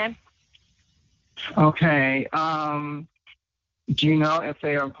sorry. Go ahead. Okay. Do you know if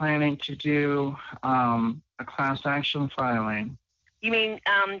they are planning to do a class action filing? You mean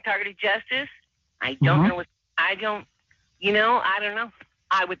Targeted Justice? I don't know. I don't know.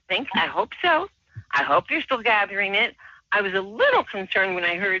 I would think. I hope so. I hope they're still gathering it. I was a little concerned when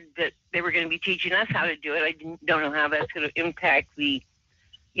I heard that they were going to be teaching us how to do it. I don't know how that's going to impact the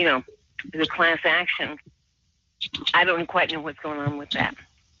class action. I don't quite know what's going on with that.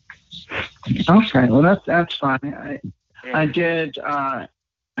 Okay, well that's fine. I did. I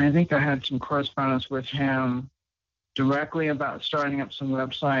think I had some correspondence with him directly about starting up some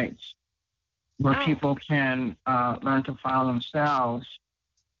websites where people can learn to file themselves.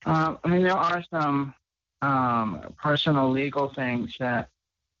 I mean, there are some personal legal things that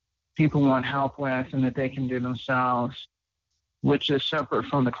people want help with and that they can do themselves, which is separate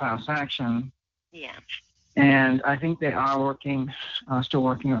from the class action. Yeah. And I think they are still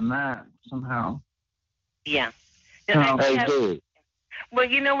working on that somehow. Yeah. So, well,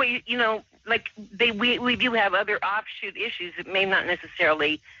 we do have other offshoot issues that may not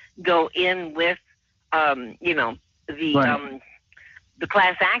necessarily go in with, the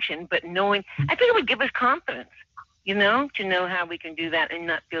class action, but I think it would give us confidence, to know how we can do that and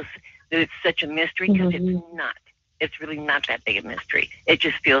not feel that it's such a mystery, because it's not. It's really not that big a mystery. It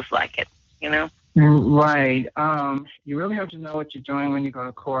just feels like it, Right. You really have to know what you're doing when you go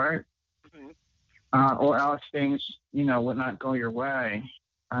to court, or else things, would not go your way.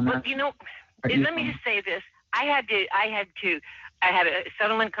 Well, let me just say this. I had a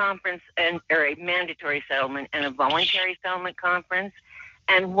settlement conference or a mandatory settlement and a voluntary settlement conference,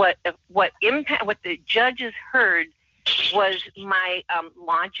 and what the judges heard was my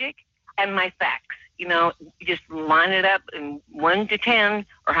logic and my facts. Just line it up in 1 to 10,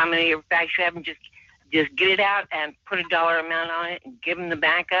 or how many facts you have, and just get it out and put a dollar amount on it and give them the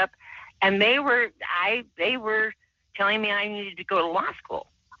backup. And they were telling me I needed to go to law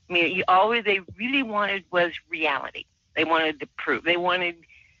school. I mean, all they really wanted was reality. They wanted the proof. They wanted,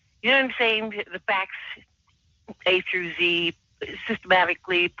 what I'm saying, the facts A through Z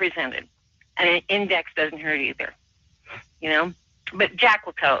systematically presented. And an index doesn't hurt either, But Jack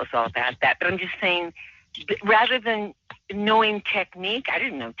will tell us all about that. But I'm just saying, rather than knowing technique, I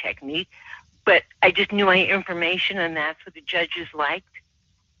didn't know technique, but I just knew my information, and that's what the judges liked.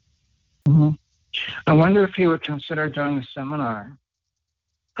 Mm-hmm. I wonder if he would consider doing a seminar.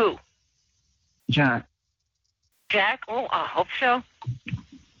 Who? Jack. Jack? Oh, I hope so.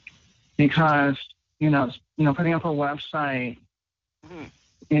 Because, putting up a website,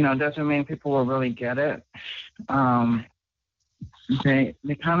 doesn't mean people will really get it. They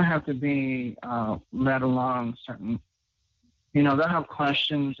kind of have to be led along certain, they'll have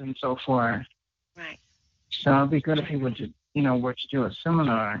questions and so forth. Right. So it'd be good if he would, were to do a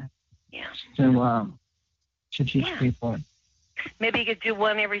seminar. Yeah. To teach people. Maybe you could do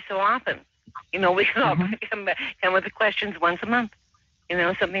one every so often. We can all come with the questions once a month.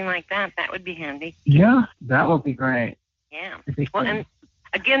 Something like that. That would be handy. Yeah, that would be great. Yeah. Well, and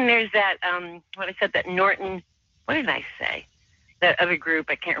again, there's that, what I said, that Norton, what did I say? That other group,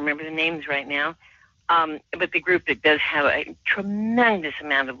 I can't remember the names right now, but the group that does have a tremendous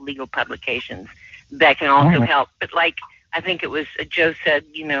amount of legal publications that can also help. But I think it was Joe said,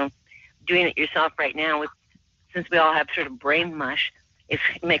 doing it yourself right now, since we all have sort of brain mush, it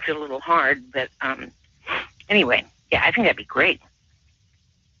makes it a little hard. But anyway, yeah, I think that'd be great.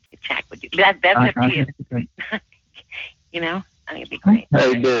 Jack would do that. That's up to you. I think it'd be great.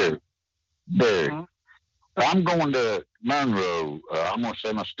 Hey, Derek. I'm going to Monroe. I'm going to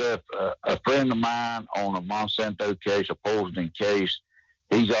send my stuff. A friend of mine on a Monsanto case, a poisoning case,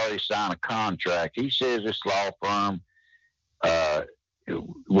 he's already signed a contract. He says this law firm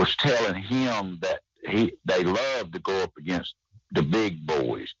was telling him that they love to go up against the big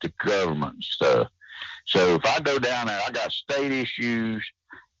boys, the government and stuff. So if I go down there, I got state issues,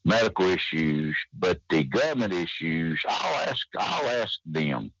 medical issues, but the government issues, I'll ask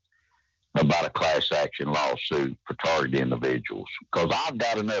them about a class action lawsuit for targeted individuals, because I've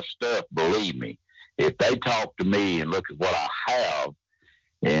got enough stuff, believe me. If they talk to me and look at what I have,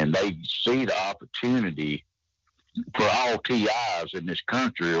 and they see the opportunity for all TIs in this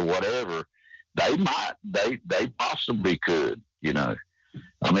country or whatever, they possibly could, I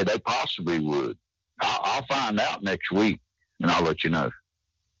mean, they possibly would. I'll find out next week, and I'll let you know.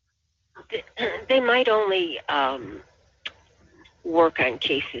 They might only work on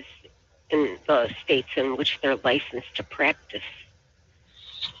cases in the states in which they're licensed to practice.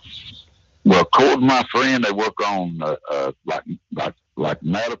 Well, according to my friend, they work on like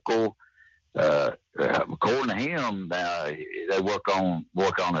medical. According to him, they work on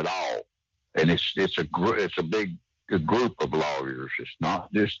it all, and it's a big group of lawyers. It's not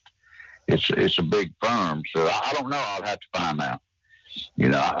just it's a big firm. So I don't know. I'll have to find out.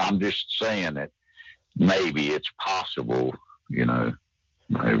 I'm just saying that maybe it's possible.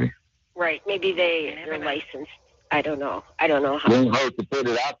 Maybe. Right. Maybe they're licensed I don't know how. Won't hurt to put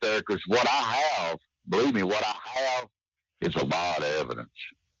it out there, because what I have, believe me, what I have is a lot of evidence.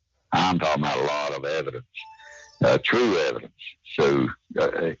 I'm talking about a lot of evidence, true evidence. So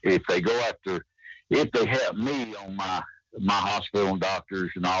if they go after, if they help me on my hospital and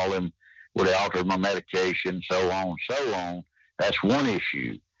doctors and all them, where they alter my medication, so on, that's one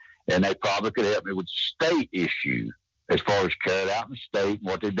issue. And they probably could help me with the state issue, as far as carried out in the state and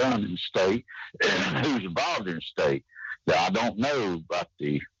what they've done in the state and who's involved in the state. Now, I don't know about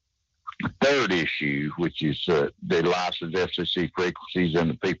the third issue, which is the licensed FCC frequencies and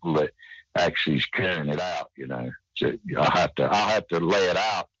the people that actually is carrying it out. You know, so I'll have to lay it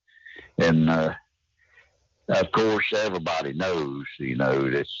out, and of course everybody knows. You know,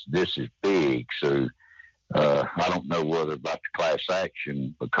 this is big, so I don't know whether about the class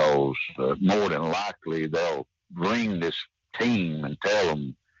action, because more than likely they'll bring this team and tell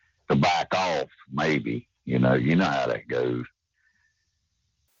them to back off. Maybe you know how that goes.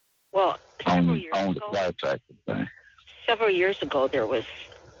 Well, several years ago, there was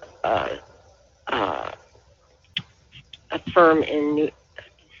a firm in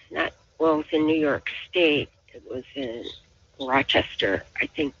it was in New York State. It was in Rochester, I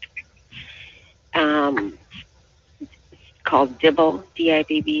think. Called Dibble,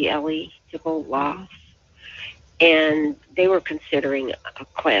 D-I-B-B-L-E, Dibble Law, and they were considering a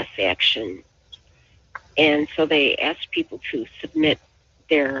class action, and so they asked people to submit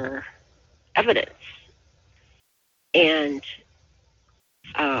their evidence, and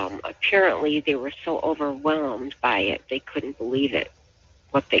apparently they were so overwhelmed by it they couldn't believe it,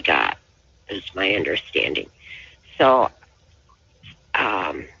 what they got, is my understanding. So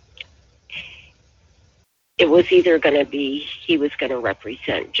it was either going to be he was going to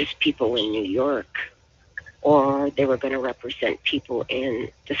represent just people in New York, or they were going to represent people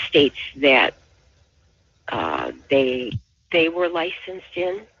in the states that they were licensed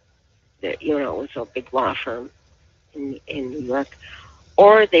in. That, you know, it was a big law firm in New York,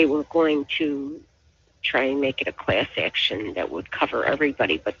 or they were going to try and make it a class action that would cover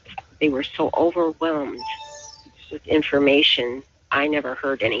everybody. But they were so overwhelmed with information. I never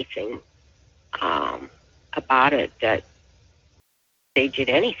heard anything about it that they did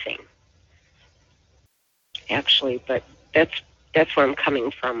anything, actually. But that's where I'm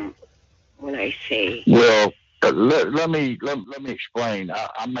coming from when I say. Well, let me explain.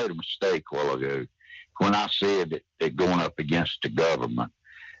 I made a mistake a while ago when I said that they're going up against the government.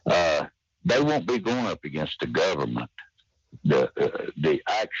 They won't be going up against the government. The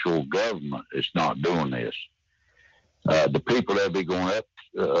actual government is not doing this. The people that'll be going up.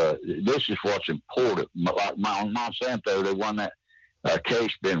 This is what's important. Like Monsanto, they won that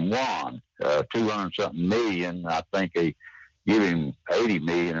case, been won, 200-something million. I think they give him 80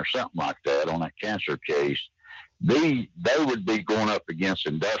 million or something like that on that cancer case. They would be going up against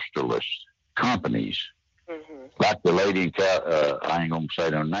industrialist companies, like the lady in I ain't gonna say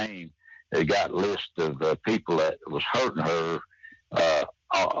their name. They got a list of people that was hurting her.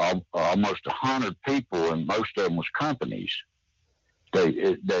 Almost 100 people, and most of them was companies.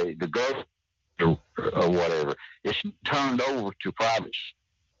 The government or whatever, it's turned over to private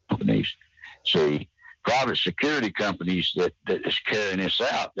companies. See, private security companies that is carrying this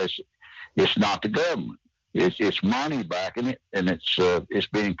out. It's not the government. It's money backing it, and it's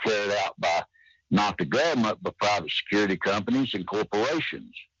being carried out by not the government, but private security companies and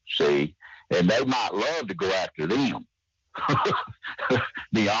corporations. See, and they might love to go after them.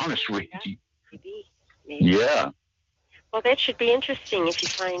 Be honest with you. Maybe. Yeah. Well, that should be interesting if you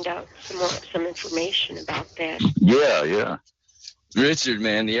find out some information about that. Yeah. Richard,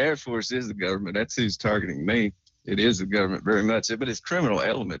 man, the Air Force is the government. That's who's targeting me. It is the government very much, but it's criminal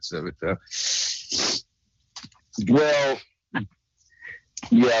elements of it, though. Well,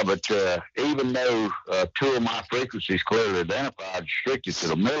 yeah, but even though two of my frequencies clearly identified, restricted to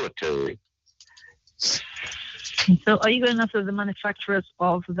the military. So are you going after the manufacturers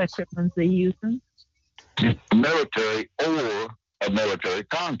of the equipment they're using? Military or a military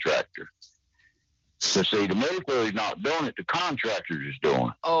contractor. So see, the military's not doing it, the contractors is doing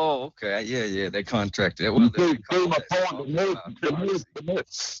it. Oh, okay. Yeah, they contracted it. Well, the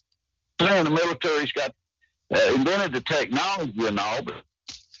military's got invented the technology and all, but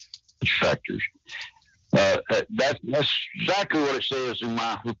contractors. That's exactly what it says in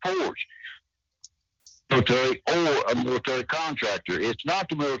my reports. Military or a military contractor. It's not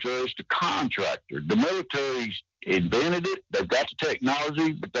the military, it's the contractor. The military's invented it, they've got the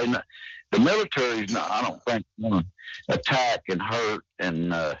technology, but the military's not, I don't think, going to attack and hurt and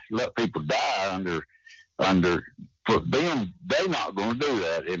let people die under for them. They're not going to do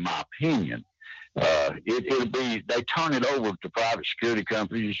that, in my opinion. It'll be, they turn it over to private security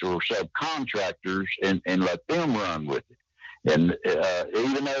companies or subcontractors and let them run with it. And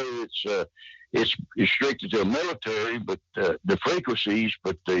even though it's restricted to the military, but the frequencies,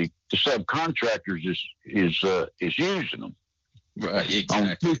 but the subcontractors is using them. Right,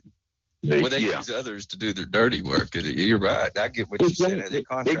 exactly. Well, they use others to do their dirty work. You're right. I get what you're saying. They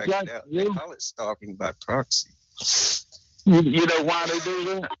contract it out. They call it stalking by proxy. You know why they do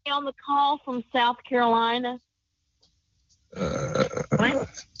that? On the call from South Carolina. I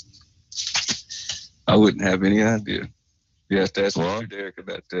wouldn't have any idea. You have to ask Mr. Derek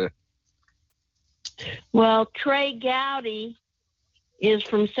about that. Well, Trey Gowdy is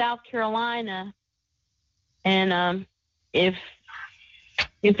from South Carolina, and if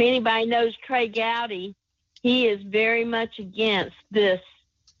anybody knows Trey Gowdy, he is very much against this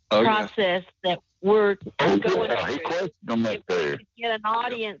process that we're going through. If we could get an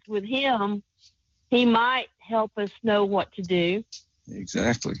audience with him, he might help us know what to do.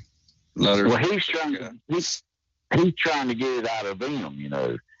 Exactly. He's trying to get it out of them, you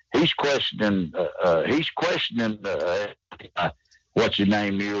know. He's questioning what's his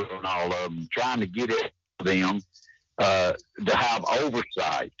name, Muir, and all of them, trying to get it to them to have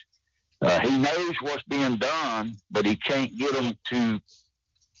oversight. He knows what's being done, but he can't get them to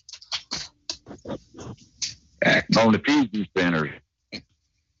act on the fusion centers.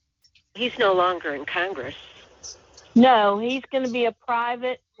 He's no longer in Congress. No, he's going to be a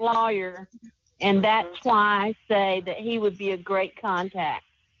private lawyer, and that's why I say that he would be a great contact.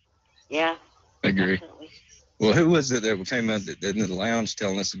 Yeah. I agree. Definitely. Well, who was it that came out in the lounge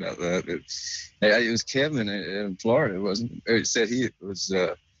telling us about that? It was Kevin in Florida, wasn't it? It said he was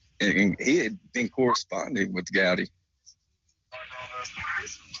he had been corresponding with Gowdy.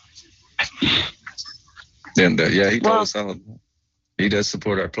 And he told us all. He does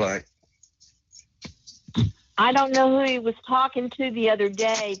support our plight. I don't know who he was talking to the other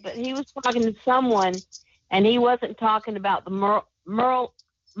day, but he was talking to someone, and he wasn't talking about the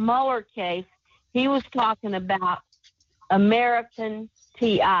Mueller case. He was talking about American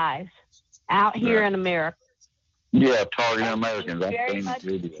TIs out here in America. Yeah, targeting Americans. I'm very much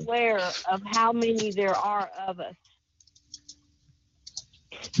aware of how many there are of us.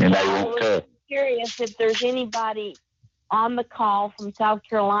 And I was curious if there's anybody on the call from South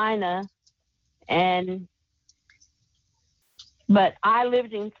Carolina, but I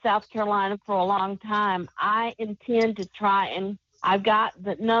lived in South Carolina for a long time. I intend to try, and I've got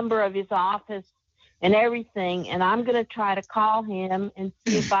the number of his office and everything, and I'm going to try to call him and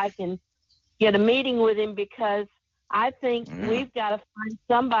see if I can get a meeting with him, because I think we've got to find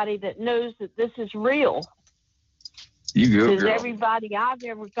somebody that knows that this is real. Because everybody I've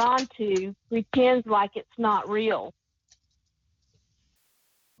ever gone to pretends like it's not real.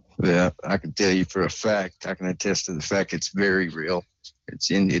 Yeah, I can tell you for a fact, I can attest to the fact it's very real.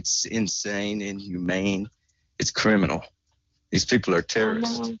 It's insane, inhumane. It's criminal. These people are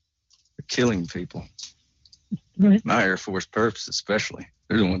terrorists. They're killing people. My Air Force perps especially.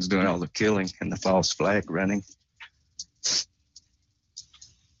 They're the ones doing all the killing and the false flag running.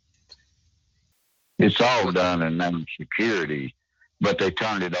 It's all done in name of security, but they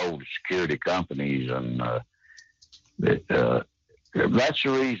turned it over to security companies, and that's the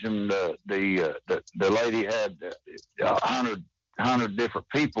reason the lady had 100 different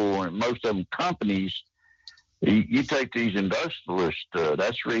people, and most of them companies. You take these industrialists,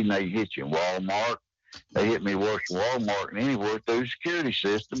 that's the reason they hit you in Walmart. They hit me worse than Walmart and anywhere through the security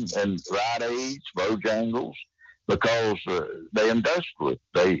system, and Rite Aids, Bojangles, because they industrialists.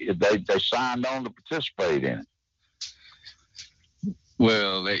 They signed on to participate in it.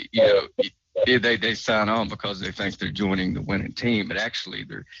 Well, they sign on because they think they're joining the winning team, but actually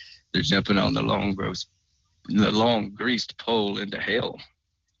they're jumping on the long greased pole into hell.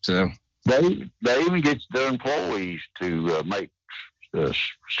 So they even get their employees to make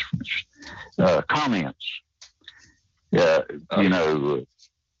comments. When the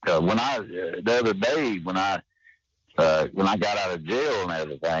other day when I got out of jail and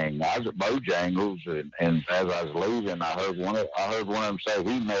everything, I was at Bojangles, and as I was leaving, I heard one of them say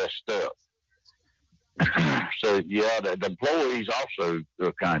he messed up. So the employees also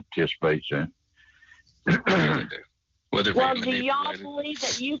kind of participate in. Well, do y'all believe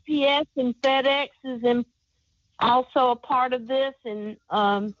that UPS and FedEx is also a part of this, and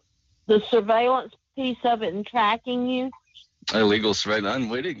the surveillance piece of it and tracking you? Illegal surveillance,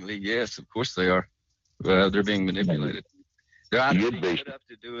 unwittingly, yes, of course they are. They're being manipulated. They're either being set up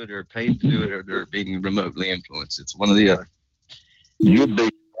to do it, or paid to do it, or they're being remotely influenced. It's one or the other. You'd be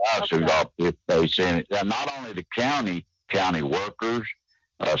surprised if they say it. Not only the county workers,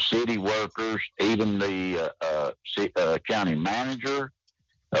 city workers, even the county manager.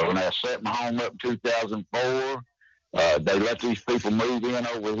 When I set my home up in 2004, they let these people move in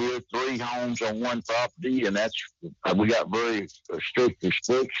over here, 3 homes on one property, and we got very strict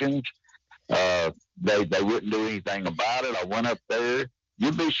restrictions. They wouldn't do anything about it. I went up there.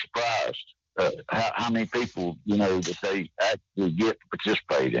 You'd be surprised how many people, that they actually get to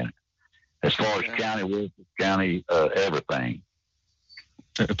participate in it. As far as county work, county everything.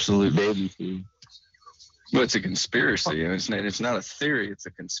 Absolutely. Well, it's a conspiracy. It's not a theory. It's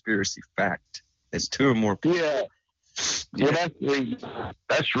a conspiracy fact. It's 2 or more people. Yeah. Well,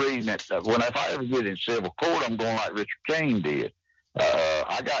 that's reading it. If I ever get in civil court, I'm going like Richard King did.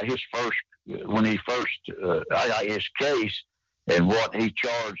 I got his first, I got his case, and what he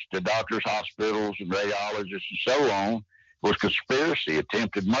charged the doctors, hospitals, and radiologists and so on was conspiracy,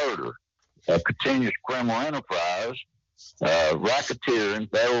 attempted murder, continuous criminal enterprise, racketeering,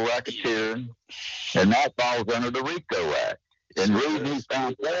 federal racketeering, and that falls under the RICO Act. And reason he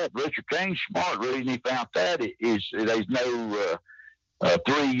found that, Richard King's smart, reason he found that is there's no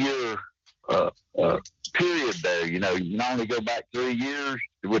 3-year period there. You can only go back 3 years.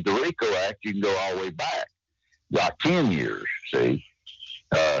 With the RICO Act, you can go all the way back, like 10 years, see?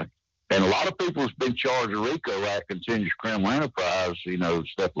 And a lot of people have been charged with RICO Act, continuous criminal enterprise,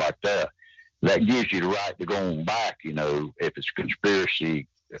 stuff like that. That gives you the right to go on back, if it's conspiracy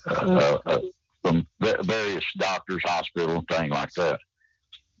from various doctors, hospitals, things like that.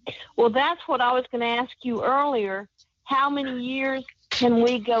 Well, that's what I was going to ask you earlier. How many years can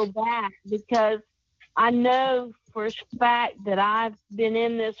we go back? Because I know for a fact that I've been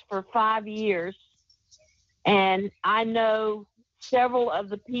in this for 5 years, and I know several of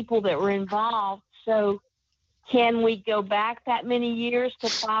the people that were involved. So can we go back that many years to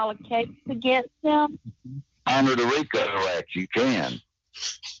file a case against them? Under the RICO Act, you can.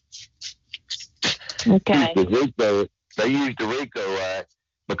 Okay. They use the RICO Act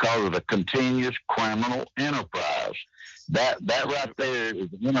because of the continuous criminal enterprise. That right there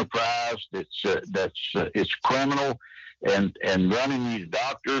is an enterprise it's criminal and running you to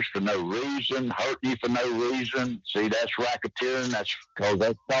doctors for no reason, hurting you for no reason. See, that's racketeering. That's because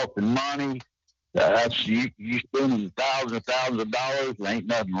that's costing money. That's you spending thousands of dollars. There ain't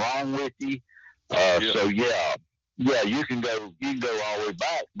nothing wrong with you. So yeah, you can go all the way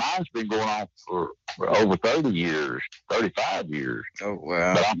back. Mine's been going on for over 30 years, 35 years. Oh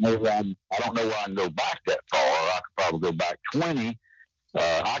wow! But I don't know why I can go back that far. I could probably go back 20.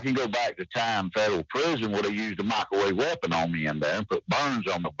 I can go back to time federal prison where they used a microwave weapon on me in there and put burns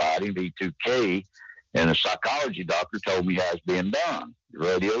on my body, V2K, and the psychology doctor told me how it's being done.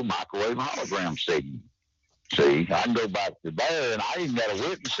 Radio, microwave, hologram signal. See, I can go back to there, and I even got a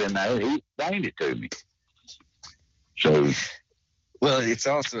witness in there. He explained it to me. So, well, it's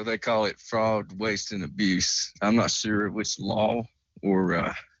also, they call it fraud, waste, and abuse. I'm not sure which law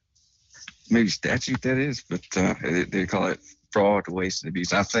or maybe statute that is, but they call it fraud, waste, and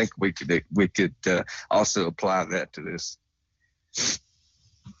abuse. I think we could also apply that to this.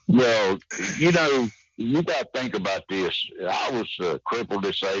 Well, you got to think about this. I was crippled,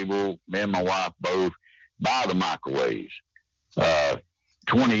 disabled, me and my wife both, by the microwaves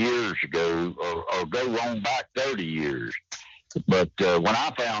 20 years ago, or go on back 30 years. But when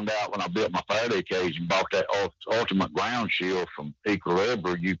I found out, when I built my Faraday cage and bought that ultimate ground shield from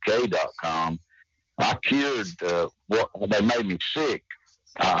equilibriumuk.com, I cured they made me sick.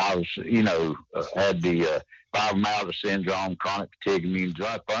 I was, had the fibromyalgia syndrome, chronic fatigue immune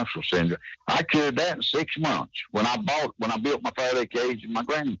dysfunctional syndrome. I cured that in 6 months. When I built my Faraday cage in my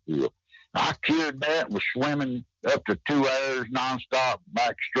ground shield, I cured that, was swimming up to 2 hours nonstop,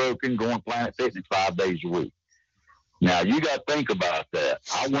 backstroking, going Planet Fitness 5 days a week. Now, you got to think about that.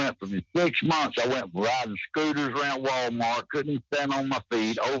 I went from 6 months, I went from riding scooters around Walmart, couldn't stand on my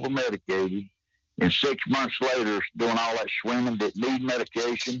feet, over-medicated, and 6 months later, doing all that swimming, didn't need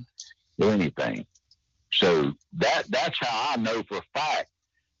medication or anything. So that's how I know for a fact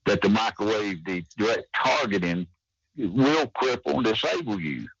that the microwave, the direct targeting, will cripple and disable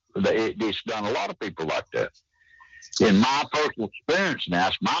you. It's done a lot of people like that. In my personal experience now,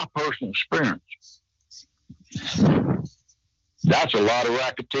 it's my personal experience. That's a lot of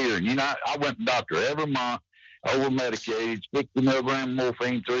racketeering. I went to the doctor every month, over-medicated, 60 milligram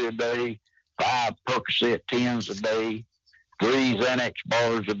morphine 3 a day, 5 Percocet 10s a day, 3 Xanax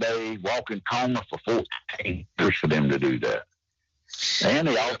bars a day, walking coma for 14 years for them to do that. And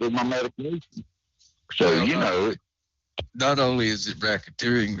they offered my medication. So, not only is it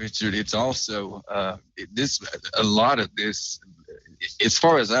racketeering, Richard, it's also a lot of this as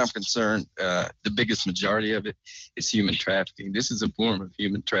far as I'm concerned, the biggest majority of it is human trafficking. This is a form of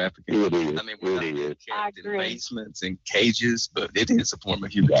human trafficking. It is. I mean, we're not kept in basements and cages, but it is a form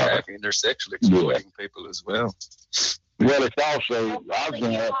of human trafficking. They're sexually exploiting people as well. Well, it's also hostage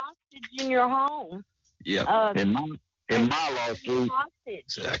in your home. Yeah. In my lawsuit,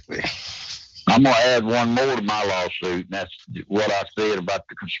 exactly. I'm going to add one more to my lawsuit, and that's what I said about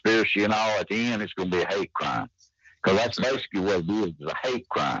the conspiracy and all. At the end, it's going to be a hate crime. Because that's basically what it is a hate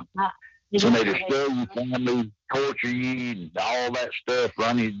crime. Somebody destroy your family, torture you, and all that stuff,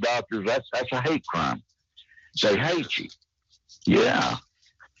 run these doctors, that's a hate crime. They hate you. Yeah.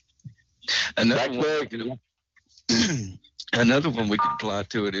 Another one we could apply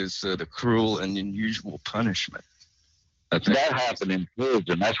to it is the cruel and unusual punishment. That happened in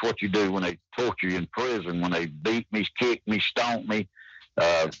prison. That's what you do when they torture you in prison, when they beat me, kick me, stomp me.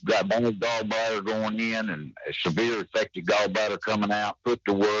 Got bad gallbladder going in and a severe infected gallbladder coming out, put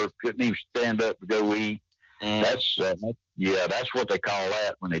to work, couldn't even stand up to go eat. That's what they call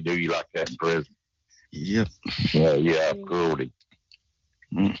that when they do you like that in prison. Yep. Yeah, cruelty.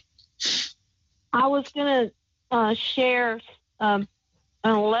 I was going to share an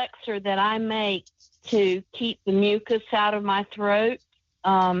elixir that I make to keep the mucus out of my throat,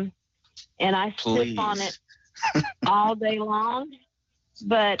 and I sip on it all day long.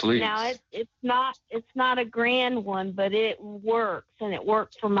 But now it's not a grand one, but it works, and it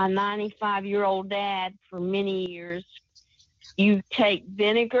worked for my 95-year-old dad for many years. You take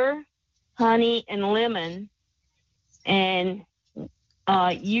vinegar, honey, and lemon, and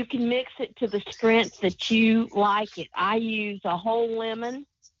you can mix it to the strength that you like it. I use a whole lemon,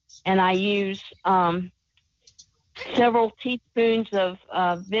 and I use several teaspoons of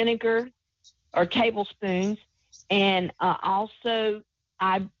vinegar or tablespoons, and also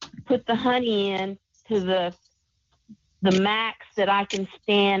I put the honey in to the max that I can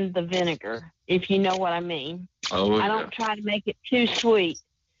stand the vinegar, if you know what I mean. I don't try to make it too sweet,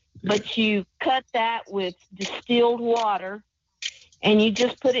 but you cut that with distilled water, and you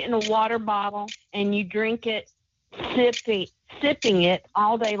just put it in a water bottle, and you drink it, sipping it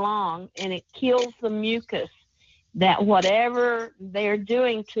all day long, and it kills the mucus that whatever they're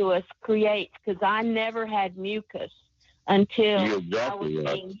doing to us creates, because I never had mucus until I was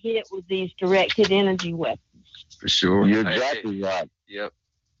being hit with these directed energy weapons. For sure. You're exactly right. Yep.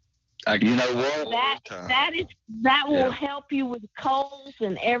 You know what? That will help you with colds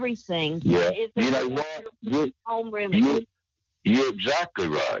and everything. Yeah. It's you know what? Home remedy. You're exactly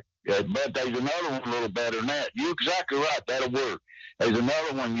right. But there's another one a little better than that. You're exactly right. That'll work. There's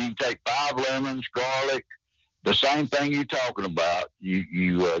another one. You can take 5 lemons, garlic, the same thing you're talking about. You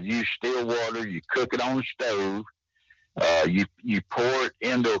use still water. You cook it on the stove. You pour it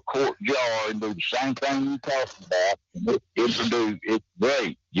into a quart jar and do the same thing you talked about. It's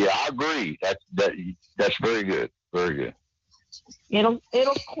great. Yeah, I agree. That's very good. Very good.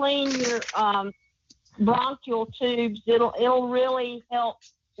 It'll clean your bronchial tubes. It'll really help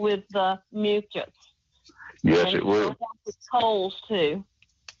with the mucus. Yes, and it will. Help with colds too.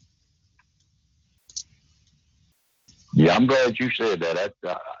 Yeah, I'm glad you said that.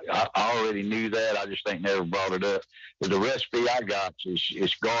 I already knew that. I just ain't never brought it up. But the recipe I got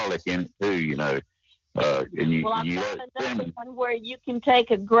is garlic in it too, you know. And I've got another one where you can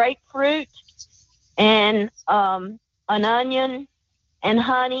take a grapefruit and an onion and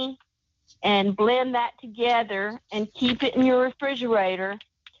honey and blend that together and keep it in your refrigerator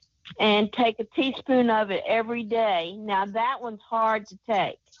and take a teaspoon of it every day. Now that one's hard to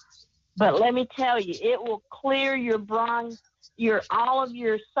take. But let me tell you, it will clear your all of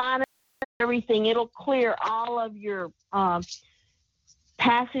your sinus, everything. It'll clear all of your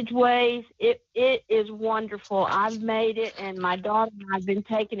passageways. It is wonderful. I've made it, and my daughter and I've been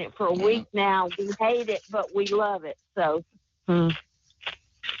taking it for a week now. We hate it, but we love it. So. Well,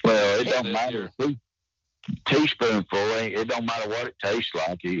 it don't matter. Teaspoonful. It don't matter what it tastes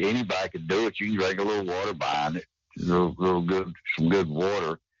like. Anybody can do it. You can drink a little water behind it. Little good, some good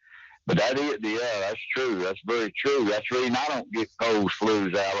water. But that's true. That's very true. That's the reason I don't get colds,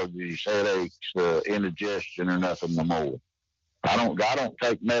 flus, allergies, headaches, indigestion, or nothing no more. I don't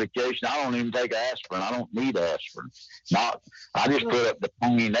take medication. I don't even take aspirin. I don't need aspirin. I just put up the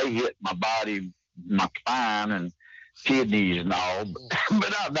pain. They hit my body, my spine and kidneys and all.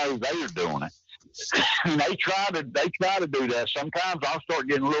 But I know they're doing it. They try to do that. Sometimes I'll start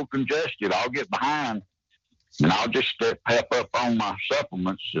getting a little congested. I'll get behind. And I'll just pep up on my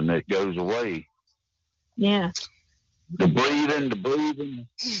supplements, and it goes away. Yeah. The breathing.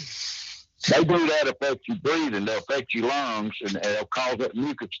 They do that affect your breathing. They'll affect your lungs, and they'll cause that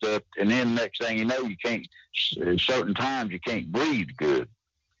mucus stuff. And then next thing you know, you can't. At certain times, you can't breathe good.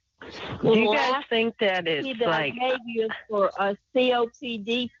 Do you guys think that it's that like I gave you is for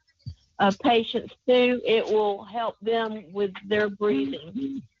COPD patients too? It will help them with their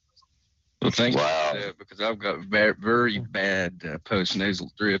breathing. Well, thank you for that, because I've got very bad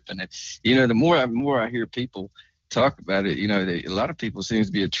post-nasal drip, and the more I hear people talk about it, a lot of people seems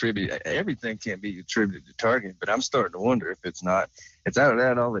to be attributed. Everything can't be attributed to targeting, but I'm starting to wonder if it's not. It's out of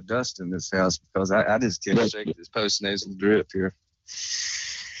that all the dust in this house, because I just can't shake this post-nasal drip here.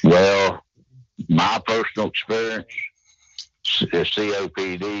 Well, my personal experience is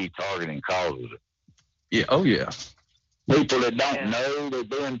COPD targeting causes it. Yeah. Oh yeah. People that don't know they're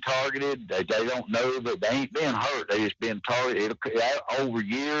being targeted, they don't know that they ain't being hurt. They just being targeted. Over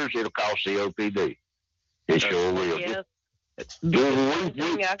years, it'll cause COPD. It sure will. Yes. One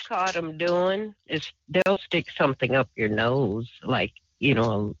thing I caught them doing is they'll stick something up your nose, like,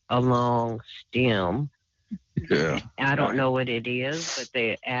 a long stem. Yeah. I don't know what it is, but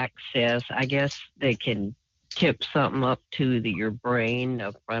they access, I guess they can tip something up to your brain,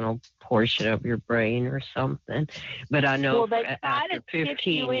 the frontal portion of your brain or something. But I know after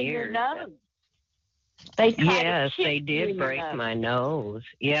 15 years. Yes, they did break my nose.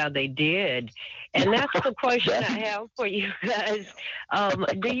 Yeah, they did. And that's the question I have for you guys.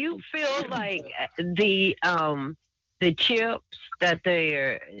 Do you feel like the chips that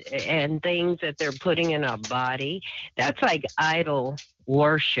and things that they're putting in our body, that's like idol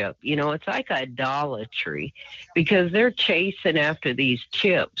worship? It's like idolatry, because they're chasing after these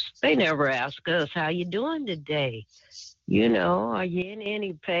chips. They never ask us, how you doing today? Are you in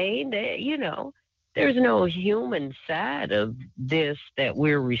any pain? There's no human side of this that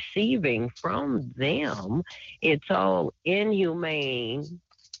we're receiving from them. It's all inhumane.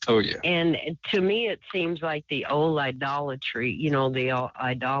 Oh, yeah. And to me, it seems like the old idolatry, the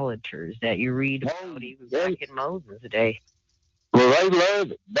idolaters that you read about even back in Moses' day. Well, they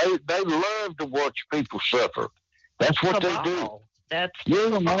love it. They love to watch people suffer. That's what they do. That's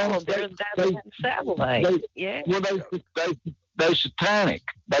satellite. Yeah. Well, they satanic.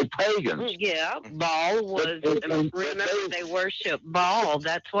 They pagans. Yeah, Baal was. Remember, they worship Baal.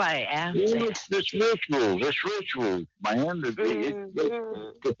 That's why I asked that. This ritual, man. To to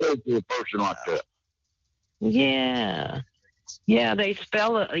a person like that. Yeah. Yeah, they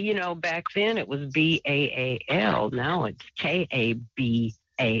spell it. Back then it was Baal. Now it's Kabaal.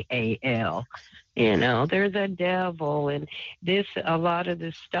 They're the devil, and a lot of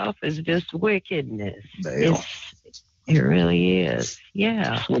this stuff is just wickedness. It really is.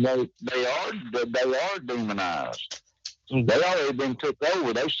 Yeah. Well, they are demonized. They already been took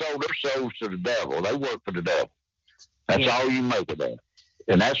over. They sold their souls to the devil. They work for the devil. That's all you make of that,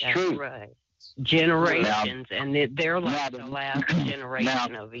 and that's true. Right. Generations, and they're like the last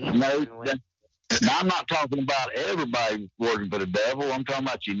generation of evil. Now, I'm not talking about everybody working for the devil. I'm talking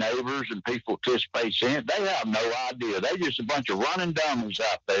about your neighbors and people participate in it. They have no idea. They're just a bunch of running dummies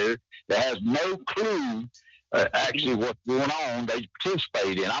out there that has no clue actually what's going on. They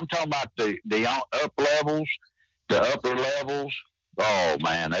participate in. I'm talking about the upper levels. Oh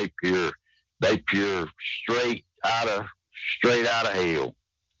man, they pure straight out of hell.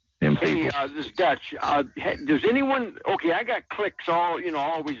 Hey, this is Dutch. Does anyone? Okay, I got clicks.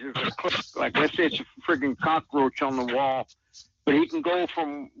 Always there's a click. Like let's say it's a friggin' cockroach on the wall, but he can go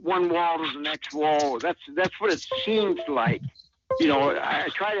from one wall to the next wall. That's what it seems like. I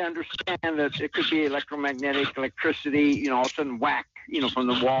try to understand that it could be electromagnetic, electricity. All of a sudden whack. From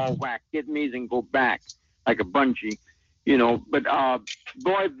the wall, whack, hit me, then go back like a bungee. But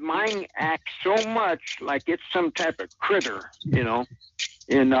boy, mine acts so much like it's some type of critter.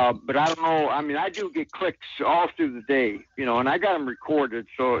 But I don't know. I mean, I do get clicks all through the day, and I got them recorded,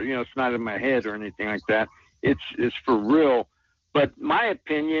 so it's not in my head or anything like that. It's for real. But my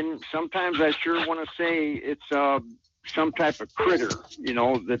opinion, sometimes I sure want to say it's some type of critter,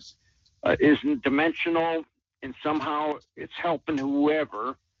 that isn't dimensional, and somehow it's helping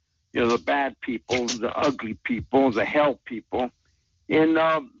whoever, the bad people, the ugly people, the hell people, and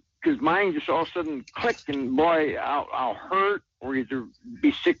because mine just all of a sudden clicked, and boy, I'll hurt or either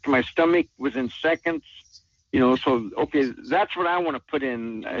be sick to my stomach within seconds, so, okay, that's what I want to put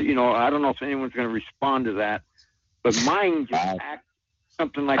in, I don't know if anyone's going to respond to that, but mine just acts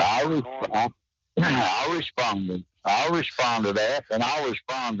something like I'll respond to that, and I'll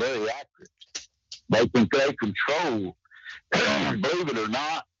respond very accurate. They control, believe it or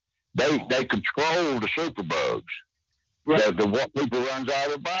not, they control the superbugs. Right. What people runs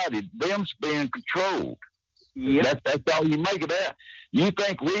out of their body, them's being controlled. Yep. That's all you make of that. You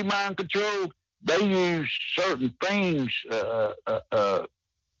think we mind control? They use certain things on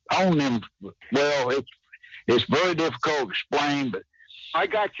them. Well, it's very difficult to explain, but I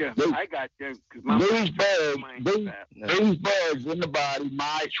got you. These bugs in the body,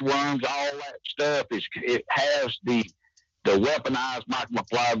 mites, worms, all that stuff, it has the weaponized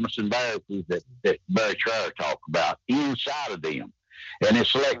mycoplasma and viruses that Barry Trower talked about inside of them. And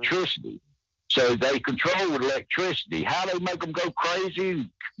it's electricity. So they control with electricity. How they make them go crazy,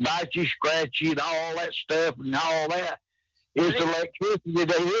 bite you, scratch you, and all that stuff and all that is electricity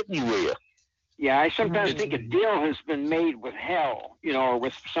they hit me with. Yeah, I sometimes think a deal has been made with hell, or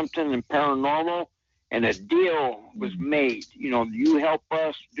with something in paranormal, and a deal was made. You help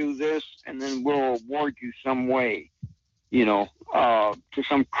us do this, and then we'll award you some way, to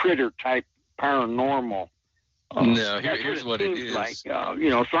some critter type paranormal. No, here's what it is. Like, so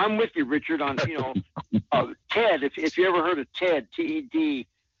I'm with you, Richard, on, TED. If you ever heard of TED, TED,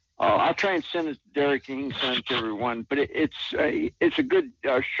 I'll try and send it to Derek and he can send it to everyone. But it's a good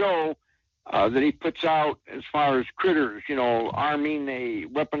show that he puts out as far as critters,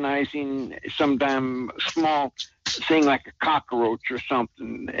 weaponizing sometimes small thing like a cockroach or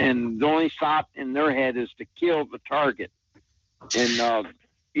something. And the only thought in their head is to kill the target. And,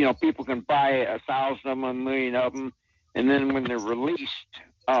 people can buy 1,000 of them, 1,000,000 of them, and then when they're released,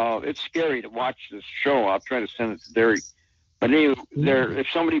 it's scary to watch this show. I'll try to send it to Derek. But anyway, if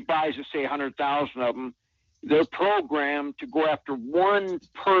somebody buys, let's say, 100,000 of them, they're programmed to go after one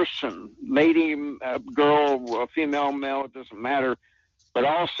person, lady, girl, female, male, it doesn't matter. But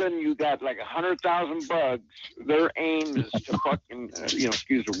all of a sudden, you got like 100,000 bugs. Their aim is to fucking,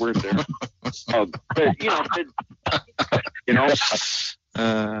 excuse the word there.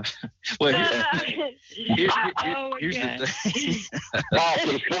 Well, here's the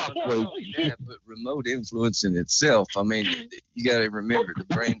thing. But remote influence in itself, I mean, you got to remember the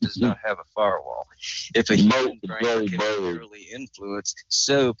brain does not have a firewall. If a human brain can really influence,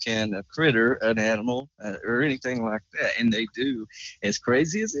 so can a critter, an animal, or anything like that. And they do. As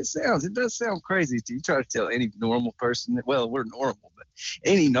crazy as it sounds, it does sound crazy. You try to tell any normal person that, well, we're normal, but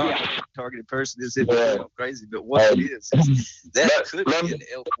any non-targeted person is crazy. But what it is that could be an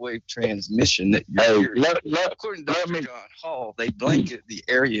elk wave transmission that you're hearing. According to Dr. John Hall, they blanket the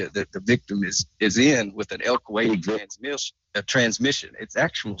area that the victim is in with an elk wave transmission. It's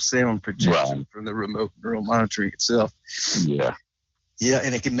actual sound projection from the remote neural monitoring itself. Yeah,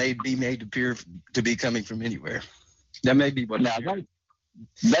 and it can be made to appear to be coming from anywhere. That may be what. Now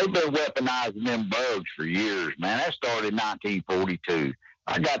they've been weaponizing them bugs for years, man. That started in 1942.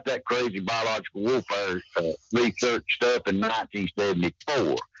 I got that crazy biological warfare research stuff in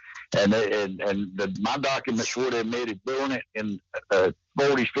 1974. And my documents would have admitted doing it in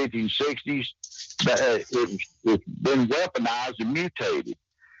 40s, 50s, and 60s. It's been weaponized and mutated.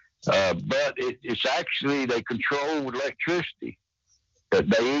 But it's actually, they control with electricity.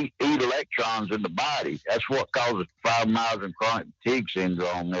 They eat electrons in the body. That's what causes fibromyalgia, chronic fatigue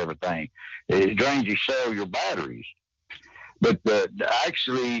syndrome and everything. It drains your cellular batteries. But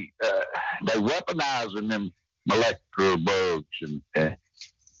actually, they weaponizing them molecular bugs, and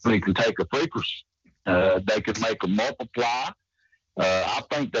they can take a frequency. They could make them multiply. I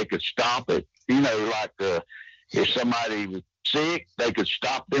think they could stop it. If somebody was sick, they could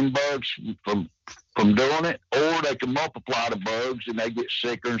stop them bugs from doing it, or they can multiply the bugs and they get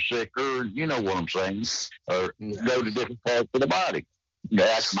sicker and sicker. You know what I'm saying? Or go to different parts of the body.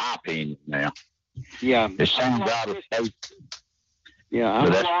 That's my opinion now. Yeah. It sounds out of state. Yeah,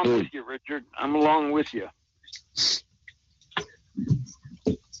 I'm along with you, Richard. I'm along with you.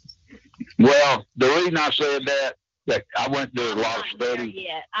 Well, the reason I said that I went through a lot of studies.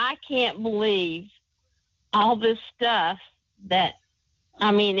 I can't believe all this stuff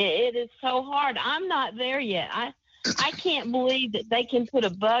it is so hard. I'm not there yet. I can't believe that they can put a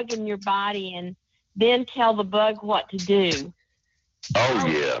bug in your body and then tell the bug what to do. Oh,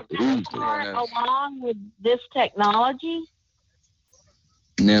 yeah. Along with this technology?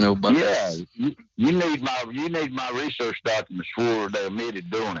 Nanobugs. Yeah, you need my research documents for they admitted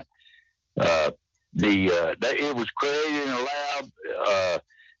doing it. It was created in a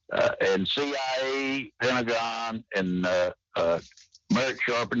lab, and CIA, Pentagon, and Merck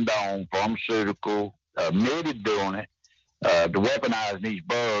Sharp and Dohme Pharmaceutical admitted doing it to weaponize these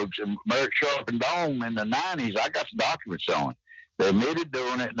bugs. And Merck Sharp and Dohme in the 90s, I got some documents on it. They admitted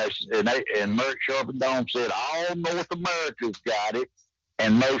doing it, and Merck Sharp and Dohme said all North America's got it,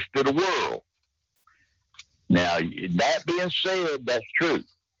 and most of the world. Now, that being said, that's true.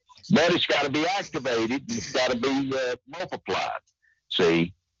 But it's got to be activated. It's got to be multiplied,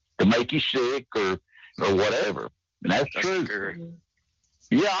 see, to make you sick or or whatever. And that's true. Scary.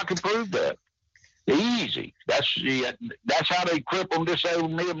 Yeah, I can prove that. Easy. That's how they crippled and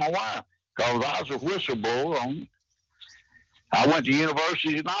disabled me and my wife. Because I was a whistleblower on. I went to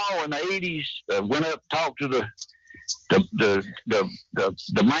university and all in the 80s. Went up, talked to the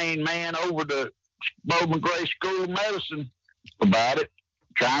main man over the Bowman Gray School of Medicine about it,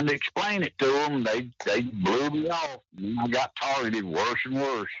 trying to explain it to them. They blew me off. And I got targeted worse and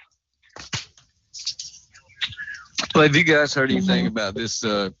worse. Well, have you guys heard anything about this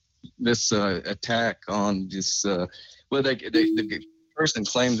attack on this? The person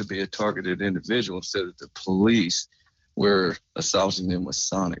claimed to be a targeted individual and said that the police were assaulting them with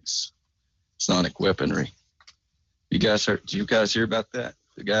sonic weaponry. Did you guys hear about that?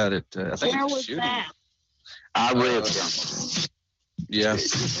 The guy that I think Where was was shooting. that? I read something. Yeah.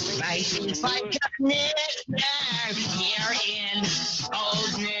 Fighting like a nigger here in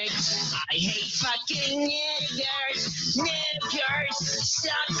Old Nick. I hate fucking niggers. Niggers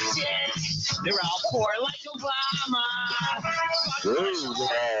suck dick. They're all poor like Obama.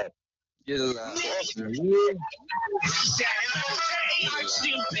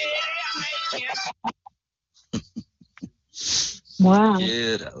 Wow.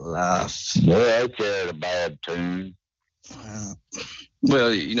 Get a life. Boy, that's a bad tune.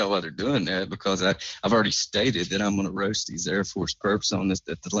 Well, you know why they're doing that, because I've already stated that I'm going to roast these Air Force perps on this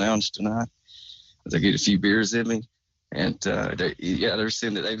at the lounge tonight. As I get a few beers in me, and they're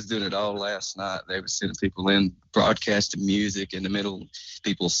saying that they was doing it all last night. They were sending people in, broadcasting music in the middle of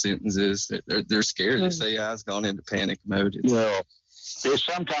people's sentences. They're scared. They say I've gone into panic mode. Well,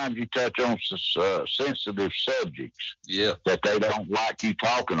 sometimes you touch on sensitive subjects that they don't like you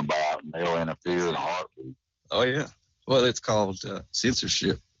talking about, and they'll interfere in a heartbeat. Oh, yeah. Well, it's called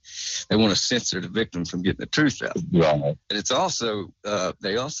censorship. They want to censor the victim from getting the truth out. Right. And it's also, we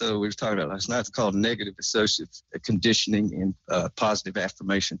were talking about last night, it's called negative associative conditioning and positive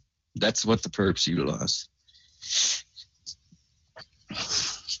affirmation. That's what the perps utilize.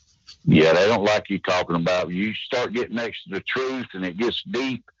 Yeah, they don't like you talking about. You start getting next to the truth and it gets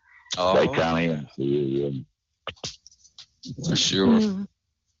deep. They kind of interfere. Yeah. For sure. Mm.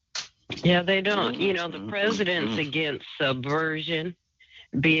 Yeah, they don't. You know, the president's against subversion,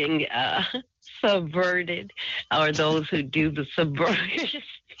 being subverted, or those who do the subversion,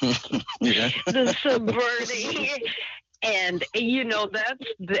 the subverting. And, you know, but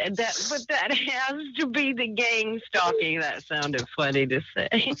that has to be the gang stalking. That sounded funny to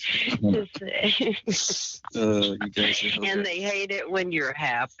say. And they hate it when you're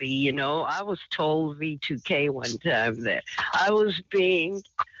happy. You know, I was told V2K one time that I was being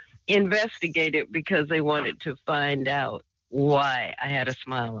investigated because they wanted to find out why I had a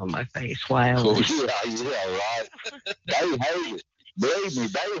smile on my face. Why I was. Yeah, right. They hate it. Believe me,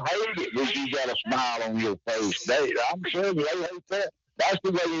 they hate it when you got a smile on your face. I'm sure they hate that. That's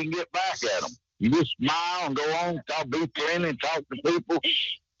the way you can get back at them. You just smile and go on, be friendly and talk to people.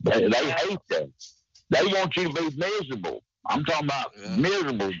 They hate that. They want you to be miserable. I'm talking about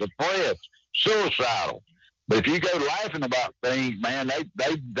miserable, depressed, suicidal. But if you go laughing about things, man, that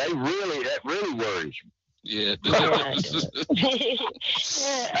really worries them. Yeah.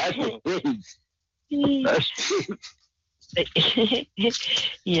 That's true.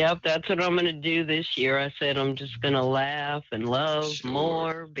 Yep, that's what I'm going to do this year. I said I'm just going to laugh and love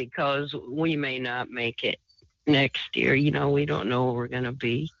more, because we may not make it next year. You know, we don't know where we're going to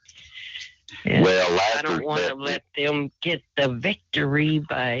be. And I don't want to let them get the victory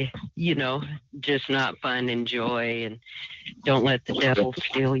by, you know, just not finding joy, and don't let the devil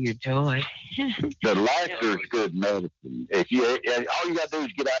steal your joy. The laughter is good medicine. All you got to do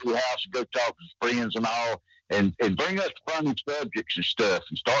is get out of your house and go talk to friends and all, and bring up funny subjects and stuff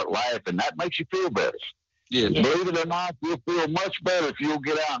and start laughing. That makes you feel better. Yeah. Believe it or not, you'll feel much better if you'll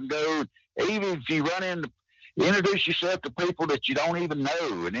get out and go. Even if you run into, introduce yourself to people that you don't even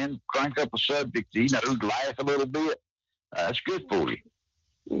know, and then crank up a subject, you know, laugh a little bit. That's good for you.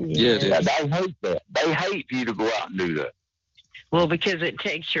 Yeah, it is. They hate that. They hate for you to go out and do that. Well, because it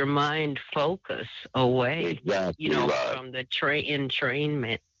takes your mind focus away, exactly, you know, right. from the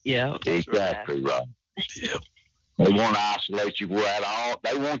entrainment. Yeah. Exactly right. Yeah. They want to isolate you.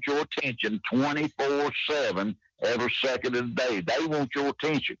 They want your attention 24/7, every second of the day. They want your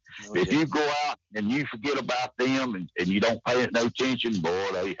attention. Okay. If you go out and you forget about them and you don't pay it no attention,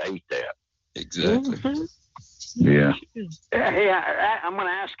 boy, they hate that. Exactly. Mm-hmm. Yeah. Hey, I'm going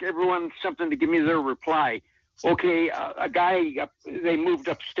to ask everyone something to give me their reply. Okay, a guy, they moved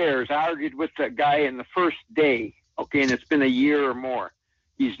upstairs. I argued with that guy in the first day, okay, and it's been a year or more.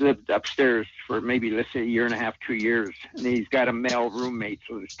 He's lived upstairs for maybe, let's say, a year and a half, 2 years, and he's got a male roommate,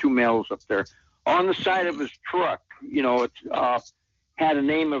 so there's two males up there. on the side of his truck, it had a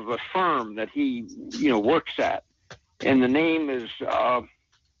name of a firm that he, works at. And the name is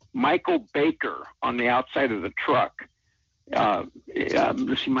Michael Baker on the outside of the truck.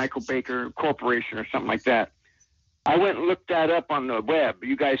 Let's see, Michael Baker Corporation or something like that. I went and looked that up on the web.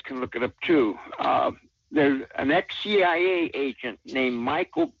 You guys can look it up too. There's an ex-CIA agent named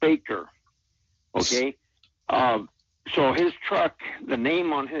Michael Baker. Okay. So his truck, the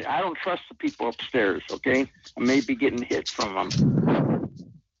name on his, I don't trust the people upstairs. Okay. I may be getting hit from them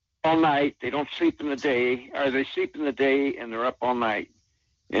all night. They don't sleep in the day, or they sleep in the day and they're up all night.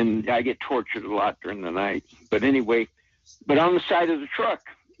 And I get tortured a lot during the night. But anyway, but on the side of the truck,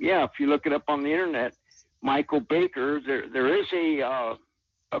 yeah, if you look it up on the internet, Michael Baker, there is a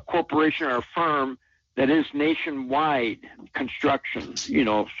corporation or a firm that is nationwide construction,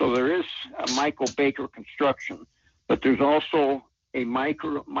 so there is a Michael Baker construction, but there's also a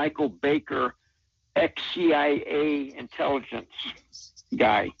Michael Baker ex-CIA intelligence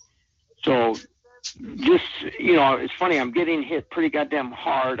guy. So just, it's funny, I'm getting hit pretty goddamn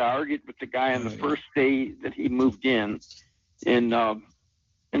hard. I argued with the guy on the first day that he moved in, and I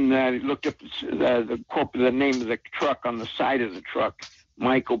looked up the name of the truck on the side of the truck,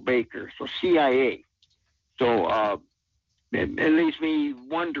 Michael Baker, so CIA. So it leaves me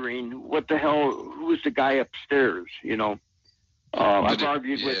wondering what the hell, who's the guy upstairs, I've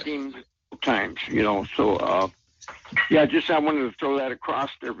argued with him times, so yeah, I wanted to throw that across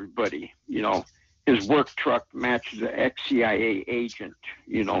to everybody, his work truck matches the ex-CIA agent,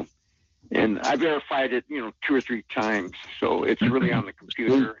 and I verified it, 2 or 3 times, so it's really on the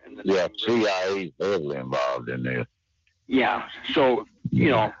computer. And the CIA is heavily involved in this. Yeah, so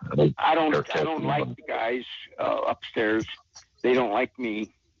I don't like the guys upstairs. They don't like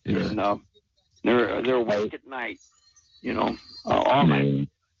me, and they're awake at night, all night,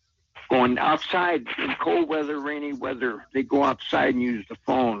 going outside in cold weather, rainy weather. They go outside and use the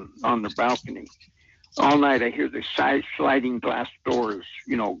phone on their balcony. All night I hear the sliding glass doors,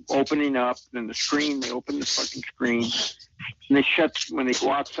 opening up, and they open the fucking screen, and when they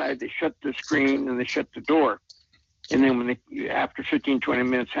go outside, they shut the screen and they shut the door. And then after 15, 20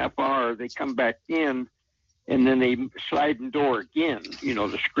 minutes, half hour, they come back in, and then they slide the door again,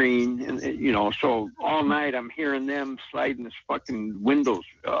 the screen, and, so all night I'm hearing them sliding this fucking windows.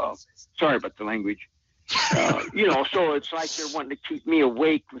 Sorry about the language. So it's like they're wanting to keep me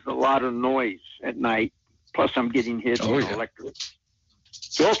awake with a lot of noise at night. Plus, I'm getting hit with electric.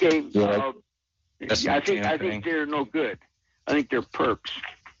 So, okay, I think they're no good. I think they're perps.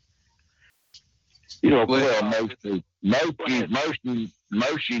 Most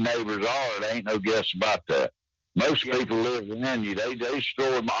your neighbors are. There ain't no guess about that. Most people live around you. They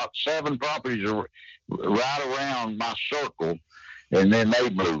store about 7 properties right around my circle, and then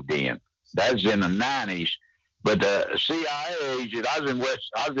they moved in. That's in the 90s. But the CIA agent, I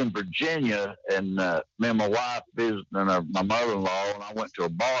was in Virginia, and me and my wife visiting my mother-in-law, and I went to a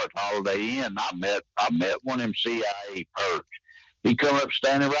bar at Holiday Inn. I met one of them CIA perks. He come up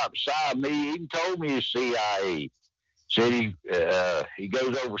standing right beside me. He even told me he's CIA. Said he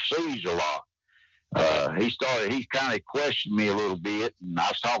goes overseas a lot. He kind of questioned me a little bit, and I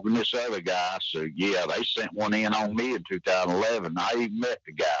was talking to this other guy. So yeah, they sent one in on me in 2011. I even met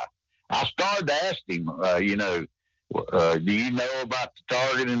the guy. I started to ask him, do you know about the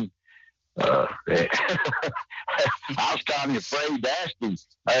targeting? I was kind of afraid to ask him,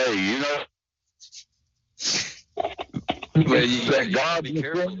 hey, Well, you gotta be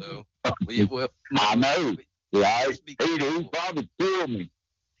careful, though. I know. Yeah, he probably killed me.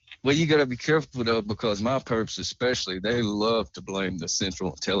 Well, you got to be careful, though, because my perps especially, they love to blame the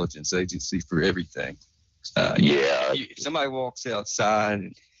Central Intelligence Agency for everything. Somebody walks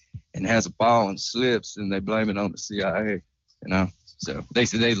outside and has a ball and slips, and they blame it on the CIA, So they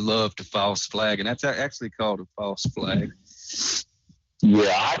say they love to false flag, and that's actually called a false flag.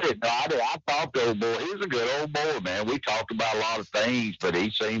 Yeah, I didn't know. I talked to old boy. He was a good old boy, man. We talked about a lot of things, but he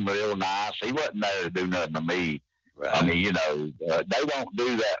seemed real nice. He wasn't there to do nothing to me. Right. I mean, they don't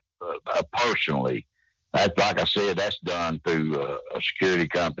do that personally. That's like I said, that's done through security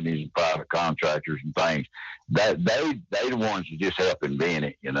companies and private contractors and things. That they the ones that just help invent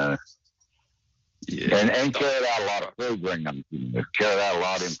it, Yeah. And carried out a lot of programs. Carried out a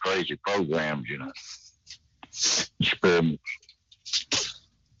lot of them crazy programs, Experiments.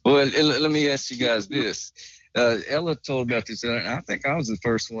 Well, let me ask you guys this. Ella told about this, and I think I was the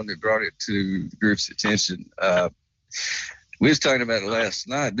first one that brought it to the group's attention. We was talking about it last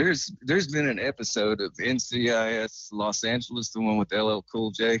night. There's been an episode of NCIS Los Angeles, the one with LL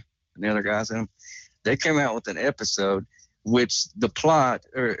Cool J and the other guys in them. They came out with an episode which the plot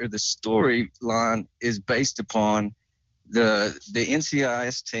or the storyline is based upon the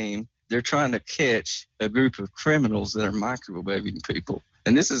NCIS team. They're trying to catch a group of criminals that are microwaving people.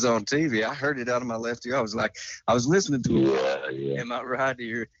 And this is on TV. I heard it out of my left ear. I was listening to it in my right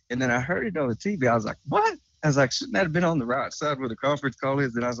ear, and then I heard it on the TV. I was like, what? I was like, shouldn't that have been on the right side where the conference call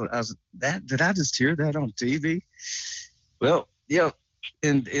is? And I was did I just hear that on TV? Well, yeah.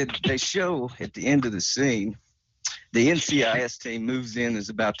 And they show at the end of the scene, the NCIS team moves in, is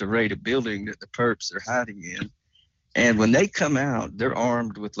about to raid a building that the perps are hiding in. And when they come out, they're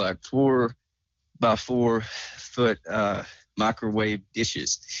armed with like 4x4 foot microwave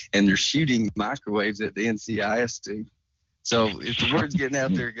dishes, and they're shooting microwaves at the NCIS team. So if the word's getting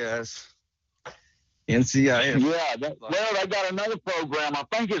out there, guys, NCIS. Yeah, well, they got another program. I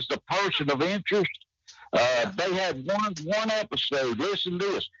think it's the Person of Interest. They had one episode. Listen to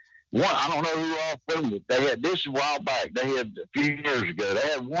this. I don't know who all filmed it. They had this a while back. They had a few years ago. They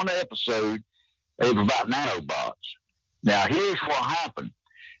had one episode. It was about nanobots. Now here's what happened.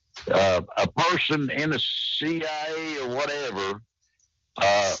 A person in the CIA or whatever,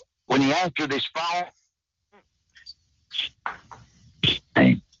 when he answered his phone,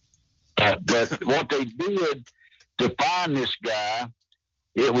 but what they did to find this guy,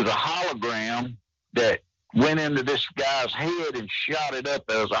 it was a hologram that went into this guy's head and shot it up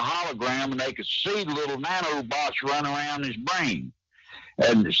as a hologram, and they could see the little nanobots run around his brain.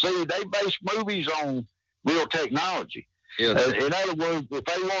 And see, they base movies on real technology. Yeah. In other words, if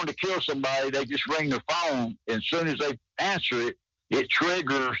they wanted to kill somebody, they just ring their phone, and as soon as they answer it, it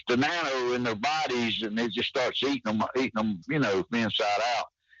triggers the nano in their bodies, and it just starts eating them, you know, from inside out.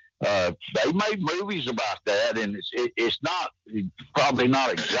 They made movies about that, and it's not probably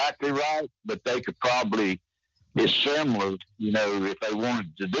not exactly right, but they could probably, it's similar, you know, if they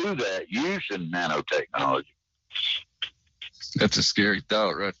wanted to do that using nanotechnology. That's a scary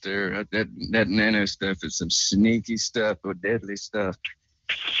thought right there. That nano stuff is some sneaky stuff or deadly stuff.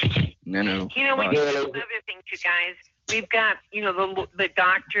 Nano. You know, we do another thing, too, guys. We've got, you know, the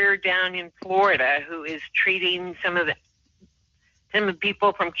doctor down in Florida who is treating some of the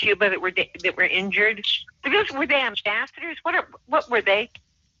people from Cuba that were injured. Were they ambassadors? What were they?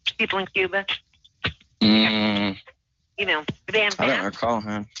 People in Cuba? You know, were they ambassadors? I don't recall,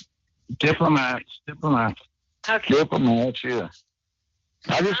 huh? Diplomats. Okay. Diplomats, yeah.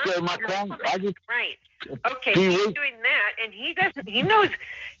 I just gave my right. Okay, he's doing that, and he knows,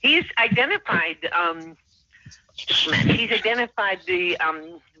 he's identified the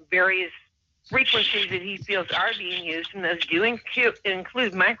various frequencies that he feels are being used, and those do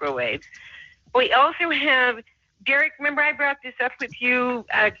include microwaves. We also have, Derek, remember I brought this up with you,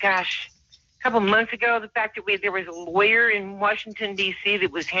 a couple months ago, the fact that there was a lawyer in Washington, D.C.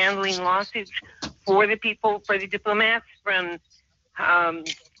 that was handling lawsuits for the people, for the diplomats from...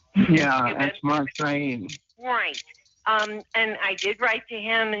 that's Mark Twain. Right. And I did write to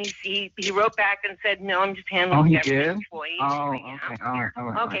him, and he wrote back and said, no, I'm just handling government employees. Oh, okay. All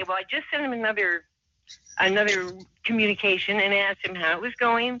right. Okay, well, I just sent him another communication and asked him how it was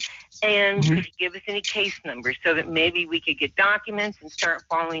going, and could he give us any case numbers so that maybe we could get documents and start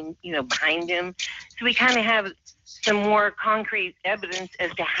following, you know, behind him. So we kind of have some more concrete evidence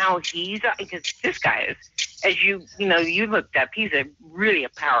as to how because this guy is, as you looked up, he's really a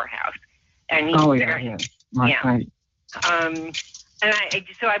powerhouse. And he's and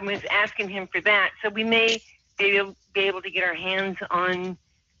I was asking him for that. So we may be able to get our hands on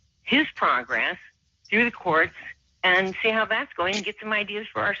his progress through the courts and see how that's going and get some ideas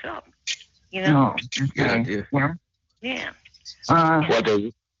for ourselves. You know? Oh, good idea. Yeah.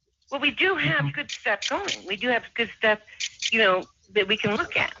 Well, we do have good stuff going. We do have good stuff, you know, that we can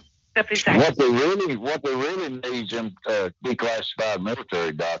look at. What they really need them declassified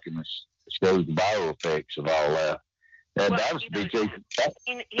military documents shows the viral effects of all that. That was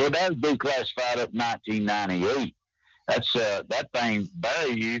declassified up in 1998. That's that thing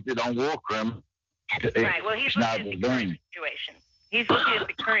Barry used it on war criminals. Right. Well, he's looking at the current situation. He's looking at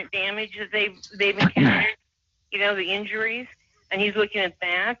the current damage that they've encountered. You know, the injuries, and he's looking at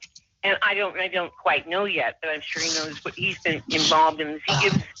that. And I don't quite know yet, but I'm sure he knows what he's been involved in.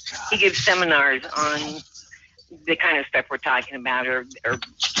 He gives seminars on the kind of stuff we're talking about, or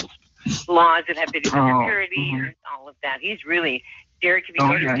laws that have to do with security and all of that. He's really, Derek, if you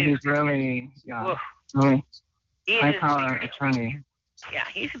go to he's really high-power attorney. Yeah,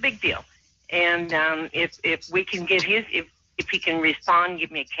 he's a big deal. And if we can get if he can respond,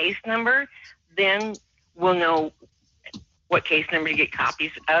 give me a case number, then we'll know what case number to get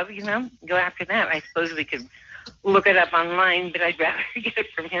copies of, you know, go after that. I suppose we could look it up online, but I'd rather get it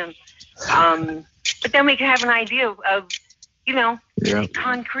from him. But then we can have an idea of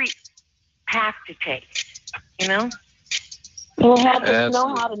concrete path to take, You have to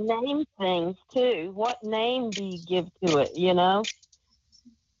know how to name things too. What name do you give to it?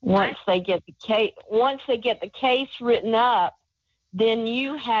 Once they get the case written up, then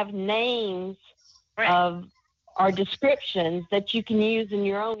you have names of or descriptions that you can use in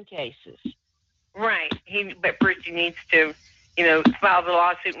your own cases. Right. But first he needs to, file the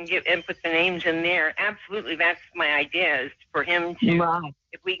lawsuit and put the names in there. Absolutely, that's my idea, is for him to,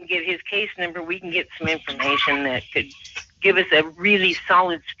 if we can get his case number, we can get some information that could give us a really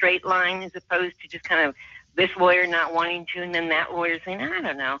solid straight line, as opposed to just kind of this lawyer not wanting to, and then that lawyer saying, I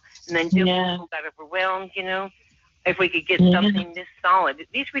don't know. And then people got overwhelmed, If we could get something this solid, at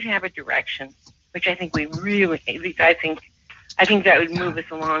least we'd have a direction, which I think we really, at least I think that would move us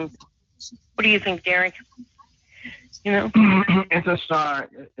along. What do you think, Derek? It's a start.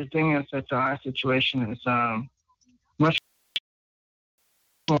 The thing is that our situation is much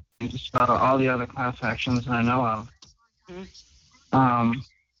more than just about all the other class actions I know of. Mm-hmm.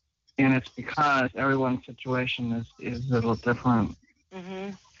 And it's because everyone's situation is a little different.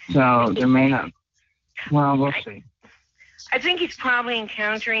 Mm-hmm. So there may not. Well, we'll see. I think he's probably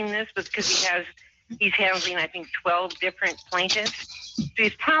encountering this because he's handling, I think, 12 different plaintiffs. So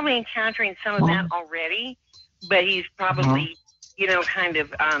he's probably encountering some of that already, but he's probably, kind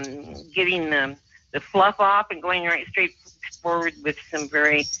of getting the fluff off and going right straight forward with some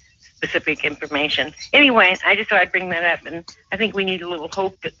very specific information. Anyway, I just thought I'd bring that up, and I think we need a little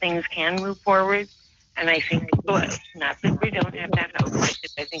hope that things can move forward. And I think, not that we don't have that hope,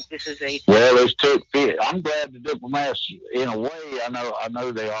 I think this is a... Well, I'm glad the diplomats, in a way, I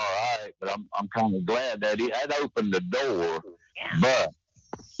know they are all right, but I'm kind of glad that it opened the door. Yeah. But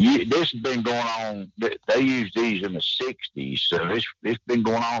this has been going on, they used these in the 60s, so it's been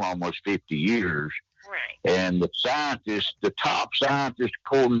going on almost 50 years. Right. And the top scientists,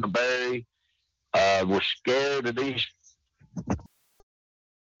 according to Barry, were scared of these.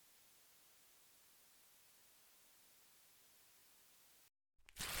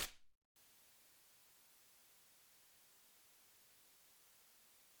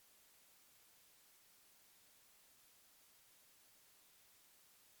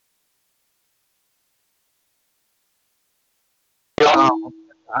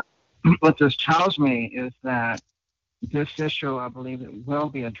 What this tells me is that this issue, I believe, it will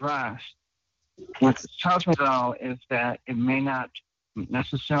be addressed. What this tells me, though, is that it may not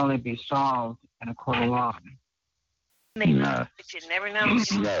necessarily be solved in a court of law. But you never know.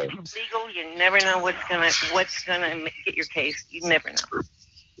 It's legal. You never know what's gonna get your case. You never know.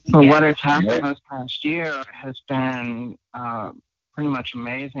 But what has happened this past year has been pretty much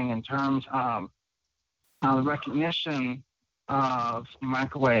amazing in terms of the recognition of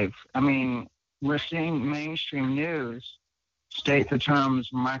microwave. I mean, we're seeing mainstream news state the terms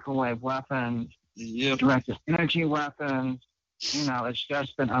microwave weapons, directed energy weapons. It's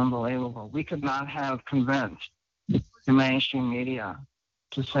just been unbelievable. We could not have convinced the mainstream media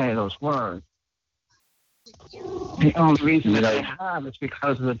to say those words. The only reason that they have is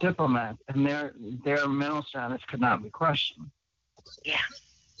because of the diplomats, and their mental status could not be questioned. Yeah.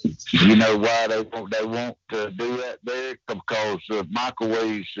 You know why they want to do that there? Because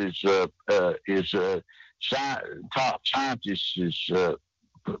microwaves is top scientists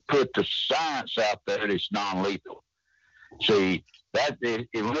put the science out there that it's non-lethal. See, that if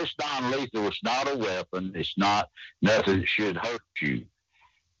it's non-lethal, it's not a weapon. It's not nothing that should hurt you.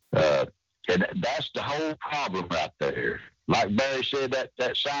 And that's the whole problem right there. Like Barry said,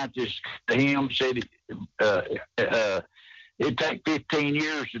 that scientist to him said it'd take 15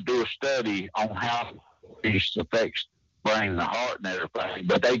 years to do a study on how these affects the brain and the heart and everything.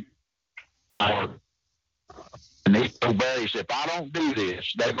 But and he told Barry, said, if I don't do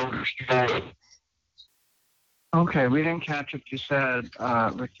this, they're going to destroy it. Okay, we didn't catch what you said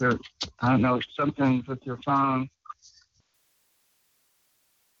with your, I don't know, something with your phone.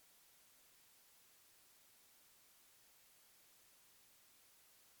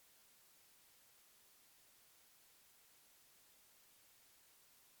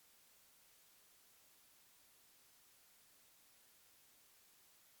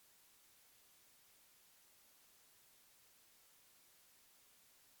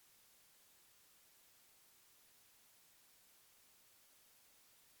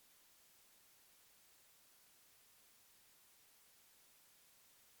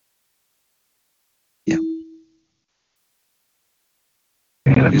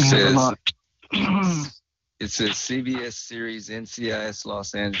 It says CBS series NCIS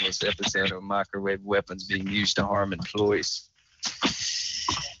Los Angeles episode of microwave weapons being used to harm employees.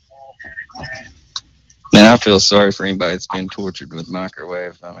 Now I feel sorry for anybody that's been tortured with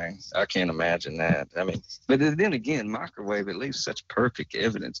microwave. I mean, I can't imagine that. I mean, but then again, microwave, it leaves such perfect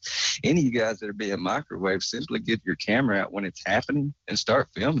evidence. Any of you guys that are being microwave, simply get your camera out when it's happening and start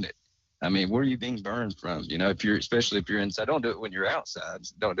filming it. I mean, where are you being burned from? You know, especially if you're inside. Don't do it when you're outside.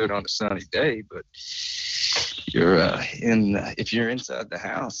 Don't do it on a sunny day. But if you're inside the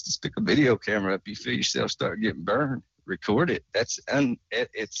house, just pick a video camera up. You feel yourself start getting burned. Record it. It's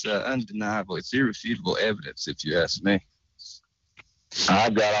undeniable. It's irrefutable evidence, if you ask me.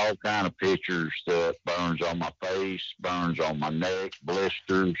 I've got all kind of pictures that burns on my face, burns on my neck,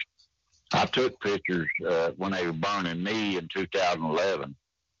 blisters. I took pictures when they were burning me in 2011.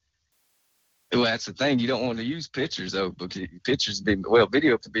 Well, that's the thing. You don't want to use pictures, though, because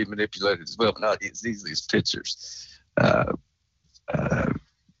video can be manipulated as well, but not as easily as pictures.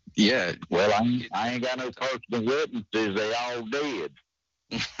 Yeah. Well, I ain't got no personal witnesses. They all dead.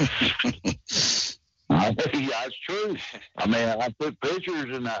 That's true. I mean, I took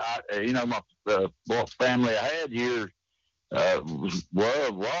pictures, and my family I had here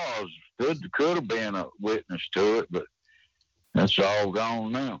could have been a witness to it, but that's all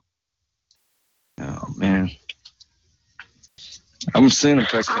gone now. Oh man, I'm seeing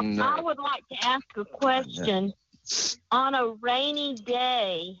if I can. I would like to ask a question. On a rainy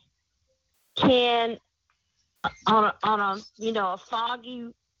day, on a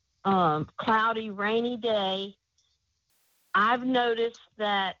foggy, cloudy, rainy day, I've noticed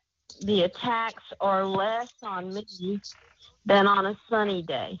that the attacks are less on me than on a sunny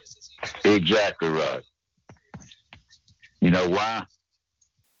day. Exactly right. You know why?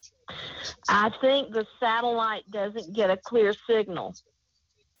 I think the satellite doesn't get a clear signal.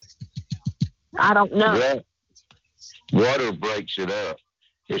 I don't know. Well, water breaks it up.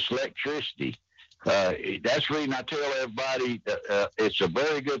 It's electricity. That's the reason I tell everybody that it's a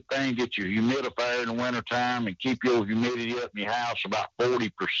very good thing to get your humidifier in the wintertime and keep your humidity up in your house about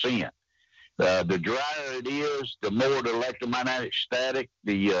 40%. The drier it is, the more the electromagnetic static,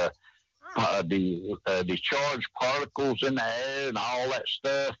 the charged particles in the air and all that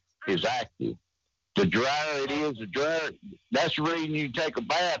stuff is active. The drier it is, the drier. That's the reason you take a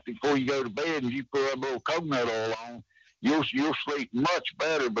bath before you go to bed, and you put a little coconut oil on. You'll sleep much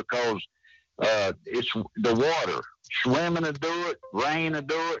better because it's the water. Swimming to do it, rain to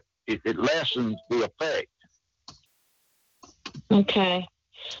do it. It lessens the effect. Okay.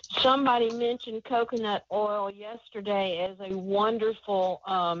 Somebody mentioned coconut oil yesterday as a wonderful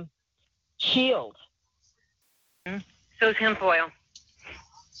shield. So is hemp oil.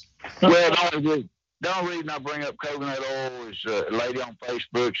 Well, the only reason I bring up coconut oil is a lady on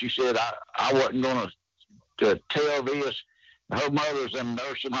Facebook. She said I wasn't going to tell this. Her mother's in a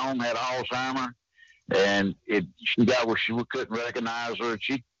nursing home, had Alzheimer's, and she got where she couldn't recognize her.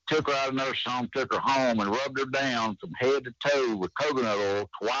 She took her out of the nursing home, took her home, and rubbed her down from head to toe with coconut oil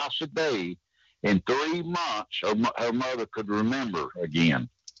twice a day. In 3 months, her mother could remember again.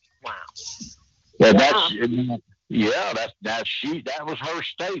 Wow. Yeah, that was her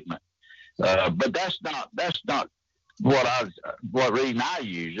statement. But that's not what reason I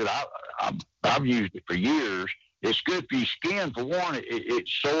use it. I've used it for years. It's good for your skin. For one, it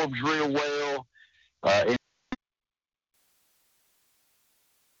absorbs real well.